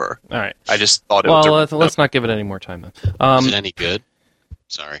you were. All right. I just thought it was... Well, let's not give it any more time then. Is it any good?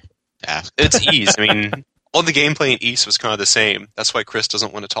 Sorry to ask. It's East. I mean, all the gameplay in East was kind of the same. That's why Chris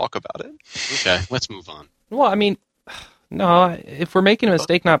doesn't want to talk about it. Okay, let's move on. Well, I mean, no, if we're making a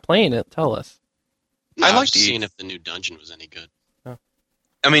mistake not playing it, tell us. I liked seeing if the new dungeon was any good. Oh.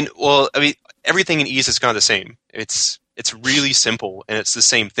 I mean, everything in East is kind of the same. It's really simple, and it's the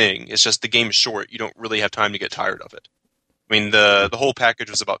same thing. It's just the game is short. You don't really have time to get tired of it. I mean, the whole package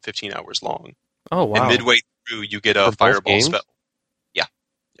was about 15 hours long. Oh, wow. And midway through, you get a fireball spell. Yeah.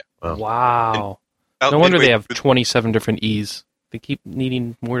 Wow. No wonder they have 27 different E's. They keep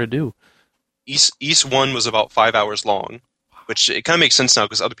needing more to do. East 1 was about 5 hours long, which it kind of makes sense now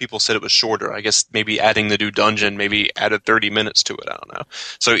because other people said it was shorter. I guess maybe adding the new dungeon maybe added 30 minutes to it. I don't know.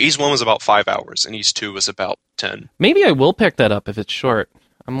 So East 1 was about 5 hours, and East 2 was about 10. Maybe I will pick that up if it's short.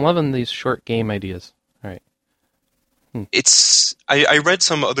 I'm loving these short game ideas. All right. I read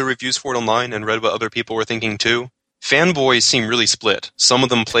some other reviews for it online and read what other people were thinking too. Fanboys seem really split. Some of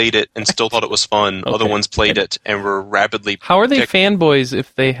them played it and still thought it was fun. Okay. Other ones played it and were rapidly... How are they fanboys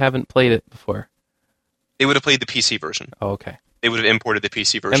if they haven't played it before? They would have played the PC version. Oh, okay. They would have imported the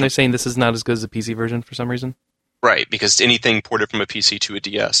PC version. And they're saying this is not as good as the PC version for some reason? Right, because anything ported from a PC to a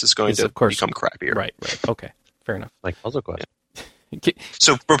DS is going to become crappier. Right. Okay. Fair enough. Like Puzzle Quest. Yeah.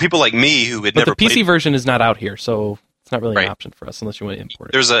 So for people like me who had never played... But the PC played, version is not out here, so it's not really an option for us unless you want to import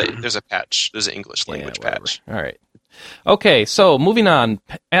it. There's a patch. There's an English language patch. All right. Okay, so moving on.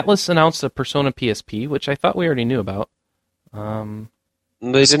 Atlas announced a Persona PSP, which I thought we already knew about.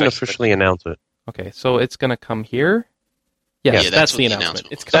 They didn't officially announce it. Okay, so it's going to come here? Yes, Yeah, that's that's the what the announcement.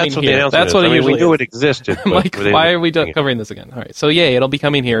 announcement It's was. coming That's what here. the announcement That's is. what it I mean, usually we knew is. it existed. I'm but like, they why didn't are we bring it. covering this again? All right, so yay, it'll be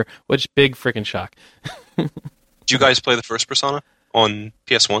coming here, which big freaking shock. Did you guys play the first Persona on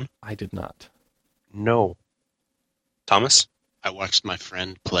PS1? I did not. No. Thomas? I watched my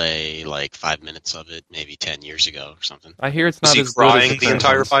friend play like 5 minutes of it, maybe 10 years ago or something. I hear it's Was not he as good as crying the the current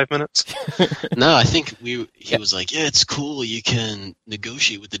entire ones. 5 minutes? No, I think he was like, yeah, it's cool. You can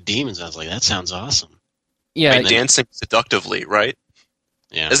negotiate with the demons. I was like, that sounds awesome. Yeah, By dancing seductively, right?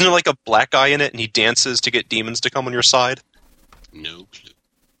 Yeah. Isn't there like a black guy in it and he dances to get demons to come on your side? No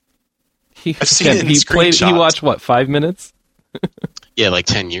clue. I've seen it in he played. He screenshots. watched what, 5 minutes? Yeah, like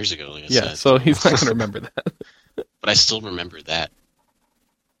 10 years ago, like I Yeah, said. so he's not going to remember that. But I still remember that.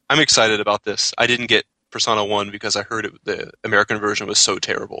 I'm excited about this. I didn't get Persona 1 because I heard the American version was so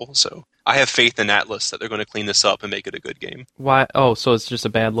terrible. So I have faith in Atlas that they're going to clean this up and make it a good game. Why? Oh, so it's just a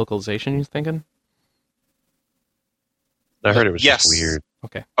bad localization, you're thinking? I heard it was Yes. just weird.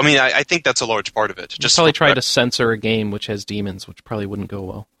 Okay. I mean, I think that's a large part of it. Just probably tried to censor a game which has demons, which probably wouldn't go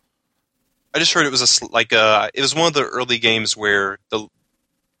well. I just heard it was it was one of the early games where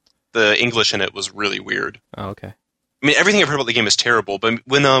the English in it was really weird. Oh, okay. I mean, everything I've heard about the game is terrible, but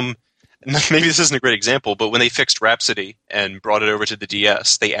when maybe this isn't a great example, but when they fixed Rhapsody and brought it over to the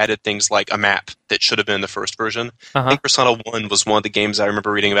DS, they added things like a map that should have been in the first version. I Uh-huh. think Persona 1 was one of the games I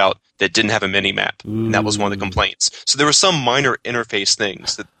remember reading about that didn't have a mini-map, and that was one of the Ooh. complaints. So there were some minor interface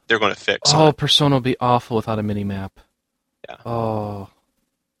things that they're going to fix. Oh, Persona would be awful without a mini-map. Yeah. Oh.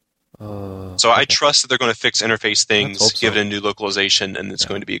 So I okay. trust that they're going to fix interface things, Let's hope give so. it a new localization, and it's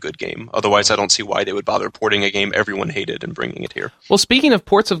going to be a good game. Otherwise, I don't see why they would bother porting a game everyone hated and bringing it here. Well, speaking of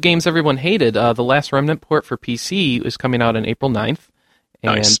ports of games everyone hated, The Last Remnant port for PC is coming out on April 9th.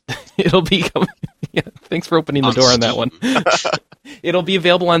 And Nice. it'll be coming... Yeah, thanks for opening the door on that one. It'll be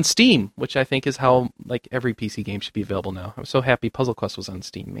available on Steam, which I think is how like every PC game should be available now. I'm so happy Puzzle Quest was on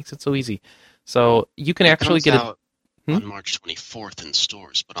Steam. Makes it so easy. So you can actually It get comes it. out on March 24th in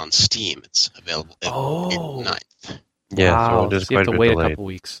stores, but on Steam it's available Oh. April 9th. Yeah, Wow, so it is so you have quite to a wait bit a delayed. couple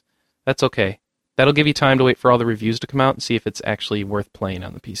weeks. That's okay. That'll give you time to wait for all the reviews to come out and see if it's actually worth playing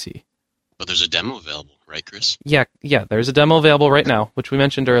on the PC. But there's a demo available, right, Chris? Yeah, there's a demo available right now, which we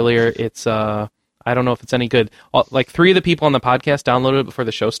mentioned earlier. It's I don't know if it's any good. Like 3 of the people on the podcast downloaded it before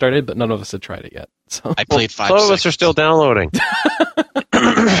the show started, but none of us had tried it yet. So I played 5 Some seconds. of us are still downloading.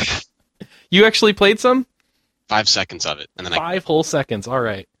 you actually played some? 5 seconds of it, and then 5 whole seconds. All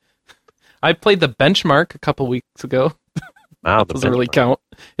right. I played the benchmark a couple weeks ago. Wow, the Doesn't really benchmark. count.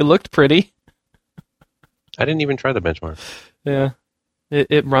 It looked pretty. I didn't even try the benchmark. Yeah,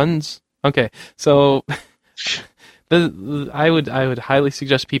 it runs. Okay, so I would highly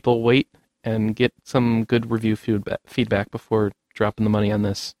suggest people wait and get some good review feedback before dropping the money on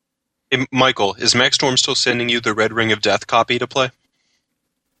this. Hey, Michael, is Maxstorm still sending you the Red Ring of Death copy to play?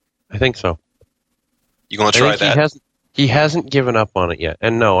 I think so. You going to I try think that? he hasn't given up on it yet.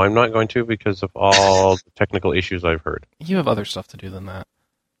 And no, I'm not going to because of all the technical issues I've heard. You have other stuff to do than that.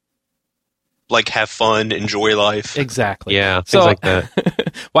 Like have fun, enjoy life. Exactly. Yeah, things So like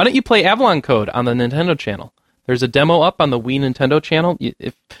that. why don't you play Avalon Code on the Nintendo channel? There's a demo up on the Wii Nintendo channel.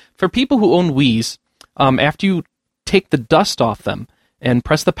 For people who own Wiis, after you take the dust off them and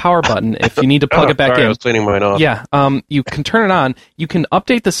press the power button, if you need to plug it back Sorry, in. I was cleaning mine off. Yeah, you can turn it on. You can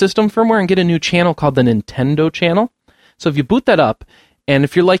update the system firmware and get a new channel called the Nintendo channel. So if you boot that up, and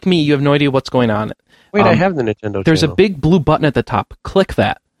if you're like me, you have no idea what's going on. Wait, I have the Nintendo There's channel. a big blue button at the top. Click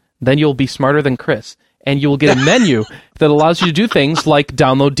that. Then you'll be smarter than Chris. And you will get a menu that allows you to do things like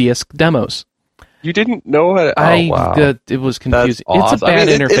download DS demos. You didn't know how to... wow. It was confusing. That's awesome. It's a bad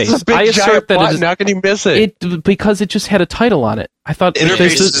interface. It's a big I giant assert that button. it is, How can you miss it? because it just had a title on it. I thought The interface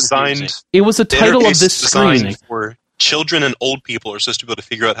this is is, designed. it was a The title interface of this is designed screen. for children and old people are supposed to be able to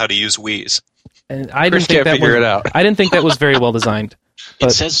figure out how to use Wii's. And I Chris didn't think can't that figure was, it out. I didn't think that was very well designed. It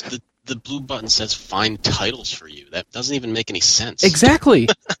But- says the blue button says find titles for you. That doesn't even make any sense. Exactly.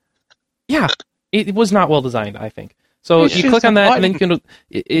 Yeah, it was not well designed, I think. So It's you just click a on that, and then you button.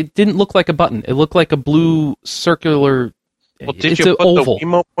 can. It didn't look like a button. It looked like a blue circular. Well, did it's you an put oval. the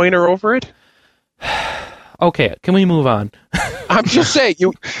Wiimote pointer over it? Okay, can we move on? I'm just saying,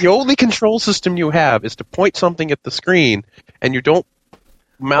 the only control system you have is to point something at the screen, and you don't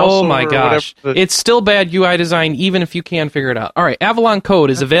mouse Oh over my or gosh. whatever. It's still bad UI design, even if you can figure it out. All right, Avalon Code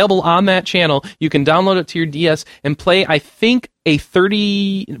is available on that channel. You can download it to your DS and play, I think, a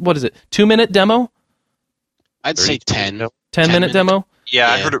 2-minute demo? I'd say 10. 10-minute 10-minute. demo? Yeah,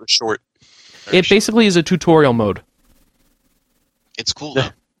 I Yeah. heard it was short. It basically is a tutorial mode. It's cool though.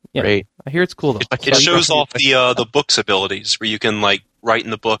 Yeah, Great. I hear it's cool, though. It shows off the book's abilities, where you can like write in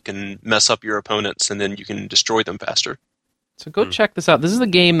the book and mess up your opponents, and then you can destroy them faster. So go check this out. This is a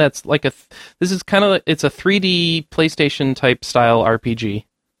game that's like this is kind of it's a 3D PlayStation type style RPG.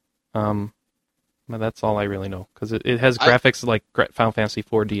 Well, that's all I really know because it has graphics like Final Fantasy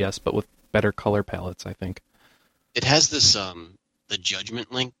 4 DS, but with better color palettes, I think. It has this the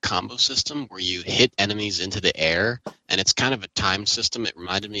Judgment Link combo system where you hit enemies into the air, and it's kind of a time system. It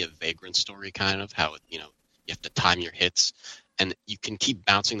reminded me of Vagrant Story, kind of how you have to time your hits, and you can keep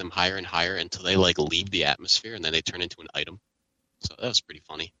bouncing them higher and higher until they like leave the atmosphere, and then they turn into an item. So that was pretty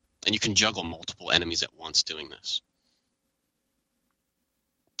funny. And you can juggle multiple enemies at once doing this.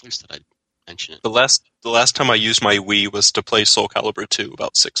 At least that I'd mention it. The last time I used my Wii was to play Soul Calibur 2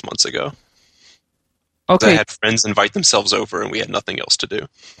 about 6 months ago. Okay. I had friends invite themselves over, and we had nothing else to do.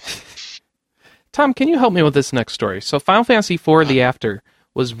 Tom, can you help me with this next story? So Final Fantasy IV The After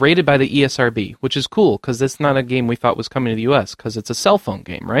was rated by the ESRB, which is cool because it's not a game we thought was coming to the US because it's a cell phone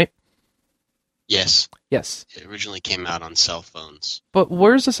game, right? Yes. Yes. It originally came out on cell phones. But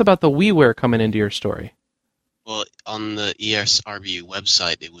where's this about the WiiWare coming into your story? Well, on the ESRB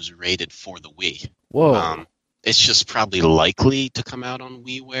website, it was rated for the Wii. Whoa. It's just probably likely to come out on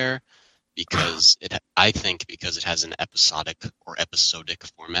WiiWare because I think it has an episodic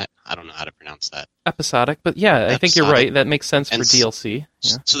format. I don't know how to pronounce that. Episodic, but yeah, I think you're right. That makes sense for DLC.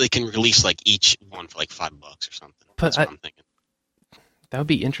 Yeah. So they can release like each one for like $5 or something. That's what I'm thinking. That would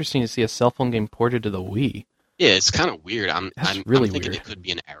be interesting to see a cell phone game ported to the Wii. Yeah, it's kind of weird. I'm really thinking weird. It could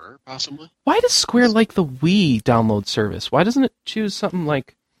be an error, possibly. Why does Square like the Wii download service? Why doesn't it choose something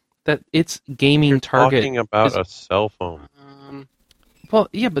like that its gaming target? Talking about a cell phone. Well,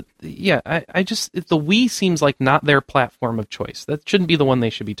 yeah, but yeah, I just the Wii seems like not their platform of choice. That shouldn't be the one they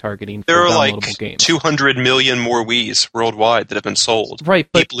should be targeting for There are downloadable like games. 200 million more Wiis worldwide that have been sold. Right,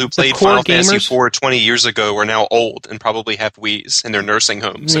 but people who played core Final Fantasy gamers, IV 20 years ago are now old and probably have Wiis in their nursing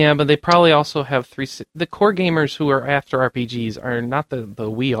homes. Yeah, but they probably also have the core gamers who are after RPGs are not the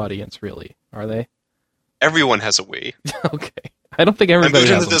Wii audience, really, are they? Everyone has a Wii. Okay, I don't think everybody I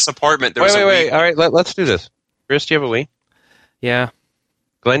moved has into them. this apartment. There's a Wii. Wait. All right, let's do this. Chris, do you have a Wii? Yeah.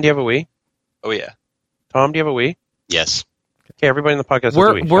 Glenn, do you have a Wii? Oh yeah. Tom, do you have a Wii? Yes. Okay, everybody in the podcast has a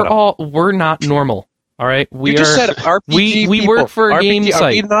Wii. We're not normal. All right, you just said RPG. We work for a game site. Are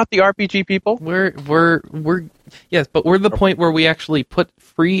we not the RPG people? We're yes, but we're the point where we actually put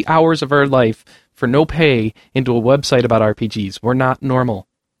free hours of our life for no pay into a website about RPGs. We're not normal.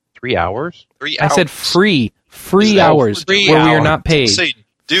 3 hours? 3 hours. I said free hours where we are not paid. Say,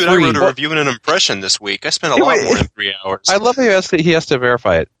 dude, I wrote a review and an impression this week. I spent a lot more than 3 hours. I love how he has to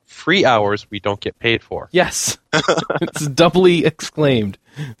verify it. 3 hours we don't get paid for. Yes. It's doubly exclaimed.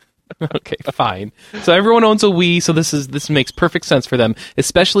 Okay, fine. So everyone owns a Wii, so this makes perfect sense for them,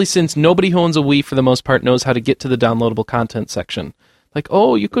 especially since nobody who owns a Wii for the most part knows how to get to the downloadable content section. Like,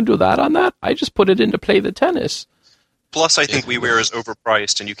 oh, you can do that on that? I just put it in to play the tennis. Plus, I think WiiWare is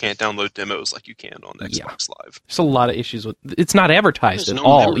overpriced, and you can't download demos like you can on Xbox Live. There's a lot of issues with it's not advertised There's at no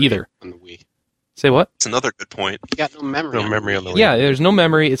all memory either. on the Wii. Say what? That's another good point. You got no memory. No memory on the Wii. Yeah, there's no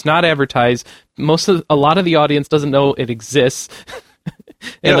memory. It's not advertised. A lot of the audience doesn't know it exists.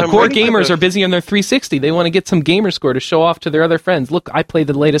 And the core gamers are busy on their 360. They want to get some gamer score to show off to their other friends. Look, I played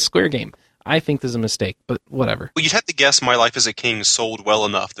the latest Square game. I think this is a mistake, but whatever. Well, you'd have to guess My Life as a King sold well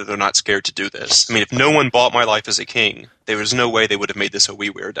enough that they're not scared to do this. I mean, if no one bought My Life as a King, there was no way they would have made this a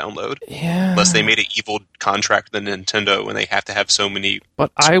WiiWare download. Yeah. Unless they made an evil contract with Nintendo and they have to have so many...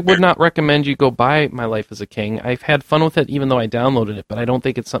 But I would not recommend you go buy My Life as a King. I've had fun with it even though I downloaded it, but I don't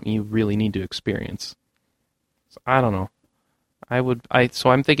think it's something you really need to experience. So, I don't know.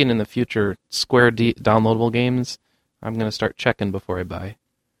 So I'm thinking in the future, Square downloadable games, I'm going to start checking before I buy.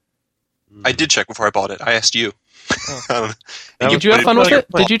 I did check before I bought it. I asked you. Oh. Did you have fun with it?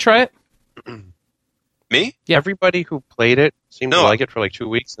 Did you try it? Me? Yeah. Everybody who played it seemed to like it for like 2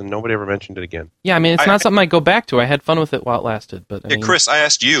 weeks, and nobody ever mentioned it again. Yeah, I mean, it's not something I go back to. I had fun with it while it lasted. But Chris, I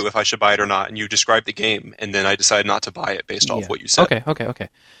asked you if I should buy it or not, and you described the game, and then I decided not to buy it based off what you said. Okay.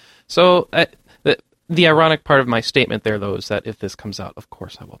 So the ironic part of my statement there, though, is that if this comes out, of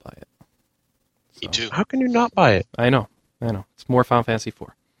course I will buy it. Me too. How can you not buy it? I know. It's more Final Fantasy IV.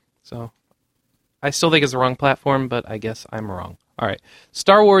 So I still think it's the wrong platform, but I guess I'm wrong. All right.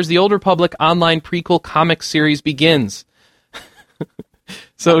 Star Wars The Old Republic online prequel comic series begins.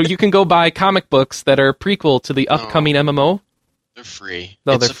 So you can go buy comic books that are prequel to the upcoming MMO. They're free.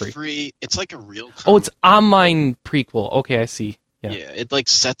 No, they're free. free. It's like a real comic. Oh, it's online prequel. Okay, I see. Yeah, it like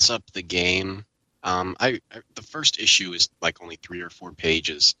sets up the game. The first issue is like only 3 or 4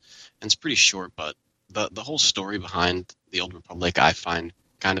 pages, and it's pretty short. But the whole story behind the Old Republic I find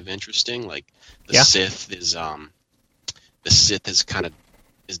kind of interesting. Like the Sith is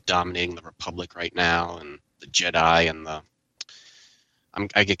is dominating the Republic right now, and the Jedi and the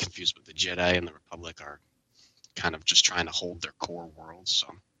I get confused with the Jedi and the Republic are kind of just trying to hold their core worlds. So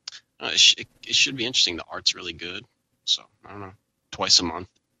it should be interesting. The art's really good. So I don't know. Twice a month,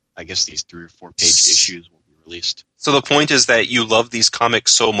 I guess these 3 or 4 page issues will be released. So the point is that you love these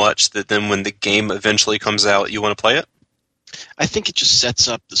comics so much that then when the game eventually comes out, you want to play it? I think it just sets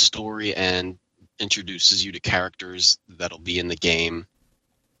up the story and introduces you to characters that'll be in the game.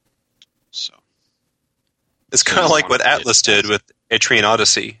 So it's kind of like what Atlas did with Etrian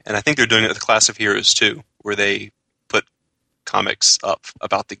Odyssey, and I think they're doing it with Class of Heroes too, where they put comics up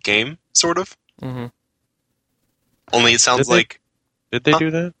about the game, sort of. Mm-hmm. Only it sounds like... Did they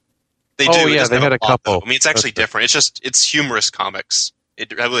do that? They do. Oh, yeah, they had a couple. Though. I mean, it's actually different. It's humorous comics.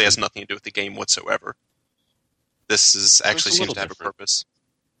 It really has nothing to do with the game whatsoever. This is actually seems to have a purpose.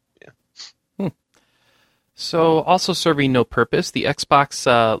 Yeah. So, also serving no purpose, the Xbox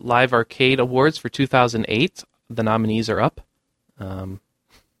Live Arcade Awards for 2008. The nominees are up. I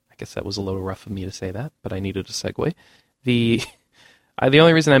guess that was a little rough of me to say that, but I needed a segue. The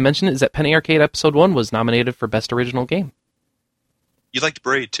only reason I mentioned it is that Penny Arcade Episode 1 was nominated for Best Original Game. You liked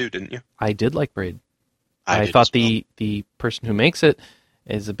Braid too, didn't you? I did like Braid. I thought well. the person who makes it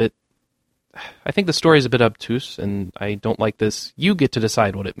is a bit... I think the story is a bit obtuse, and I don't like this "you get to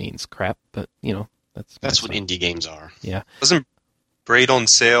decide what it means" crap, but, That's what indie games are. Yeah. Wasn't Braid on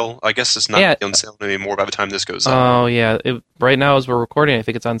sale? I guess it's not on sale anymore by the time this goes up. Oh, yeah. Right now, as we're recording, I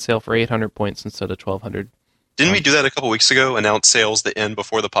think it's on sale for 800 points instead of 1,200. Didn't we do that a couple weeks ago? Announce sales that end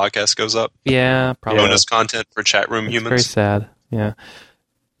before the podcast goes up? Yeah, probably. Bonus content for chat room It's humans? very sad. Yeah.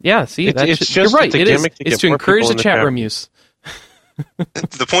 Yeah, see, It's you're just right. a It is. gimmick to It's get to more encourage people the in the chat chat. room use.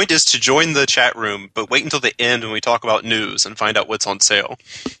 The point is to join the chat room, but wait until the end when we talk about news and find out what's on sale.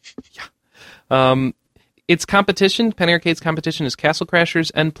 Its competition, Penny Arcade's competition, is Castle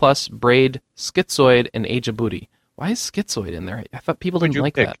Crashers, N+, Braid, Schizoid, and Age of Booty. Why is Schizoid in there? I thought people Who'd didn't you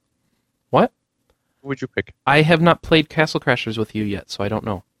like pick? that. What? Who would you pick? I have not played Castle Crashers with you yet, so I don't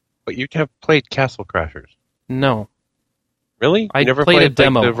know. But you have played Castle Crashers. No. Really? You I never played a like,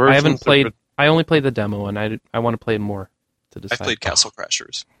 demo. the I haven't versions played... of- I only played the demo, and I want to play more to decide. I played Castle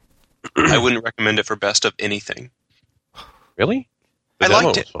Crashers. I wouldn't recommend it for best of anything. Really? I The demo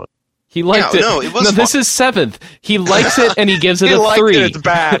liked it. was fun. He liked it. No, it was No, this is 7th. He likes it, and he gives it He a liked 3. it, it's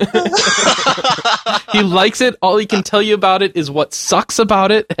bad. He likes it. All he can tell you about it is what sucks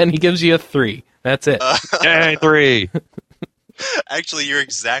about it, and he gives you a 3. That's it. Yay, 3. Actually, you're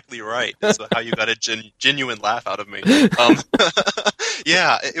exactly right. That's how you got a genuine laugh out of me.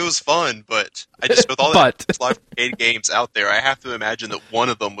 Yeah, it was fun, but I just with all the live arcade games out there, I have to imagine that one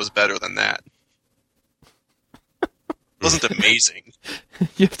of them was better than that. It wasn't amazing.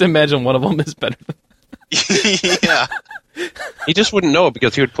 You have to imagine one of them is better than... Yeah. He just wouldn't know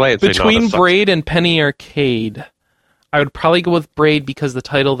because he would play it. Between Braid and Penny Arcade, I would probably go with Braid because the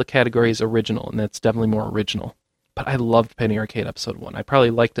title of the category is original, and that's definitely more original. But I loved Penny Arcade Episode 1. I probably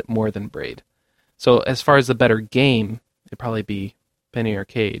liked it more than Braid. So as far as the better game, it'd probably be Penny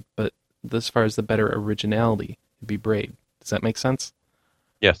Arcade. But as far as the better originality, it'd be Braid. Does that make sense?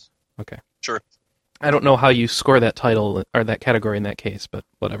 Yes. Okay. Sure. I don't know how you score that title or that category in that case, but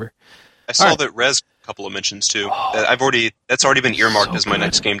whatever. I saw that Rez a couple of mentions too. That's already been earmarked as my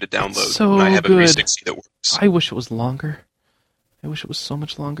next game to download. So and I have a good. 360 that works. I wish it was longer. I wish it was so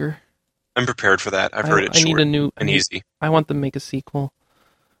much longer. I'm prepared for that. I've heard it's short and easy. I want them to make a sequel.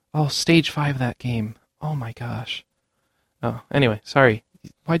 Oh, Stage 5 of that game. Oh my gosh. Oh, anyway, sorry.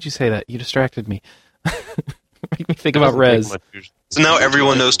 Why'd you say that? You distracted me. Make me think about Rez. So now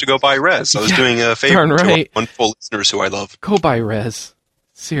everyone knows to go buy Rez. I was doing a favor darn right. to wonderful listeners who I love. Go buy Rez.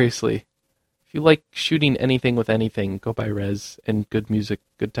 Seriously. If you like shooting anything with anything, go buy Rez and good music,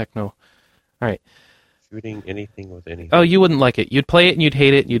 good techno. All right. Shooting anything with anything. Oh, you wouldn't like it. You'd play it and you'd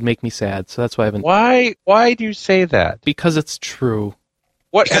hate it and you'd make me sad. So that's why I haven't... Why do you say that? Because it's true.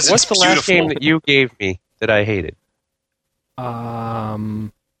 Because What's it's the last beautiful. game that you gave me that I hated? I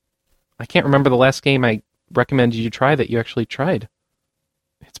can't remember the last game I recommended you try that you actually tried.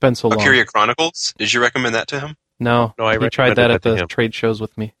 It's been so long. Valkyria Chronicles? Did you recommend that to him? No, No, I he tried that recommended at that to the him. trade shows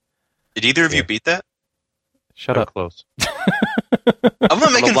with me. Did either of you beat that? Shut I'm up. close. I'm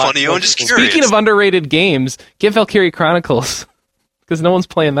not making fun of you. I'm just curious. Speaking of underrated games, get Valkyria Chronicles. Because no one's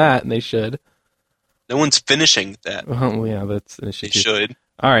playing that, and they should. No one's finishing that. Oh, yeah, that's an issue. They should.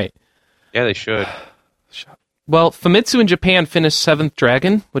 All right. Yeah, they should. Well, Famitsu in Japan finished Seventh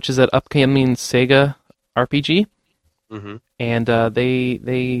Dragon, which is that upcoming Sega RPG. Mm-hmm. And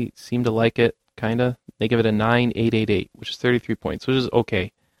they seem to like it, kind of. They give it a 9,888, which is 33 points, which is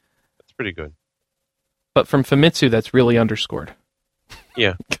okay. That's pretty good. But from Famitsu, that's really underscored.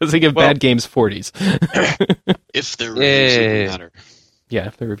 Yeah. Because they give bad games 40s. If their reviews even matter. Yeah,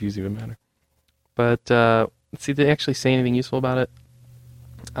 if the reviews even matter. But let's see, did they actually say anything useful about it?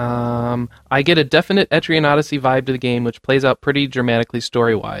 I get a definite Etrian Odyssey vibe to the game, which plays out pretty dramatically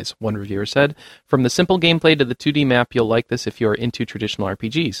story-wise, one reviewer said. From the simple gameplay to the 2D map, you'll like this if you're into traditional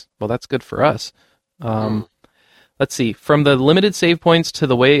RPGs. Well, that's good for us. Let's see. From the limited save points to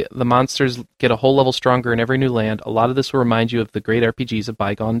the way the monsters get a whole level stronger in every new land, a lot of this will remind you of the great RPGs of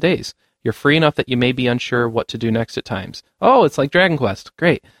bygone days. You're free enough that you may be unsure what to do next at times. Oh, it's like Dragon Quest.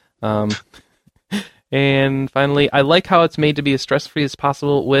 Great. And finally, I like how it's made to be as stress-free as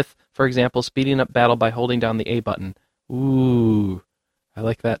possible with, for example, speeding up battle by holding down the A button. Ooh, I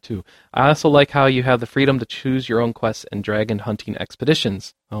like that too. I also like how you have the freedom to choose your own quests and dragon hunting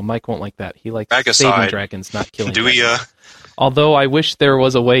expeditions. Oh, Mike won't like that. He likes saving dragons, not killing dragons. Although I wish there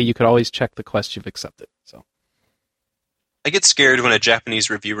was a way you could always check the quest you've accepted. So I get scared when a Japanese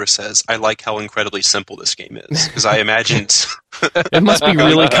reviewer says, I like how incredibly simple this game is, because I imagined... It must be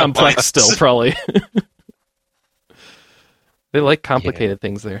really complex still, probably. They like complicated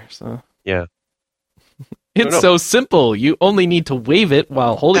things there, so... Yeah. It's so simple. You only need to wave it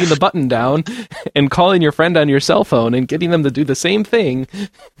while holding the button down and calling your friend on your cell phone and getting them to do the same thing.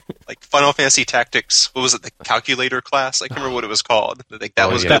 Like Final Fantasy Tactics, what was it, the calculator class? I can't remember what it was called. Like,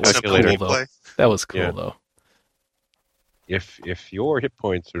 that was cool, gameplay. though. That was cool, though. If your hit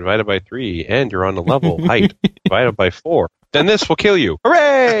points are divided by 3 and you're on the level height divided by 4, then this will kill you.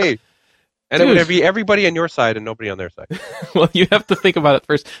 Hooray! And Dude. it would be everybody on your side and nobody on their side. Well, you have to think about it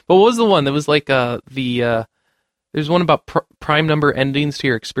first. But what was the one that was like there's one about prime number endings to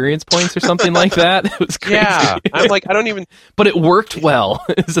your experience points or something like that? It was crazy. Yeah, I'm like, I don't even... But it worked well,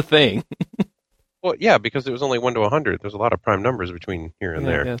 is a thing. Well, yeah, because it was only 1 to 100. There's a lot of prime numbers between here and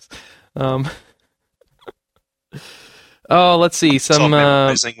there. Yes. Oh, let's see. Some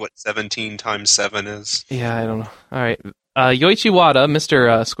memorizing what 17 times 7 is. Yeah, I don't know. All right. Yoichi Wada,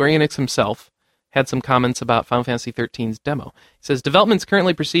 Mr. Square Enix himself, had some comments about Final Fantasy XIII's demo. He says, development's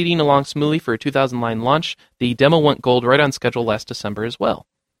currently proceeding along smoothly for a 2,000-line launch. The demo went gold right on schedule last December as well.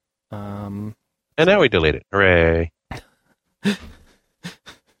 And now we delete it. Hooray. Oh,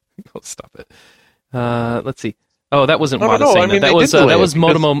 stop it. Let's see. Oh, that wasn't Wada saying that. That was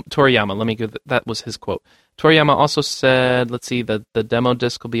Motomo Toriyama. Let me give that was his quote. Toriyama also said, let's see, the demo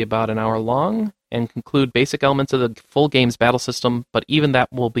disc will be about an hour long and include basic elements of the full game's battle system, but even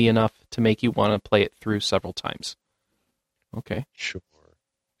that will be enough to make you want to play it through several times. Okay. Sure.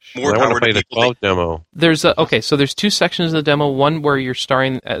 More I power want to play to the people. 12 demo. There's so there's 2 sections of the demo, one where you're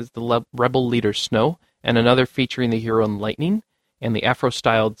starring as the rebel leader Snow, and another featuring the hero Lightning, and the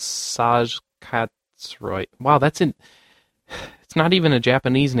Afro-styled Saj Katsroy. Wow, it's not even a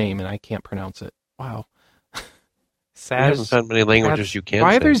Japanese name, and I can't pronounce it. Wow. You haven't found many languages you can't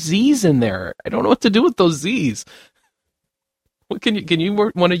Why say. are there Z's in there? I don't know what to do with those Z's. What can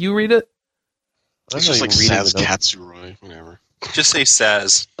you one of you read it? It's just like Saz Katsuroi, whatever. Just say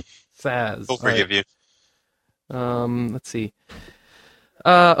Saz. Saz. We'll forgive you. Let's see.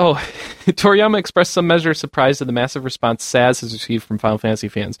 Toriyama expressed some measure of surprise at the massive response Saz has received from Final Fantasy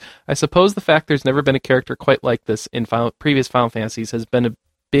fans. I suppose the fact there's never been a character quite like this in previous Final Fantasies has been a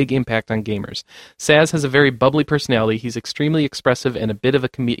big impact on gamers. Saz has a very bubbly personality. He's extremely expressive and a bit of a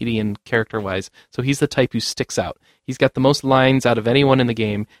comedian character-wise, so he's the type who sticks out. He's got the most lines out of anyone in the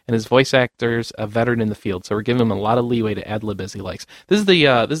game, and his voice actor's a veteran in the field, so we're giving him a lot of leeway to ad-lib as he likes. This is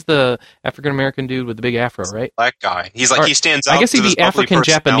the African-American dude with the big afro, right? Black guy. He's like, he stands out. I guess he'd because be of his bubbly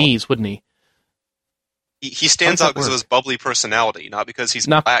African-Japanese, wouldn't he? He stands out because of his bubbly personality, not because he's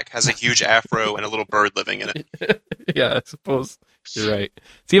black, has a huge afro, and a little bird living in it. Yeah, I suppose you're right.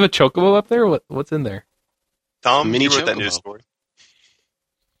 Does he have a chocobo up there? What's in there? Tom, Mini you wrote that chocobo. news story.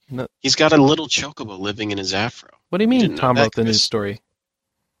 No. He's got a little chocobo living in his afro. What do you mean Didn't know Tom that, wrote the Chris? news story?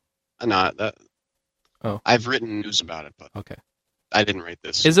 Not that. Oh. I've written news about it, but Okay. I didn't write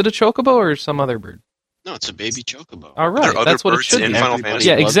this. Is it a chocobo or some other bird? No, it's a baby chocobo. All right, Are there other that's what it birds should in be. Final Everybody Fantasy?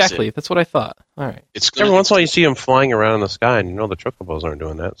 Yeah, loves exactly. it. That's what I thought. All right. Every once in a while you see him flying around in the sky, and you know the chocobos aren't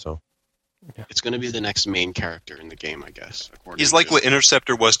doing that, so... It's going to be the next main character in the game, I guess. He's like what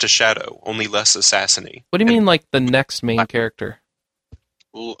Interceptor was to Shadow, only less assassiny. What do you mean, like the next main character?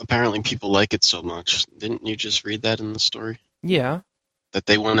 Well, apparently people like it so much. Didn't you just read that in the story? Yeah. That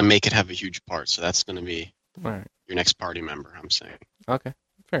they want to make it have a huge part, so that's going to be All right. your next party member, I'm saying. Okay.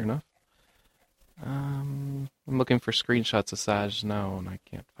 Fair enough. I'm looking for screenshots of Saj now, and I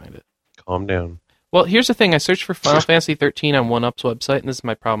can't find it. Calm down. Well, here's the thing. I searched for Final Fantasy 13 on 1UP's website, and this is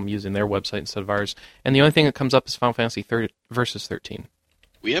my problem using their website instead of ours. And the only thing that comes up is Final Fantasy Versus 13.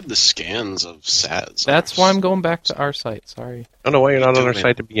 We have the scans of Saz. That's why I'm going back to our site. Sorry. I don't know why you're not on our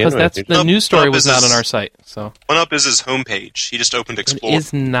site to begin Because with. that's the news story was not on our site. So One Up is his homepage. He just opened Explore. it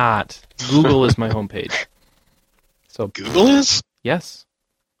is not. Google is my homepage. So Google is? yes.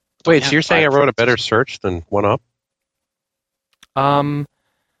 Wait, so you're saying I wrote a better search than One Up?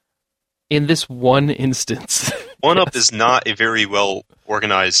 In this one instance. One Up is not a very well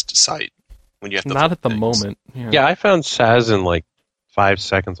organized site when you have to Not at the things. moment. Yeah, I found Saz in like 5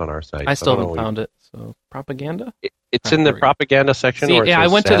 seconds on our site. I still don't haven't know. found it. So propaganda? It's Oh, in the there we go. propaganda section. See, where it yeah, I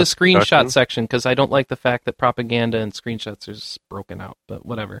says went to the Saz screenshot production. section because I don't like the fact that propaganda and screenshots are just broken out. But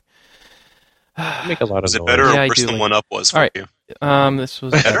whatever. I make a lot of Is it noise. better Yeah, or I worse do than like- One Up was for All right. you? This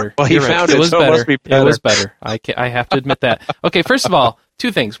was better. Well, he You're right. found it it, was so it better. must be It better. was better. I have to admit that. Okay, first of all,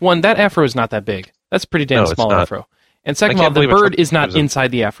 2 things. One, that afro is not that big. That's a pretty damn No, it's small not. afro. And second I of all, can't the believe it's bird up- is not gives him-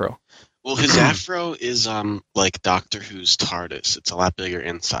 inside the afro. Well, his afro is like Doctor Who's TARDIS. It's a lot bigger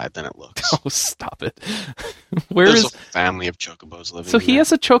inside than it looks. Oh, stop it. Where There's is... a family of chocobos living So in he there.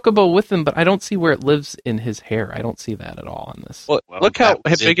 has a chocobo with him, but I don't see where it lives in his hair. I don't see that at all on this. Well, Well, look how that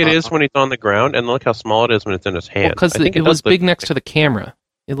was big it, it is when he's on the ground, and look how small it is when it's in his hand. Because I think it was does look big next to the camera.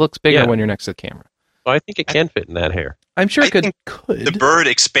 It looks bigger Yeah. when you're next to the camera. So I think it can fit in that hair. I'm sure I it could. think The bird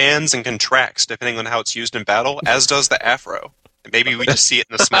expands and contracts depending on how it's used in battle, as does the afro. And maybe we just see it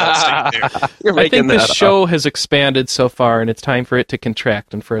in the small state there. You're I making think this that up. show has expanded so far, and it's time for it to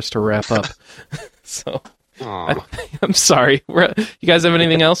contract and for us to wrap up. So Aw. I'm sorry. You guys have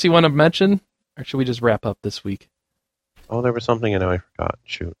anything else you want to mention, or should we just wrap up this week? Oh, there was something and now I forgot.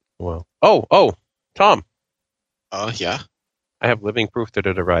 Shoot. Well. Oh, Tom. Oh, yeah? I have living proof that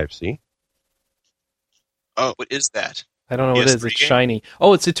it arrived. See? What is that? I don't know what it is. PS3 It's game? shiny.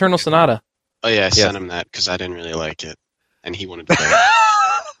 Oh, it's Eternal Sonata. Oh, yeah, I sent him that because I didn't really like it. And he wanted to play it.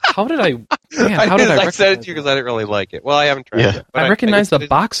 How did I? Man, how did I? I said it recognize to you because I didn't really like it. Well, I haven't tried Yeah. it. but I recognized I the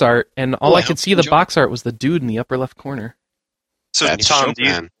box art, and all Oh, I I could hope see you the enjoy box art was the dude in the upper left corner. So, That's Tom,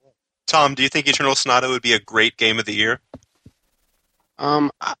 Chopin. do you think Eternal Sonata would be a great game of the year?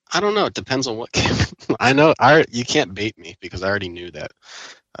 I don't know. It depends on what game. You can't bait me because I already knew that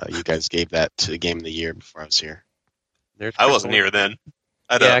you guys gave that to the game of the year before I was here. There's I wasn't Chris. here then.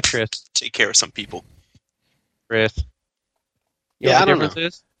 I'd Yeah, Chris. take care of some people. Chris. You Yeah, know I what the don't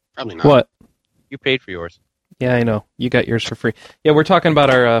difference is? Probably not. What? You paid for yours. Yeah, I know. You got yours for free. Yeah, we're talking about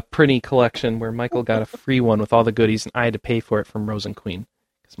our Prinny collection where Michael got a free one with all the goodies, and I had to pay for it from Rose and Queen.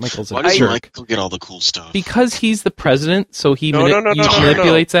 Because Michael's a Why does jerk. Michael get all the cool stuff? Because he's the president, so he No.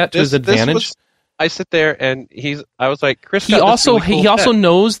 manipulates that to his advantage. I sit there and I was like, Chris. He got this also really cool he also set.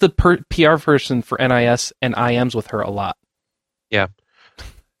 knows the PR person for NIS and IMs with her a lot. Chris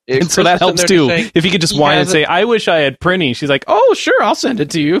And so was that sitting helps there too. just saying- If he could just he whine and hasn't- say, "I wish I had Prinny," she's like, "Oh, sure, I'll send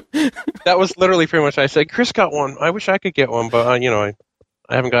it to you." That was literally pretty much. I said, Chris got one. I wish I could get one, but I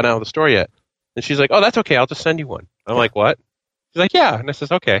haven't gotten out of the store yet. And she's like, oh, that's okay. I'll just send you one. I'm like, what? She's like, yeah. And I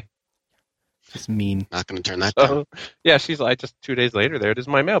says, okay. Just mean. Not going to turn that down. So, yeah, she's like, just 2 days later, there it is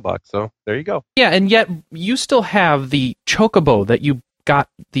in my mailbox. So there you go. Yeah, and yet you still have the chocobo that you got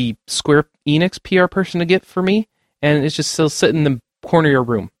the Square Enix PR person to get for me, and it's just still sitting in the corner of your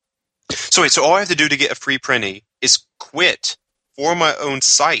room. So wait, so all I have to do to get a free Prinny is quit for my own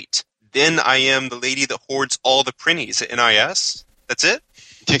site. Then I am the lady that hoards all the Prinnies at NIS? That's it?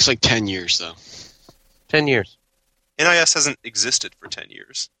 It takes like 10 years, though, 10 years. NIS hasn't existed for 10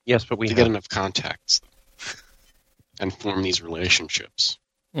 years. Yes, but we to have. get enough contacts and form these relationships.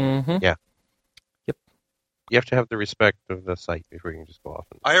 Mm-hmm. You have to have the respect of the site before you can just go off.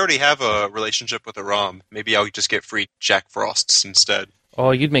 I already have a relationship with a ROM. Maybe I'll just get free Jack Frosts instead.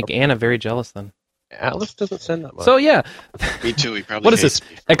 Oh, you'd make Anna very jealous then. Atlas doesn't send that much. So yeah, Me too. He probably what is hates this?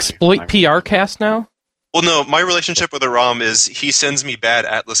 me for Exploit my- PR cast now? Well, no, my relationship with a ROM is he sends me bad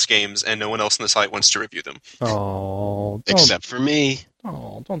Atlas games and no one else on the site wants to review them. Oh, don't, Except for me.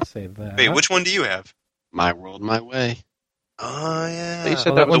 don't say that. Wait, which one do you have? My world, my way. Oh, yeah. You said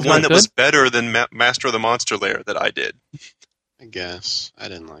Oh, that that was one's the one not that was good? better than Master of the Monster Lair that I did. I guess. I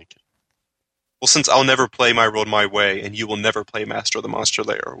didn't like it. Well, since I'll never play My World My Way and you will never play Master of the Monster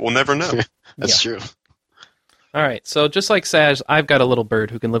Lair, we'll never know. That's true. All right, so just like Saj, I've got a little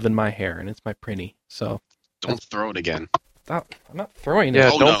bird who can live in my hair, and it's my Prinny. So Don't throw it again. I'm not throwing yeah,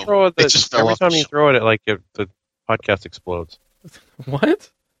 it. Oh, don't no. throw it. It just fell Every off the time you shelf. throw it the podcast explodes. What?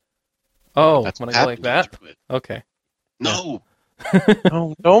 Oh, That's when what I go like happens that? when you Okay. No.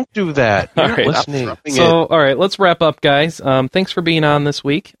 No, don't do that. All You're right. not listening. Dropping So, all right, let's wrap up, guys. Thanks for being on this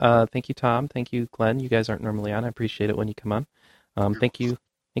week. Thank you, Tom. Thank you, Glenn. You guys aren't normally on. I appreciate it when you come on. Thank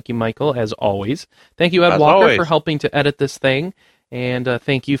you, Michael, as always. Thank you, Ed As Walker, always. for helping to edit this thing. And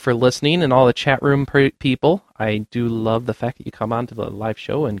thank you for listening and all the chat room people. I do love the fact that you come on to the live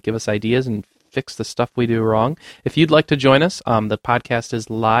show and give us ideas and fix the stuff we do wrong. If you'd like to join us, the podcast is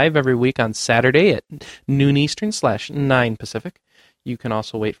live every week on Saturday at noon Eastern /9 Pacific. You can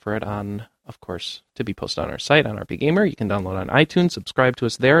also wait for it on, of course, to be posted on our site, on RP Gamer. You can download on iTunes, subscribe to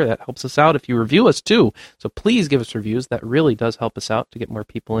us there. That helps us out if you review us, too. So please give us reviews. That really does help us out to get more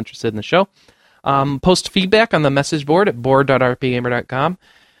people interested in the show. Post feedback on the message board at board.rpgamer.com.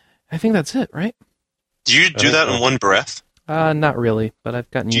 I think that's it, right? Do you do that in one breath? Not really, but I've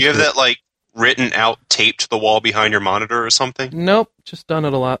gotten used to it. Do you have that, like, written out, taped to the wall behind your monitor or something? Nope, just done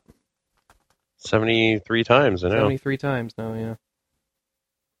it a lot. 73 times, I know. 73 times now, yeah.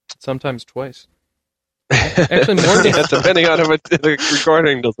 Sometimes twice. Actually, more than depending on if the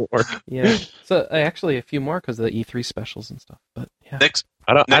recording doesn't work. Yeah. So actually, a few more because of the E3 specials and stuff. But yeah.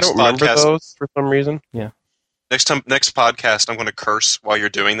 I don't remember podcast, those for some reason. Yeah. Next podcast, I'm going to curse while you're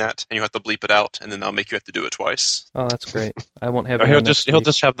doing that, and you have to bleep it out, and then I'll make you have to do it twice. Oh, that's great. I won't have. He'll just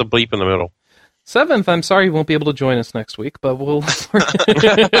have the bleep in the middle. 7th, I'm sorry you won't be able to join us next week, but we'll... All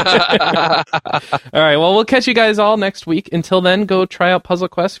right, well, we'll catch you guys all next week. Until then, go try out Puzzle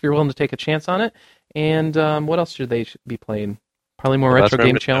Quest if you're willing to take a chance on it. And what else should they be playing? Probably more Retro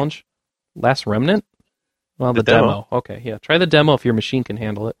Game Challenge? Last Remnant? Well, the demo. Okay, yeah. Try the demo if your machine can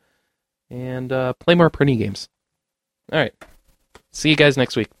handle it. And play more Prinny games. All right. See you guys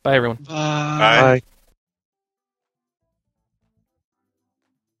next week. Bye, everyone. Bye.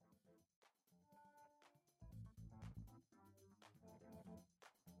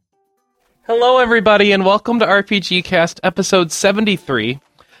 Hello, everybody, and welcome to RPGCast episode 73,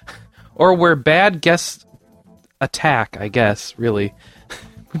 or where bad guests attack, I guess, really.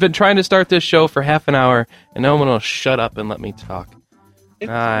 We've been trying to start this show for half an hour, and no one will shut up and let me talk.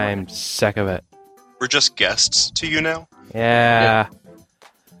 I'm sick of it. We're just guests to you now? Yeah.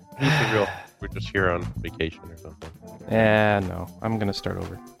 We're just here on vacation or something. Yeah, no. I'm going to start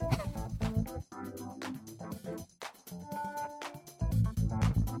over.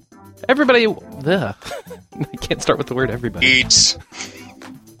 Everybody... Ugh. I can't start with the word everybody. Eats.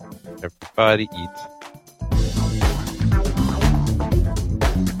 Everybody eats.